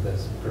supportive of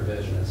this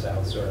provision, is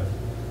how sort of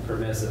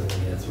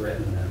permissively it's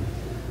written. And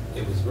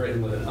it was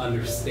written with an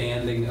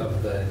understanding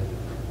of the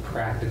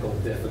practical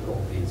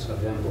difficulties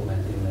of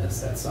implementing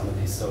this at some of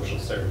these social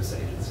service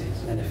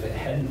agencies. And if it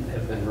hadn't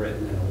have been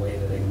written in a way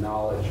that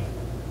acknowledged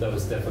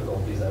those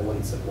difficulties, I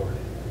wouldn't support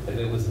it. If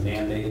it was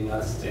mandating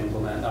us to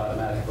implement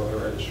automatic voter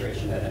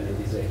registration at any of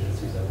these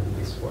agencies, I wouldn't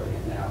be supporting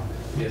it now,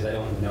 because I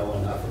don't know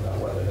enough about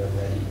whether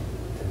they're ready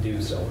to do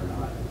so or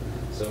not.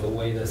 So the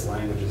way this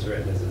language is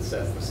written is it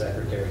says the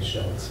Secretary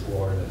shall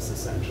explore this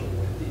essentially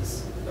with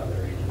these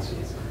other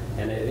agencies.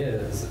 And it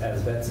is,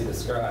 as Betsy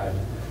described,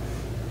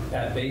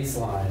 at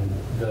baseline,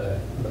 the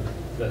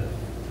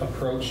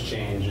approach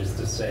change is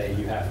to say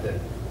you have to,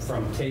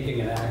 from taking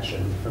an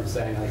action, from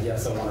saying, like,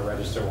 yes, I want to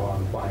register while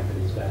I'm applying for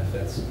these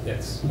benefits,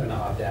 it's an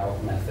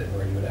opt-out method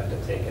where you would have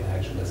to take an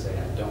action to say,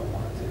 I don't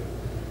want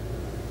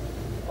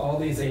to. All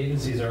these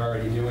agencies are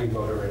already doing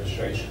voter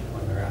registration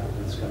when their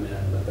applicants come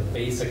in, but the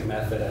basic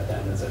method at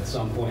them is at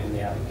some point in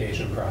the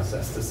application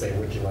process to say,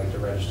 would you like to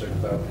register to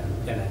vote?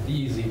 And at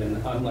these, even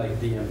unlike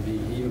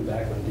DMV, even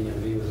back when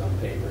DMV was on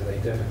paper,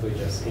 they typically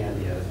just hand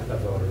you a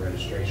voter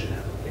registration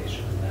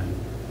application, and then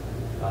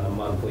on a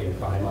monthly or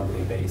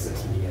bi-monthly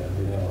basis, we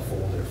mail a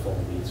folder full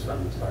of these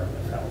from the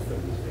Department of Health or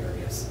these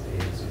various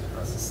agencies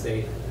across the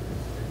state.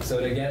 So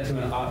to get to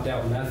an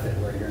opt-out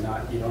method where you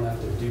don't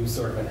have to do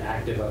sort of an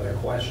active other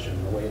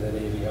question, the way that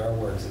AVR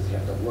works is you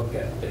have to look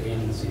at the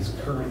agency's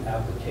current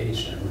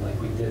application,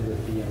 like we did with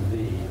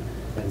DMV,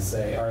 and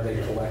say, are they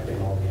collecting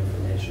all the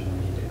information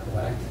we need to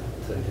collect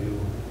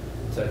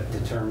to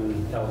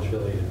determine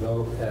eligibility to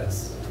vote?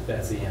 As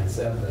Betsy Ann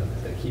said,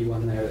 the key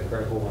one there, the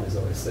critical one, is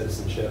always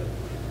citizenship.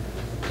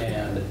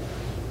 And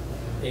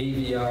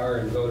AVR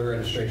and voter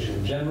registration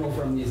in general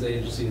from these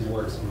agencies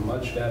works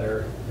much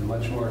better and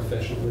much more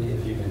efficiently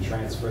if you can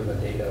transfer the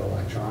data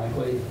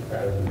electronically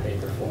rather than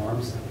paper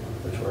forms,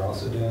 which we're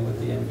also doing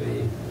with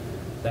DMV.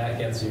 that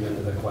gets you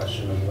into the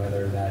question of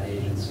whether that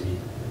agency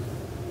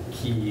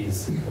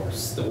keys or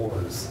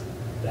stores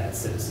that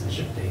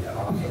citizenship data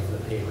off of the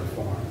paper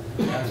form.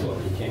 That's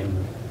what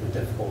became the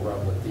difficult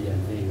rub with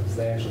DMV, was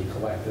they actually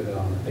collected it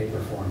on the paper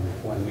form.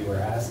 When we were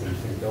asking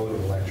to go to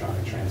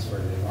electronic transfer,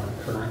 they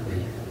weren't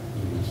currently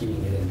even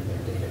keying it into their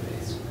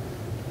database.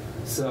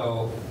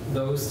 So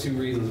those two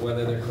reasons,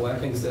 whether they're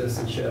collecting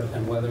citizenship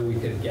and whether we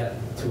could get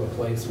to a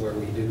place where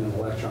we do an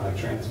electronic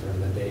transfer of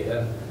the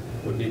data,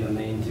 would be the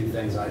main two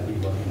things I'd be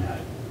looking at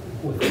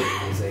with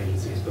these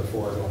agencies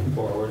before going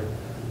forward.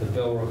 The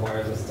bill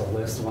requires us to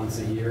list once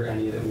a year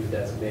any that we've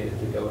designated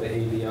to go to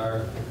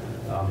ABR,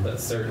 but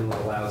certainly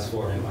allows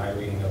for, in my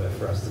reading of it,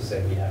 for us to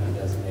say we haven't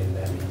designated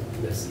any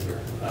this year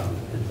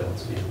until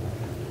it's feasible.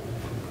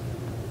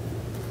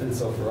 And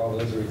so for all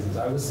those reasons,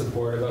 I was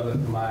supportive of it.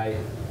 My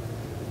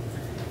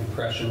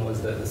impression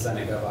was that the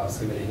Senate GovOps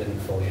Committee didn't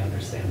fully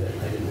understand it.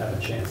 I didn't have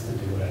a chance to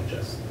do what I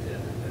just did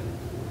and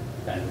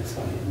kind of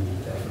explain it in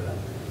detail for them.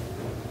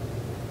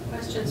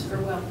 Questions for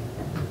Will?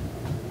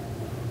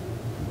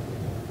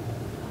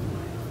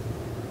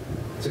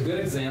 It's a good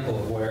example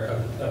of where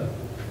a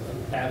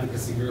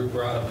advocacy group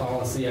brought a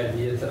policy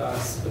idea to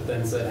us, but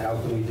then said, how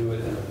can we do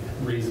it in a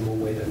reasonable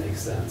way that makes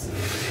sense? And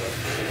this is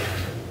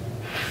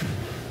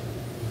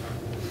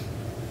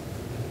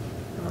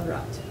what All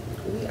right.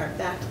 We are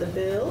back to the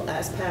bill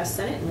as passed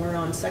Senate, and we're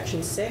on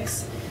section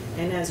 6.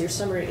 And as your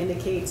summary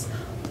indicates,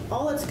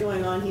 all that's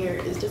going on here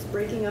is just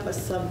breaking up a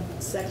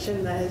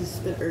subsection that has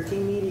been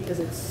irking me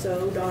because it's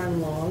so darn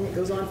long. It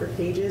goes on for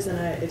pages, and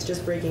it's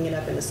just breaking it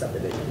up into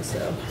subdivisions.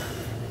 So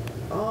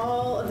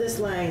all of this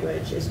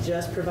language is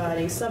just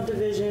providing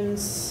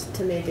subdivisions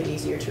to make it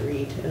easier to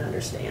read and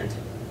understand.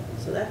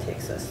 So that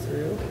takes us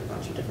through a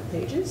bunch of different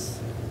pages,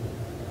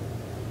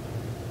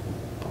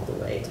 all the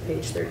way to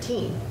page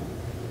 13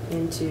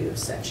 into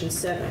section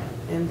 7.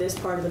 And this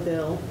part of the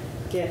bill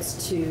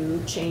gets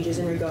to changes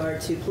in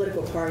regard to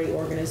political party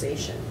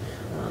organization.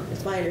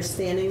 It's my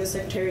understanding the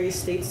Secretary of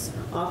State's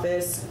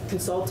office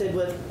consulted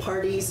with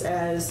parties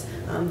as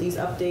these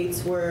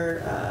updates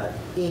were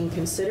being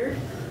considered.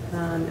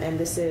 And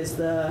this is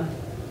the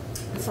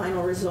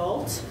final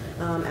result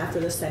after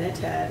the Senate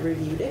had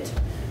reviewed it.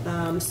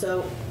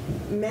 So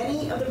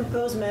many of the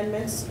proposed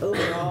amendments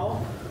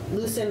overall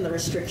loosen the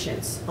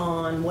restrictions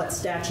on what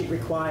statute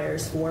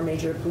requires for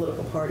major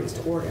political parties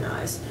to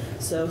organize.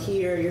 So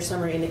here your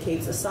summary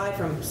indicates, aside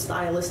from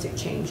stylistic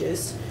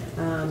changes,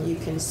 you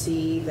can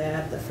see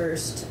that the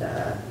first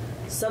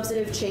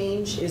substantive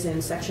change is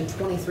in section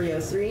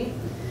 2303.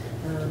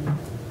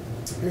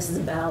 This is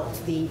about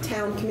the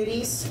town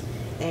committees,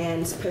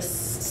 and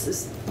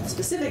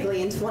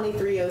specifically in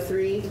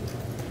 2303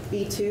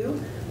 B2,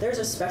 there's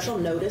a special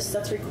notice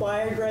that's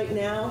required right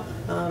now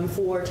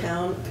for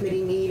town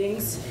committee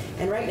meetings.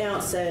 And right now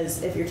it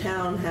says if your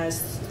town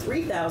has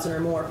 3,000 or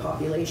more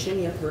population,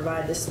 you have to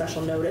provide this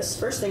special notice.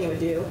 First thing it would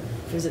do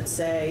is it'd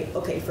say,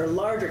 okay, for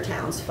larger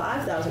towns,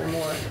 5,000 or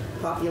more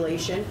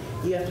population,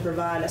 you have to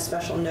provide a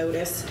special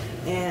notice.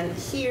 And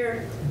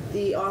here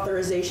the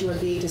authorization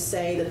would be to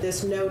say that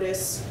this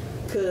notice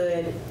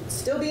could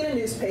still be in a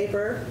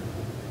newspaper,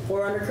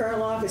 or under current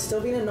law could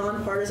still be in a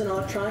nonpartisan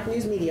electronic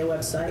news media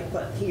website,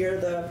 but here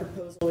the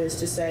proposal is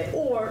to say,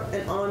 or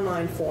an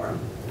online forum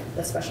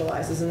that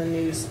specializes in the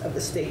news of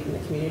the state and the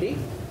community.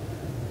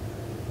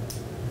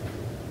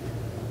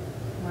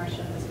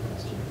 Marcia has a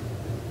question.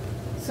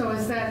 So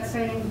is that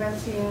saying,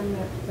 Betsy Ann,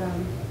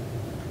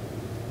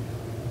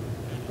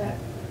 that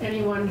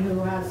anyone who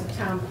has a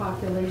town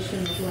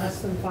population of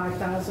less than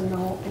 5,000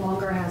 no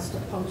longer has to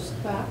post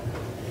that?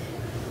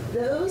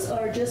 Those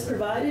are just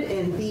provided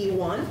in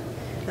B1.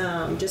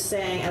 Just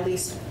saying, at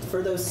least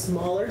for those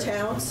smaller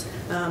towns,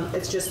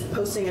 it's just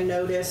posting a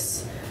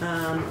notice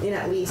in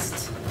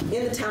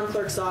the town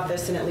clerk's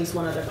office and at least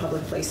one other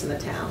public place in the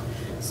town.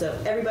 So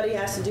everybody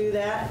has to do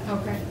that.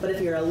 Okay. But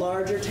if you're a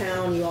larger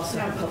town, you also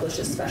have to publish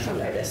a special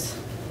notice.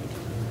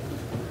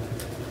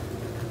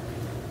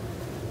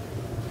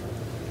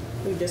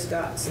 We've just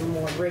got some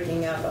more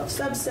breaking up of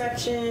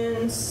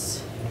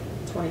subsections,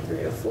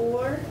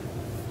 2304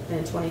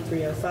 and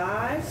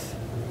 2305.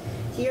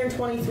 Here in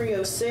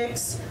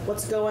 2306,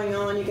 what's going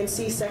on, you can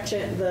see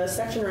the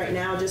section right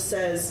now just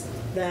says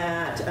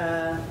that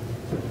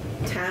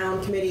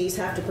town committees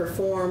have to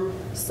perform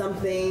some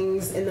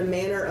things in the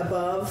manner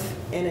above,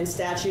 and in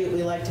statute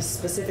we like to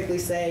specifically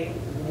say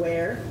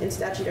where in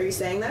statute are you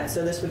saying that.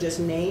 So this would just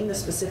name the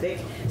specific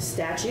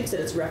statutes that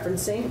it's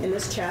referencing in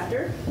this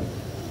chapter,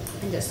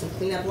 and just some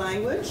cleanup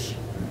language.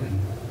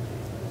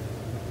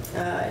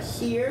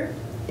 Here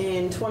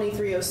in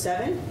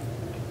 2307,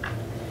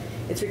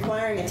 it's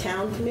requiring a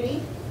town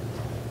committee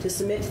to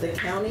submit to the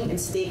county and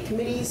state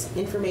committees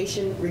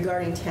information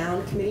regarding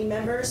town committee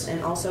members,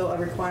 and also a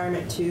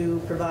requirement to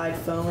provide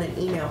phone and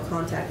email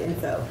contact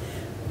info.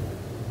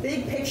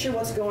 Big picture,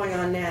 what's going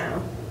on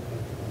now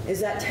is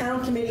that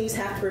town committees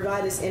have to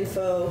provide this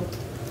info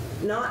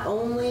not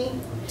only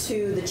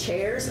to the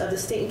chairs of the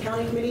state and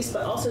county committees,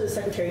 but also the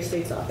Secretary of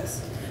State's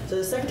office. So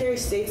the Secretary of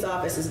State's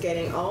office is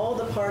getting all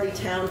the party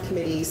town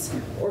committees'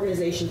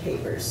 organization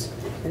papers.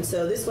 And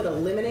so this would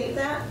eliminate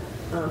that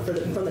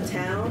from the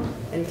town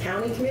and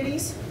county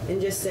committees and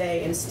just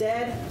say,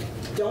 instead,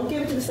 don't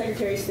give it to the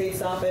Secretary of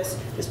State's office,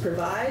 just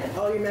provide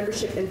all your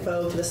membership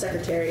info to the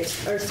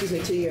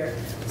to your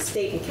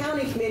state and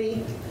county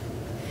committee.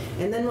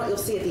 And then what you'll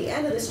see at the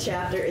end of this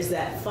chapter is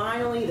that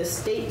finally the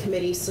state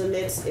committee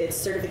submits its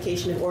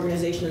certification of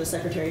organization to the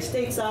Secretary of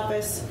State's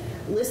office,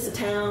 lists the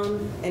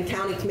town and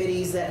county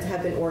committees that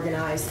have been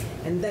organized,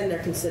 and then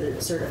they're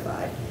considered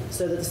certified,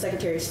 so that the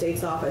Secretary of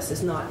State's office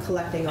is not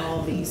collecting all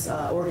of these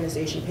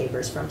organization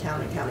papers from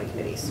town and county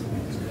committees.